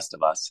for the rest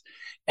of us.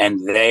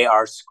 And they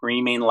are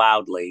screaming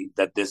loudly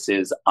that this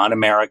is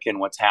un-American,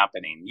 what's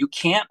happening. You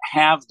can't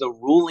have the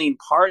ruling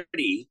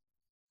party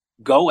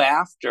go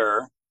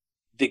after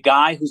the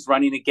guy who's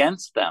running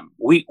against them.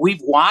 We've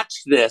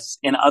watched this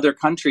in other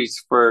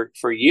countries for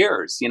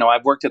years.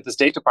 I've worked at the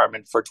State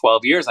Department for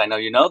 12 years. I know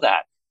you know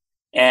that.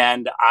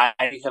 And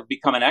I have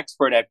become an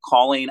expert at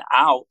calling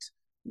out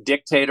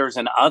dictators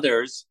and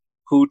others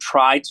who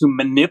try to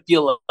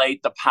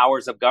manipulate the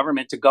powers of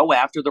government to go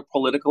after their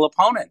political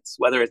opponents,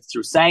 whether it's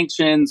through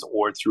sanctions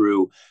or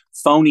through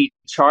phony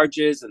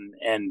charges.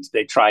 And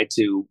they try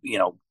to,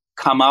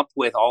 come up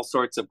with all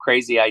sorts of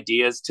crazy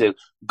ideas to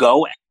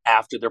go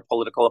after their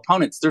political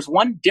opponents. There's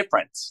one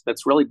difference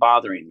that's really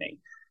bothering me,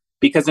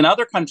 because in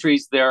other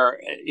countries, there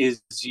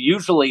is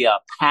usually a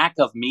pack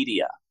of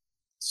media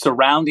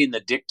surrounding the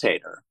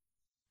dictator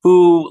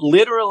who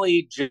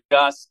literally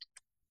just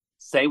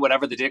say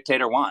whatever the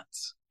dictator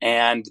wants.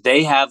 And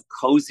they have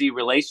cozy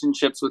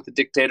relationships with the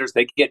dictators.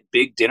 They get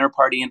big dinner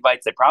party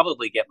invites. They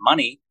probably get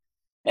money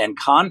and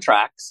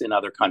contracts in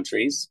other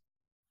countries.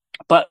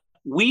 But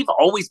we've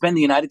always been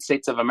the United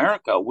States of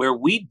America, where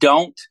we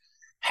don't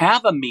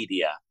have a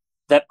media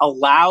that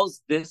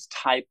allows this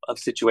type of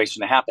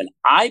situation to happen.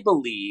 I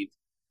believe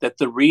that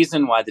the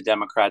reason why the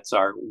Democrats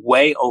are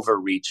way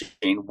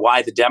overreaching,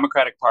 why the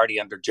Democratic Party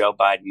under Joe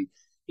Biden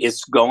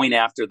is going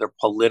after their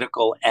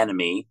political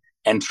enemy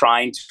and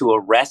trying to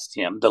arrest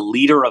him, the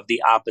leader of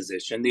the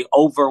opposition, the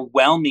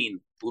overwhelming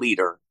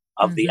leader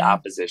of the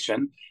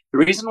opposition. The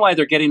reason why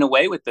they're getting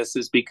away with this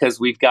is because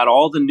we've got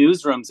all the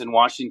newsrooms in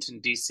Washington,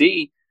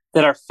 D.C.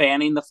 that are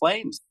fanning the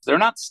flames. They're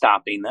not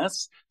stopping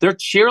this. They're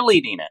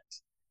cheerleading it.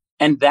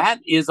 And that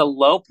is a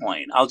low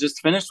point. I'll just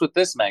finish with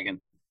this,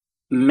 Megan.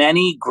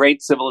 Many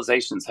great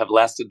civilizations have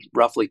lasted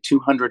roughly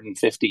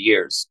 250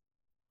 years.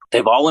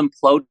 They've all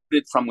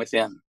imploded from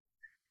within.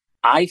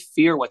 I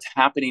fear what's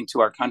happening to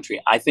our country.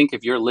 I think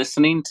if you're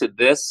listening to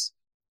this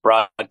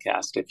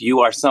broadcast, if you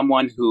are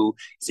someone who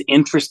is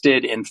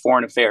interested in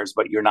foreign affairs,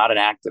 but you're not an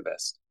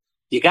activist,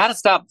 you got to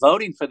stop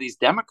voting for these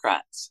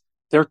Democrats.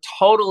 They're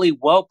totally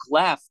woke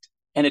left,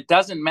 and it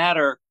doesn't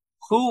matter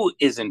who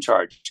is in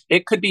charge.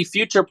 It could be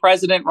future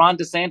President Ron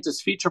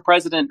DeSantis, future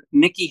President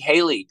Nikki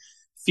Haley,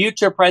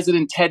 future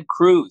President Ted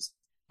Cruz.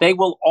 They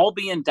will all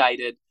be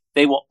indicted.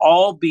 They will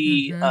all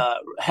be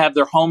have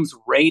their homes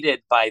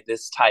raided by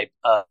this type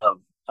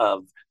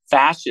of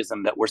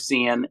fascism that we're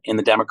seeing in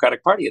the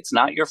Democratic Party. It's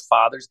not your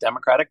father's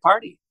Democratic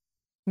Party.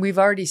 We've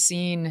already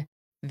seen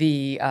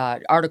the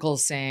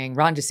articles saying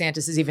Ron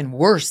DeSantis is even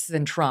worse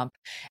than Trump,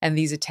 and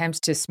these attempts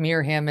to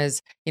smear him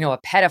as, a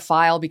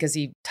pedophile because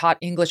he taught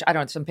English. I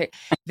don't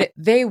know.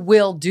 They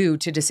will do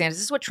to DeSantis.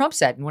 This is what Trump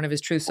said in one of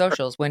his Truth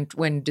Socials when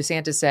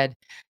DeSantis said,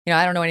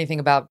 I don't know anything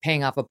about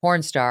paying off a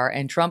porn star,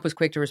 and Trump was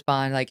quick to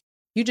respond like,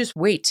 you just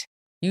wait.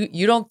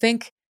 You don't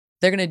think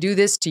they're going to do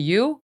this to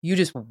you? You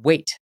just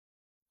wait.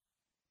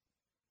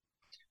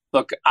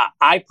 Look,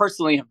 I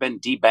personally have been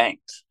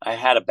debanked. I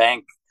had a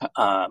bank,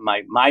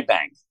 my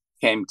bank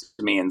came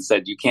to me and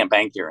said, you can't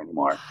bank here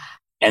anymore.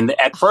 And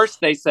at first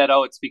they said,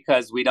 oh, it's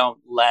because we don't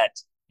let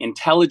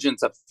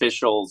intelligence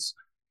officials,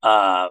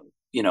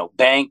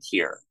 bank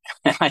here.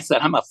 And I said,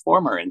 I'm a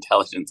former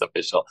intelligence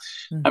official.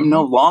 I'm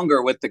no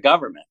longer with the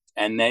government.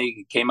 And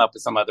they came up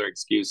with some other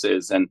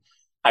excuses. And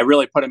I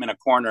really put them in a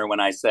corner when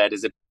I said,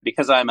 is it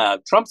because I'm a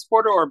Trump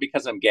supporter or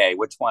because I'm gay?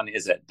 Which one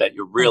is it that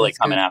you're really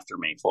coming after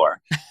me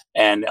for?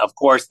 And of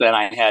course, then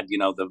I had,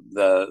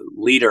 the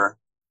leader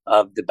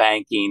of the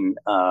banking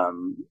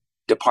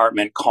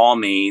department call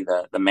me,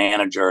 the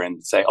manager,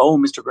 and say, oh,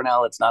 Mr.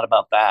 Grenell, it's not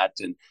about that.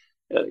 And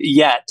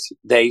yet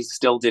they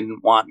still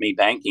didn't want me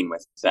banking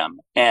with them.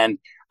 And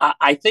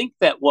I think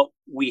that what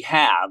we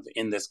have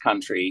in this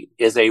country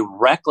is a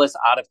reckless,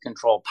 out of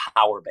control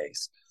power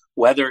base,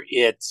 whether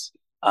it's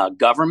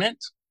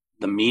government,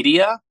 the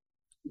media,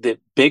 the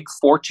big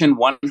Fortune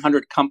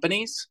 100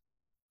 companies,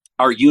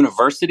 our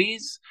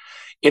universities.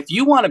 If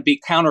you want to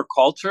be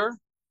counterculture,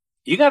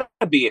 you got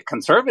to be a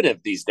conservative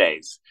these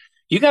days.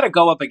 You got to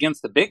go up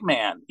against the big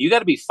man. You got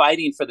to be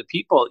fighting for the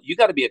people. You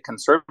got to be a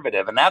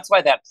conservative. And that's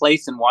why that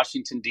place in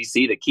Washington,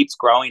 D.C. that keeps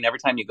growing. Every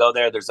time you go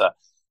there, there's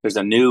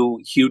a new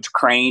huge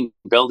crane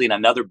building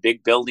another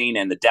big building,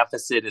 and the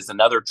deficit is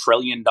another $1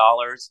 trillion.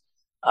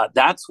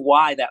 That's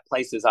why that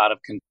place is out of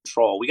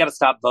control. We got to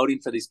stop voting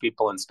for these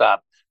people and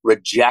stop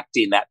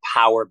rejecting that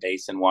power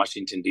base in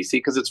Washington, D.C.,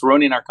 because it's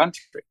ruining our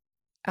country.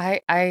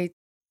 I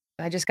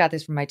just got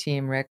this from my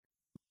team, Rick.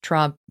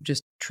 Trump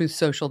just Truth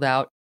Socialed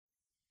out.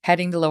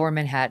 Heading to Lower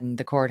Manhattan,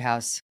 the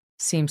courthouse,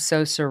 seems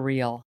so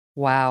surreal.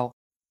 Wow.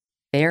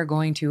 They are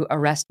going to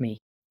arrest me.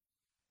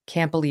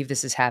 Can't believe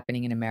this is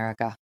happening in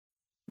America.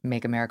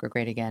 Make America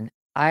great again.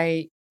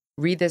 I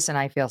read this and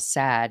I feel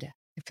sad.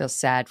 I feel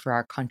sad for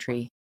our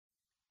country.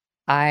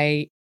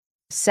 I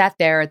sat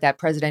there at that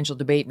presidential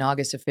debate in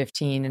August of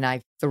 15, and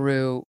I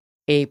threw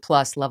A+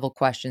 level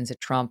questions at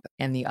Trump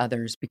and the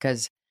others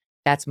because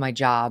that's my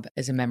job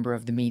as a member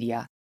of the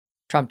media.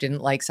 Trump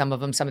didn't like some of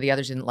them. Some of the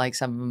others didn't like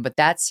some of them. But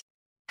that's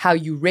how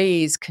you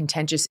raise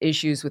contentious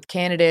issues with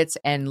candidates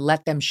and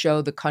let them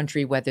show the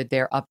country whether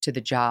they're up to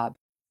the job.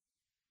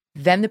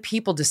 Then the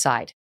people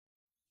decide.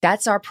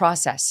 That's our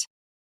process.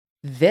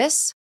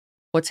 This,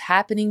 what's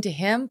happening to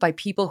him by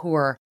people who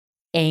are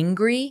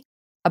angry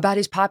about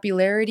his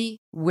popularity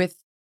with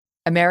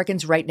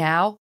Americans right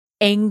now,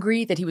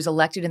 angry that he was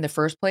elected in the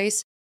first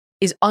place,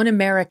 is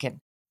un-American.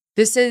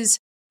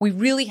 We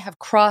really have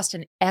crossed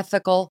an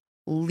ethical,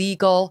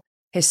 legal,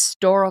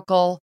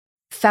 historical,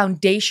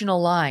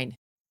 foundational line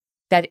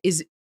that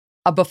is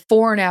a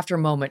before and after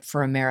moment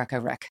for America,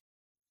 Rick.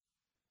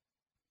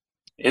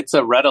 It's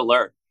a red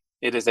alert.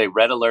 It is a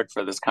red alert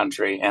for this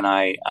country. And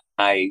I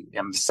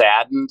am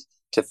saddened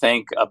to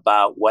think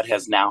about what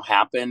has now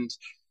happened.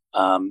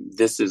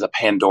 This is a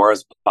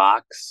Pandora's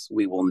box.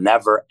 We will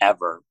never,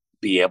 ever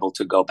be able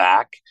to go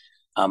back.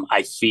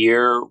 I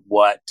fear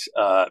what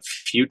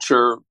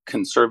future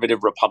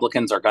conservative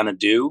Republicans are going to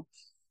do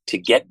to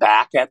get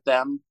back at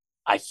them.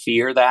 I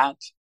fear that.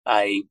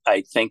 I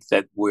think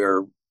that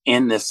we're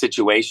in this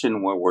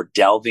situation where we're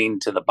delving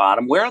to the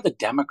bottom. Where are the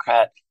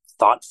Democrat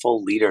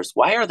thoughtful leaders?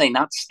 Why are they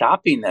not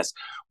stopping this?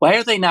 Why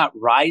are they not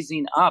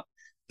rising up?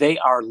 They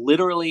are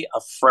literally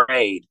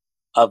afraid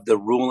of the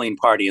ruling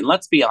party. And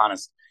let's be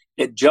honest,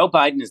 Joe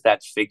Biden is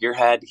that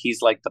figurehead.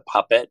 He's like the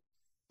puppet.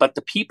 But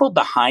the people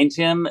behind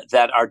him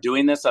that are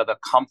doing this are the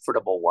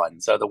comfortable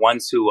ones, are the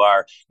ones who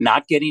are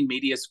not getting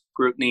media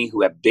scrutiny,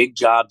 who have big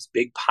jobs,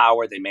 big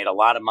power. They made a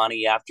lot of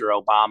money after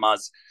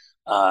Obama's.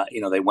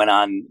 They went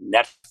on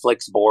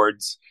Netflix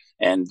boards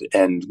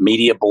and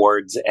media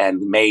boards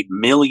and made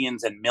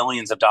millions and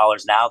millions of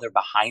dollars. Now they're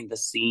behind the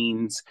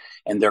scenes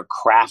and they're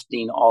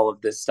crafting all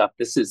of this stuff.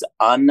 This is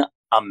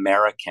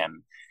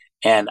un-American.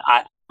 And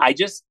I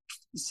just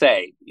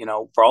say,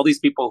 for all these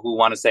people who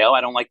want to say, oh,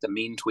 I don't like the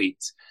mean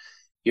tweets,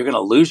 you're going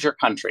to lose your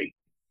country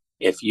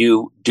if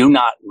you do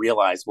not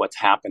realize what's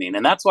happening.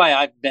 And that's why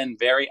I've been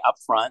very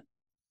upfront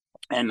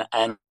and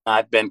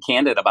I've been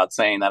candid about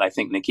saying that I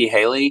think Nikki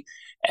Haley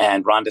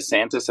and Ron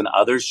DeSantis and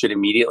others should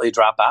immediately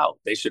drop out.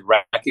 They should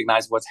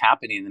recognize what's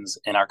happening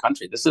in our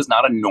country. This is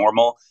not a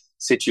normal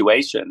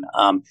situation.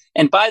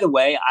 And by the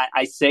way,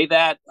 I say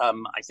that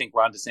I think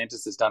Ron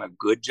DeSantis has done a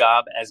good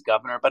job as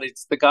governor, but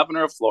it's the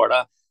governor of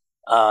Florida.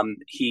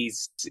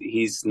 He's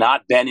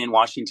not been in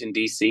Washington,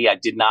 D.C. I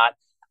did not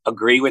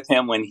agree with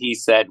him when he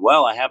said,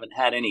 well, I haven't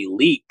had any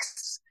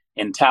leaks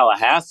in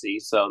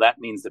Tallahassee, so that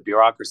means the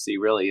bureaucracy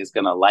really is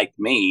going to like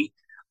me.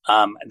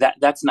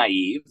 That's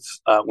naive.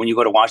 When you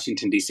go to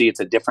Washington, D.C., it's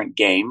a different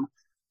game.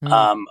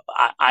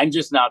 I'm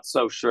just not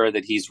so sure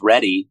that he's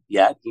ready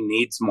yet. He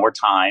needs more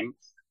time.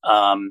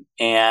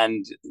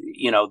 And,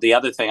 the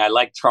other thing, I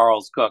like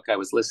Charles Cooke. I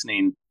was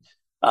listening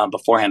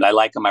beforehand. I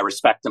like him. I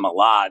respect him a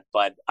lot,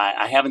 but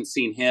I haven't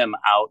seen him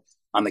out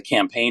on the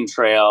campaign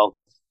trail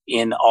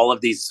in all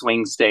of these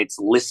swing states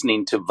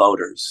listening to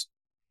voters.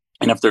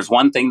 And if there's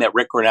one thing that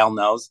Rick Grenell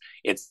knows,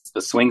 it's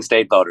the swing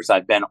state voters.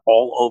 I've been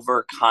all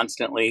over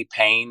constantly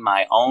paying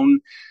my own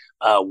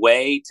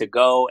way to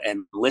go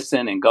and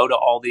listen and go to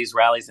all these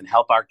rallies and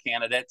help our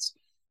candidates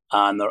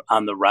on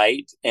the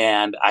right.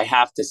 And I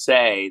have to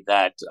say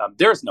that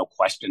there's no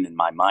question in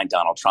my mind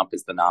Donald Trump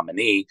is the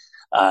nominee.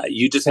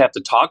 You just have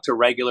to talk to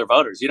regular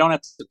voters. You don't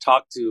have to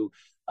talk to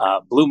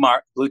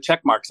blue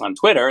check marks on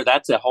Twitter.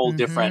 That's a whole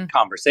different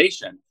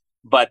conversation.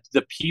 But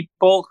the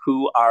people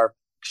who are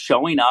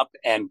showing up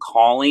and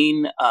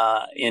calling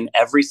in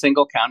every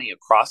single county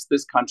across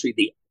this country,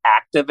 the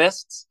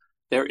activists,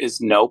 there is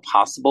no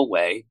possible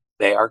way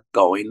they are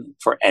going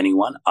for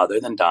anyone other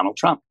than Donald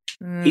Trump.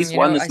 He's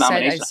won this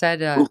nomination.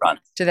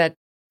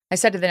 I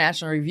said to the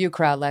National Review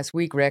crowd last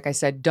week, Rick, I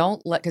said,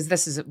 don't let,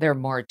 because they're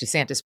more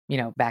DeSantis,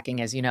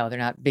 backing, as you know, they're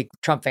not big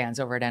Trump fans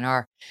over at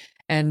NR.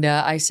 And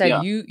I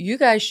said, you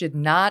guys should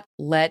not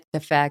let the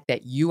fact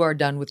that you are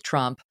done with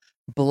Trump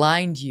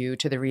blind you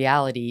to the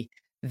reality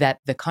that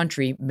the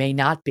country may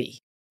not be.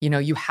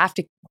 You have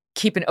to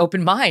keep an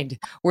open mind.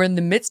 We're in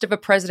the midst of a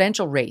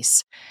presidential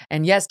race.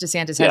 And yes,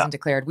 DeSantis hasn't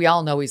declared. We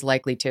all know he's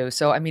likely to.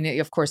 So, I mean,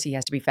 of course, he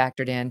has to be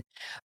factored in.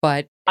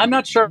 But I'm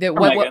not sure,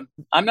 Megan.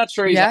 I'm not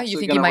sure he's you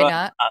think he might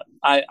not?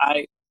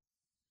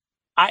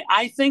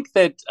 I think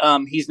that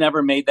he's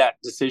never made that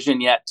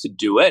decision yet to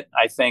do it.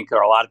 I think there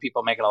are a lot of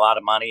people making a lot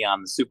of money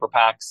on the super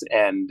PACs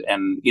and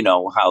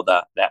how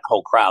that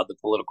whole crowd, the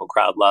political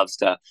crowd, loves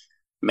to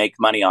make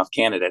money off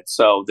candidates.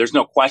 So there's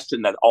no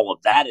question that all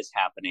of that is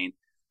happening.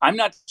 I'm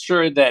not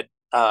sure that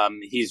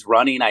he's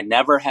running. I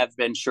never have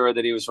been sure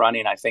that he was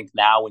running. I think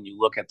now when you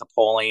look at the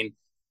polling,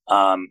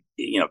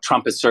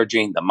 Trump is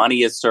surging. The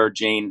money is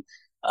surging.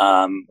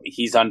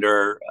 He's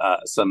under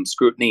some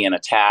scrutiny and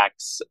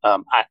attacks.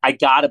 I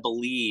got to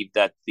believe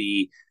that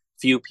the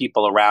few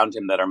people around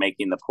him that are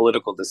making the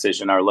political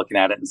decision are looking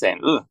at it and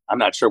saying, I'm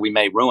not sure we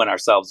may ruin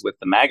ourselves with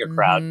the MAGA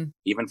crowd,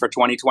 even for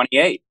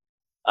 2028.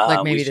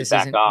 Like maybe this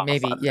isn't,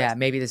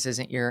 maybe this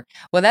isn't your,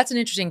 well, that's an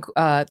interesting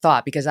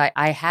thought, because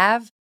I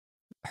have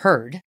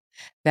heard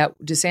that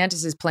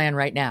DeSantis's plan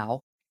right now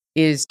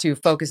is to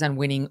focus on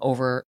winning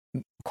over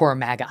core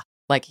MAGA.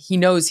 Like, he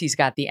knows he's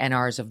got the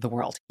NRs of the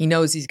world. He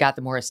knows he's got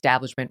the more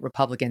establishment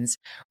Republicans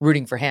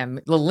rooting for him.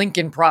 The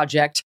Lincoln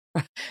Project,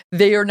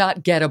 they are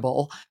not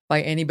gettable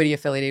by anybody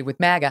affiliated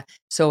with MAGA.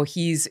 So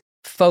he's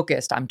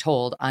focused, I'm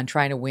told, on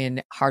trying to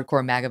win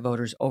hardcore MAGA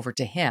voters over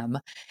to him.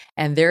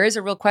 And there is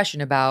a real question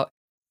about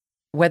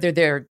whether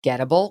they're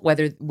gettable,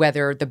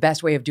 whether the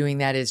best way of doing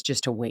that is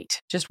just to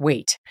wait. Just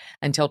wait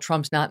until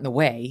Trump's not in the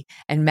way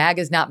and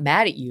MAGA's not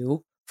mad at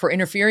you for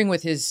interfering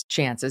with his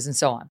chances and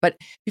so on. But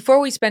before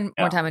we spend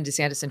more time on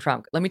DeSantis and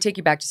Trump, let me take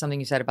you back to something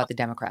you said about the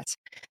Democrats.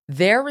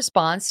 Their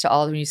response to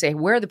all, when you say,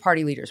 where are the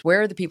party leaders?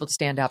 Where are the people to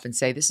stand up and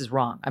say, this is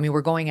wrong? I mean,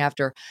 we're going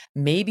after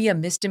maybe a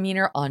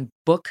misdemeanor on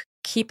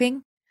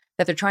bookkeeping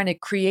that they're trying to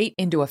create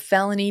into a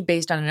felony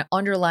based on an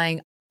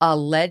underlying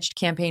alleged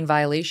campaign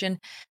violation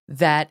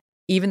that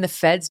even the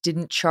feds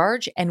didn't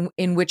charge, and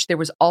in which there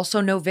was also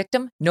no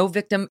victim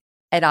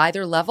at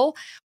either level.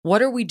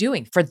 What are we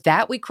doing? For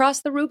that, we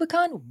crossed the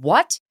Rubicon?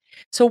 What?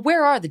 So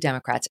where are the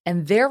Democrats?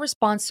 And their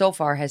response so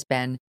far has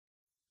been,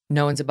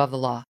 no one's above the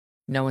law.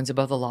 No one's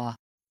above the law.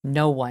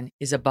 No one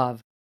is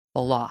above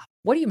the law.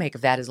 What do you make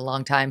of that as a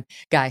longtime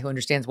guy who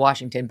understands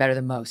Washington better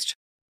than most?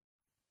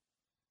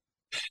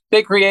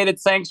 They created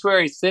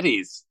sanctuary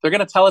cities. They're going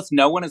to tell us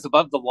no one is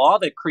above the law.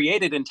 They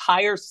created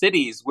entire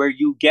cities where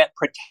you get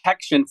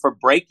protection for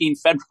breaking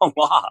federal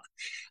law.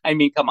 I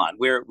mean, come on.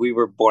 We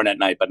were born at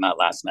night, but not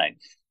last night.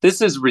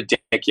 This is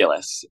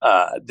ridiculous.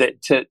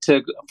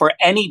 For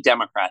any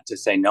Democrat to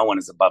say no one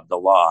is above the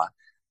law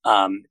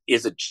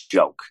is a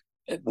joke.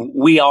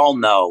 We all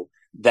know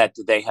that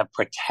they have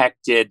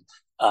protected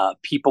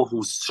people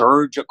who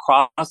surge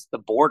across the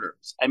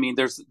borders. I mean,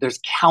 there's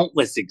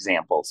countless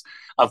examples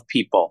of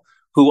people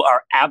who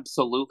are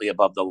absolutely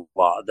above the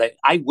law.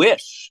 I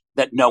wish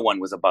that no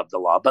one was above the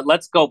law, but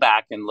let's go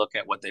back and look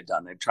at what they've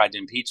done. They've tried to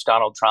impeach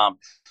Donald Trump.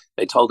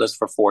 They told us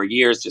for 4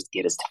 years, just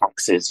get his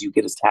taxes. You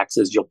get his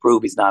taxes, you'll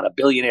prove he's not a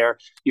billionaire.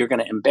 You're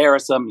going to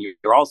embarrass him.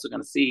 You're also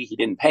going to see he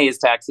didn't pay his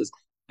taxes.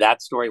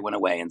 That story went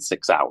away in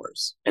 6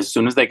 hours. As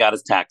soon as they got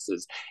his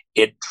taxes,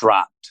 it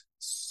dropped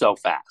so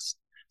fast.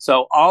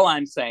 So all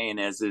I'm saying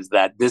is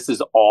that this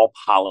is all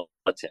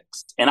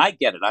politics. And I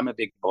get it. I'm a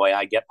big boy.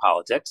 I get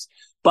politics.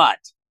 But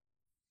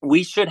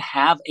we should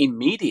have a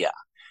media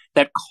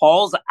that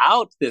calls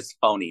out this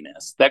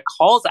phoniness, that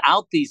calls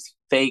out these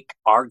fake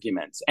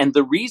arguments. And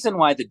the reason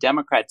why the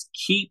Democrats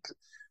keep,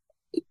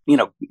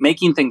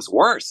 making things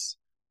worse,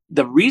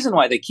 the reason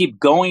why they keep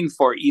going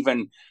for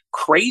even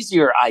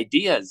crazier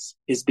ideas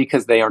is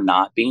because they are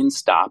not being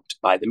stopped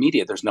by the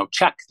media. There's no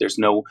check. There's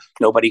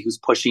nobody who's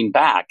pushing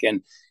back.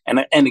 And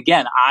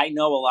again, I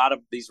know a lot of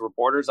these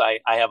reporters. I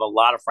have a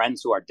lot of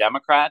friends who are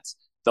Democrats.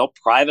 They'll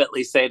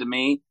privately say to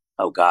me,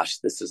 oh gosh,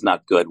 this is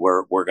not good.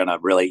 We're going to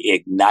really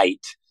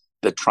ignite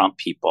the Trump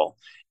people.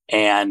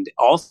 And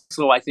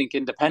also, I think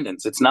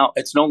independence. It's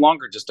no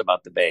longer just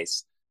about the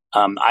base.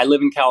 I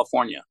live in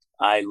California.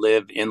 I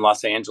live in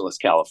Los Angeles,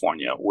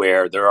 California,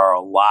 where there are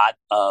a lot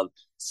of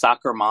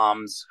soccer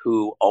moms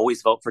who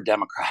always vote for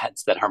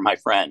Democrats that are my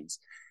friends.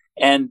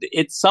 And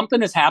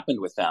something has happened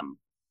with them.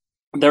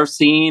 They're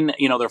seeing,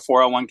 their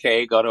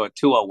 401k go to a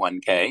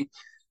 201k.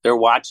 They're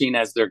watching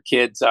as their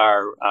kids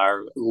are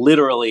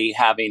literally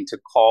having to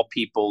call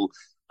people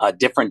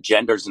different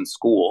genders in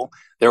school.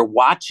 They're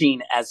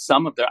watching as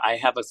I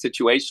have a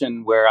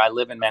situation where I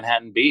live in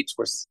Manhattan Beach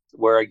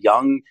where a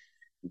young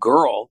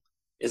girl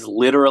is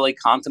literally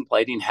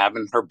contemplating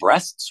having her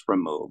breasts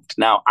removed.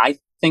 Now, I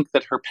think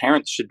that her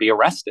parents should be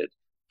arrested.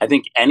 I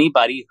think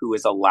anybody who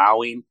is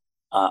allowing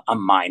a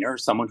minor,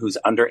 someone who's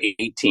under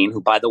 18,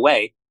 who, by the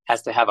way,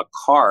 has to have a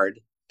card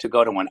to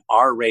go to an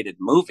R-rated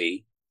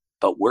movie,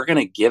 but we're going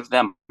to give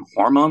them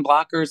hormone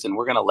blockers and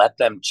we're going to let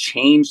them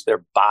change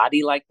their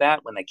body like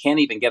that when they can't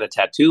even get a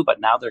tattoo, but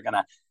now they're going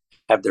to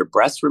have their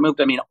breasts removed.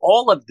 I mean,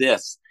 all of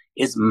this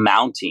is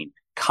mounting.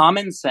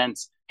 Common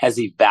sense has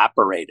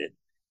evaporated.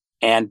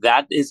 And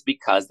that is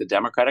because the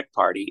Democratic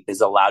Party is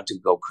allowed to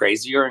go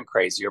crazier and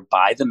crazier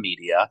by the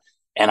media.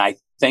 And I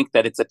think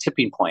that it's a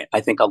tipping point.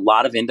 I think a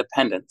lot of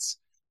independents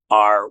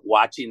are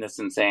watching this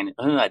and saying,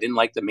 I didn't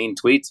like the mean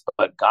tweets,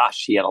 but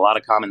gosh, he had a lot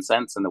of common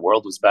sense and the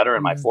world was better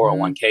and my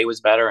 401k was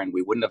better and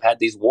we wouldn't have had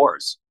these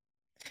wars.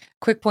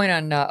 Quick point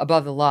on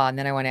above the law. And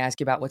then I want to ask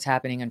you about what's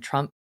happening in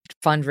Trump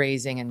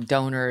fundraising and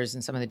donors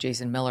and some of the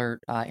Jason Miller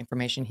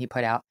information he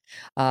put out.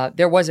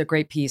 There was a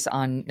great piece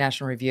on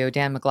National Review.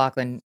 Dan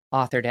McLaughlin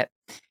authored it.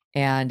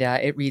 And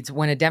it reads,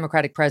 when a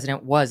Democratic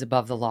president was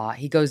above the law.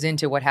 He goes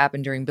into what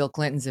happened during Bill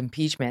Clinton's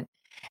impeachment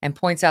and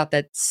points out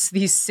that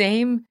these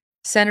same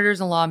senators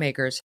and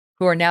lawmakers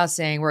who are now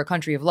saying we're a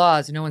country of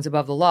laws and no one's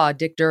above the law,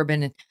 Dick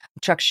Durbin and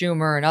Chuck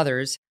Schumer and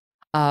others,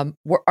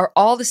 are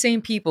all the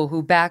same people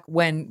who back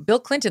when Bill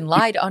Clinton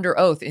lied under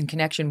oath in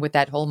connection with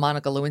that whole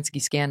Monica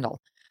Lewinsky scandal,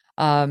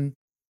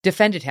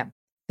 defended him.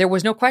 There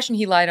was no question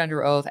he lied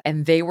under oath,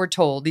 and they were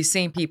told, these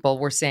same people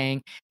were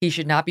saying he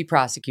should not be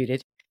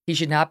prosecuted. He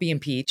should not be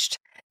impeached.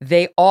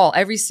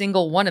 Every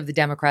single one of the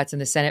Democrats in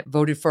the Senate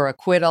voted for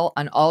acquittal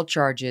on all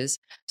charges.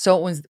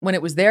 So when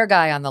it was their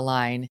guy on the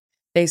line,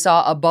 they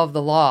saw above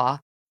the law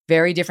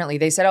very differently.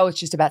 They said, it's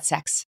just about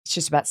sex. It's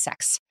just about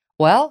sex.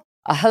 Well,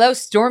 hello,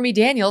 Stormy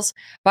Daniels.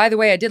 By the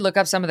way, I did look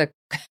up some of the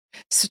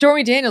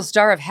Stormy Daniels,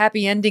 star of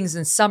Happy Endings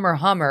and Summer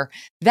Hummer.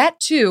 That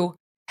too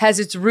has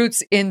its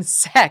roots in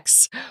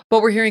sex,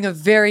 but we're hearing a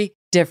very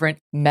different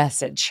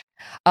message.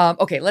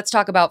 Okay, let's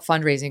talk about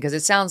fundraising because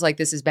it sounds like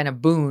this has been a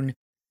boon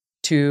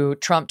to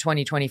Trump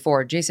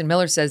 2024. Jason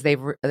Miller says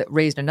they've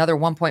raised another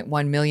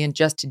 $1.1 million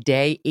just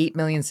today, $8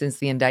 million since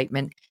the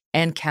indictment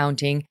and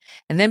counting,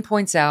 and then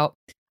points out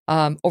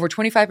over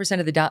 25%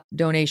 of the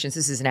donations,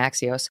 this is an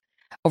Axios,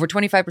 over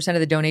 25% of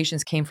the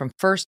donations came from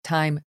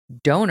first-time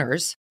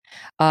donors.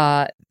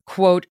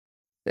 Quote,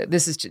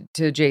 this is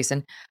to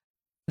Jason,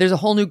 there's a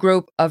whole new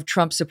group of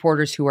Trump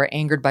supporters who are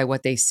angered by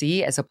what they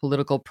see as a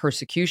political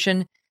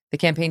persecution. The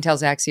campaign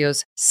tells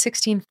Axios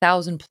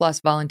 16,000 plus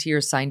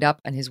volunteers signed up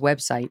on his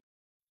website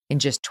in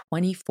just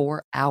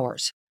 24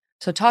 hours.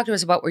 So talk to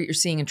us about what you're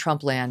seeing in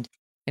Trump land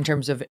in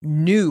terms of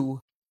new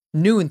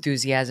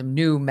enthusiasm,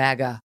 new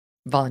MAGA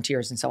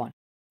volunteers and so on.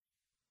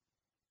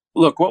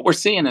 Look, what we're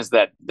seeing is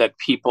that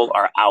people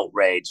are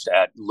outraged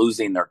at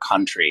losing their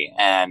country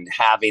and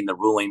having the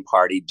ruling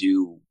party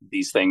do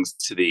these things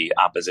to the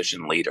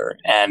opposition leader.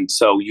 And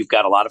so you've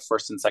got a lot of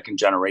first and second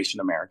generation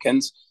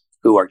Americans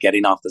who are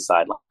getting off the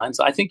sidelines.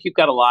 I think you've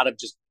got a lot of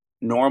just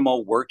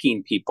normal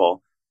working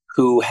people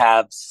who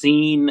have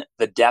seen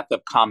the death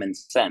of common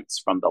sense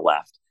from the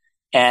left.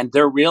 And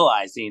they're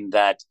realizing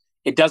that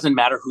it doesn't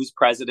matter who's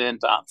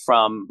president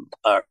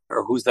or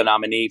who's the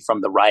nominee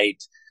from the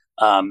right.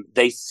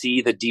 They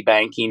see the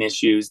debanking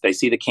issues. They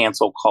see the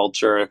cancel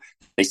culture.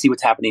 They see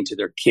what's happening to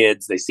their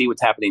kids. They see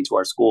what's happening to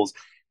our schools.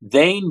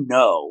 They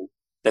know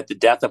that the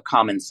death of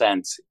common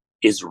sense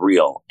is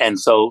real. And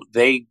so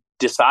they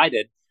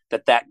decided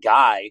that that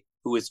guy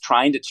who is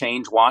trying to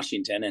change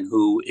Washington and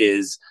who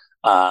is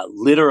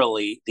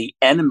literally the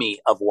enemy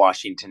of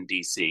Washington,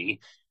 D.C.,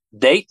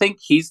 they think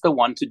he's the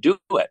one to do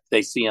it.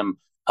 They see him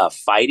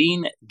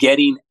fighting,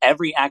 getting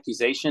every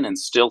accusation and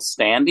still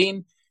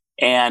standing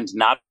and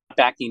not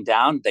backing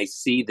down. They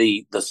see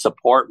the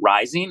support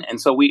rising.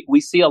 And so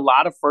we see a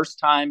lot of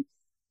first-time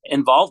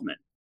involvement.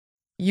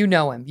 You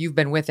know him. You've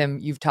been with him.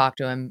 You've talked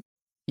to him.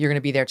 You're going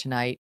to be there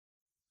tonight.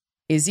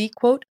 Is he,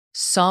 quote,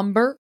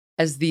 somber,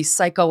 as the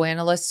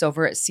psychoanalysts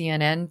over at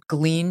CNN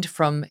gleaned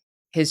from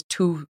his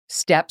 2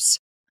 steps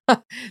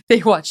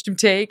they watched him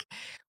take?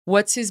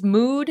 What's his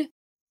mood?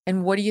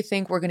 And what do you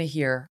think we're going to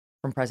hear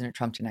from President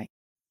Trump tonight?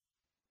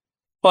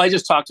 Well, I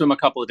just talked to him a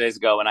couple of days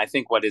ago, and I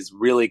think what is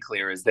really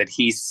clear is that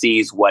he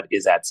sees what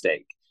is at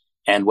stake.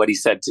 And what he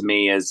said to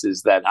me is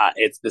that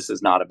this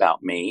is not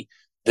about me.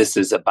 This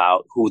is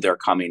about who they're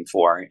coming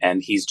for,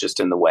 and he's just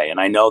in the way. And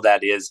I know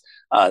that is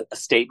a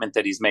statement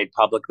that he's made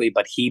publicly,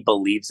 but he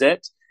believes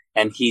it,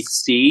 and he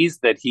sees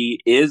that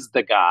he is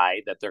the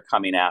guy that they're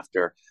coming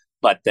after,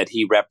 but that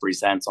he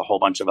represents a whole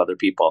bunch of other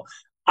people.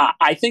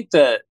 I think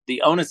the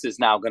onus is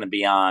now going to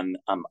be on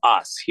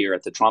us here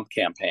at the Trump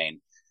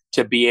campaign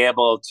to be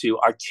able to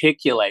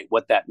articulate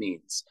what that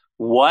means.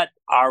 What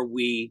are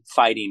we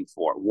fighting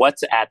for?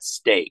 What's at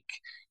stake?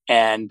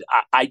 And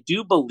I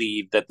do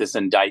believe that this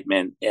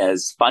indictment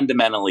has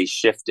fundamentally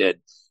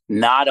shifted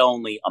not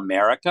only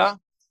America,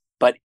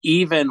 but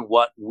even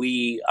what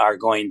we are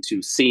going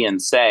to see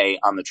and say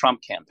on the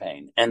Trump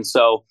campaign. And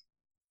so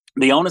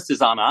the onus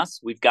is on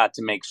us. We've got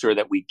to make sure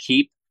that we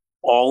keep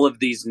all of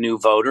these new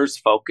voters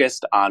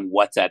focused on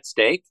what's at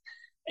stake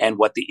and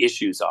what the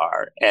issues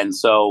are. And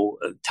so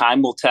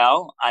time will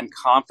tell. I'm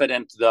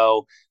confident,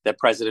 though, that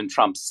President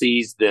Trump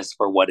sees this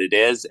for what it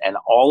is, and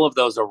all of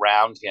those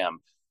around him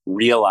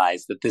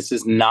realize that this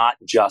is not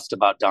just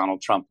about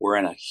Donald Trump. We're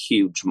in a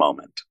huge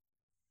moment.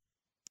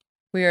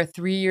 We are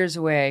 3 years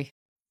away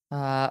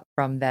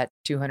from that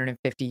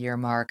 250-year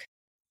mark,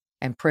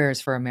 and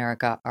prayers for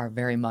America are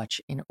very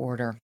much in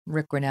order.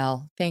 Rick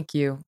Grenell, thank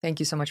you. Thank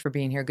you so much for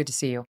being here. Good to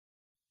see you.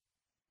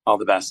 All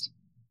the best.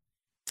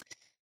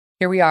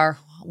 Here we are,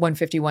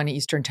 1:51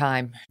 Eastern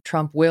Time.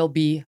 Trump will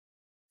be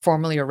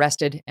formally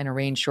arrested and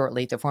arraigned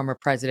shortly. The former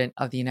president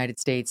of the United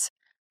States,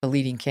 the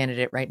leading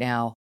candidate right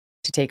now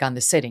to take on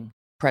the sitting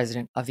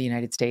president of the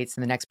United States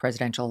in the next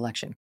presidential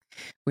election.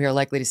 We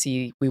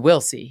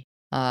will see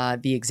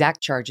the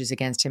exact charges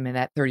against him in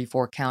that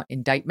 34-count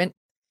indictment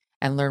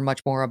and learn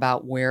much more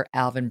about where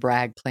Alvin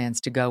Bragg plans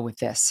to go with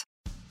this.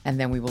 And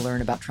then we will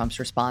learn about Trump's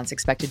response,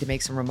 expected to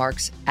make some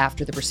remarks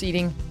after the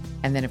proceeding.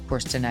 And then, of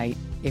course, tonight,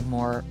 a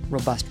more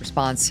robust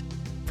response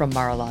from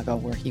Mar-a-Lago,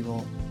 where he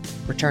will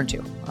return to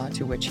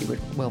which he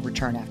will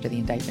return after the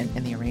indictment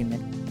and the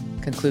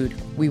arraignment conclude.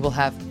 We will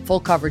have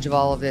full coverage of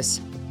all of this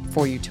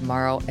for you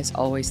tomorrow. As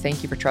always,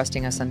 thank you for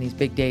trusting us on these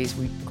big days.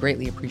 We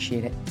greatly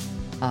appreciate it.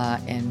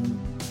 And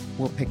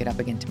we'll pick it up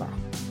again tomorrow.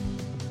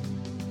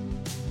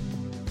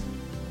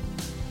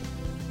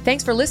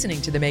 Thanks for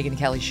listening to The Megyn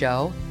Kelly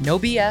Show. No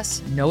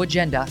BS, no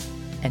agenda,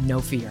 and no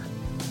fear.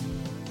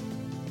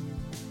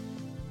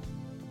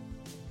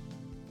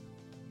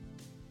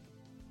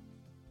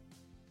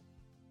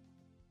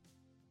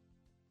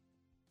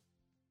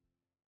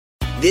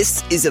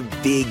 This is a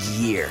big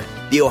year.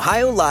 The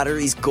Ohio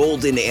Lottery's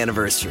golden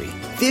anniversary.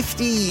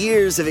 50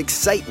 years of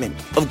excitement,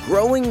 of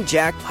growing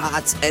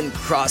jackpots and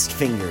crossed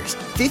fingers.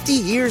 50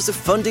 years of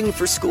funding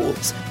for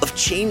schools, of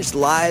changed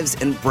lives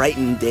and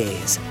brightened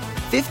days.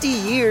 50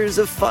 years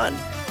of fun,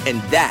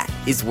 and that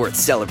is worth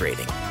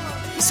celebrating.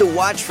 So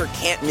watch for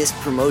can't-miss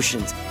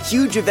promotions,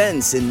 huge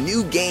events, and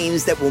new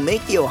games that will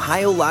make the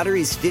Ohio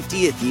Lottery's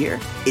 50th year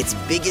its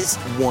biggest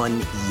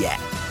one yet.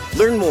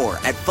 Learn more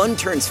at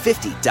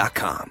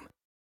funturns50.com.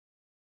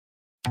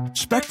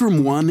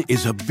 Spectrum One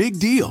is a big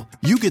deal.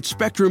 You get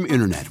Spectrum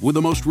Internet with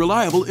the most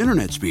reliable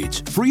internet speeds,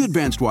 free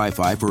advanced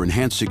Wi-Fi for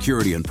enhanced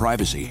security and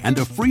privacy, and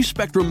a free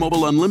Spectrum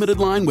Mobile Unlimited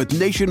line with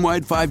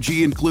nationwide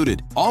 5G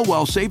included, all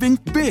while saving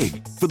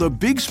big. For the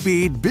big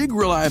speed, big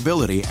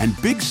reliability, and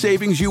big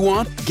savings you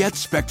want, get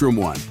Spectrum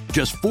One.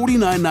 Just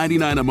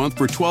 $49.99 a month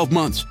for 12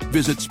 months.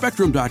 Visit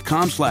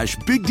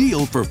spectrum.com/big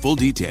deal for full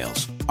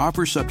details.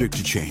 Offer subject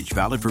to change.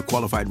 Valid for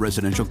qualified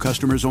residential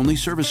customers only.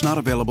 Service not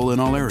available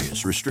in all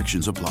areas.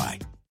 Restrictions apply.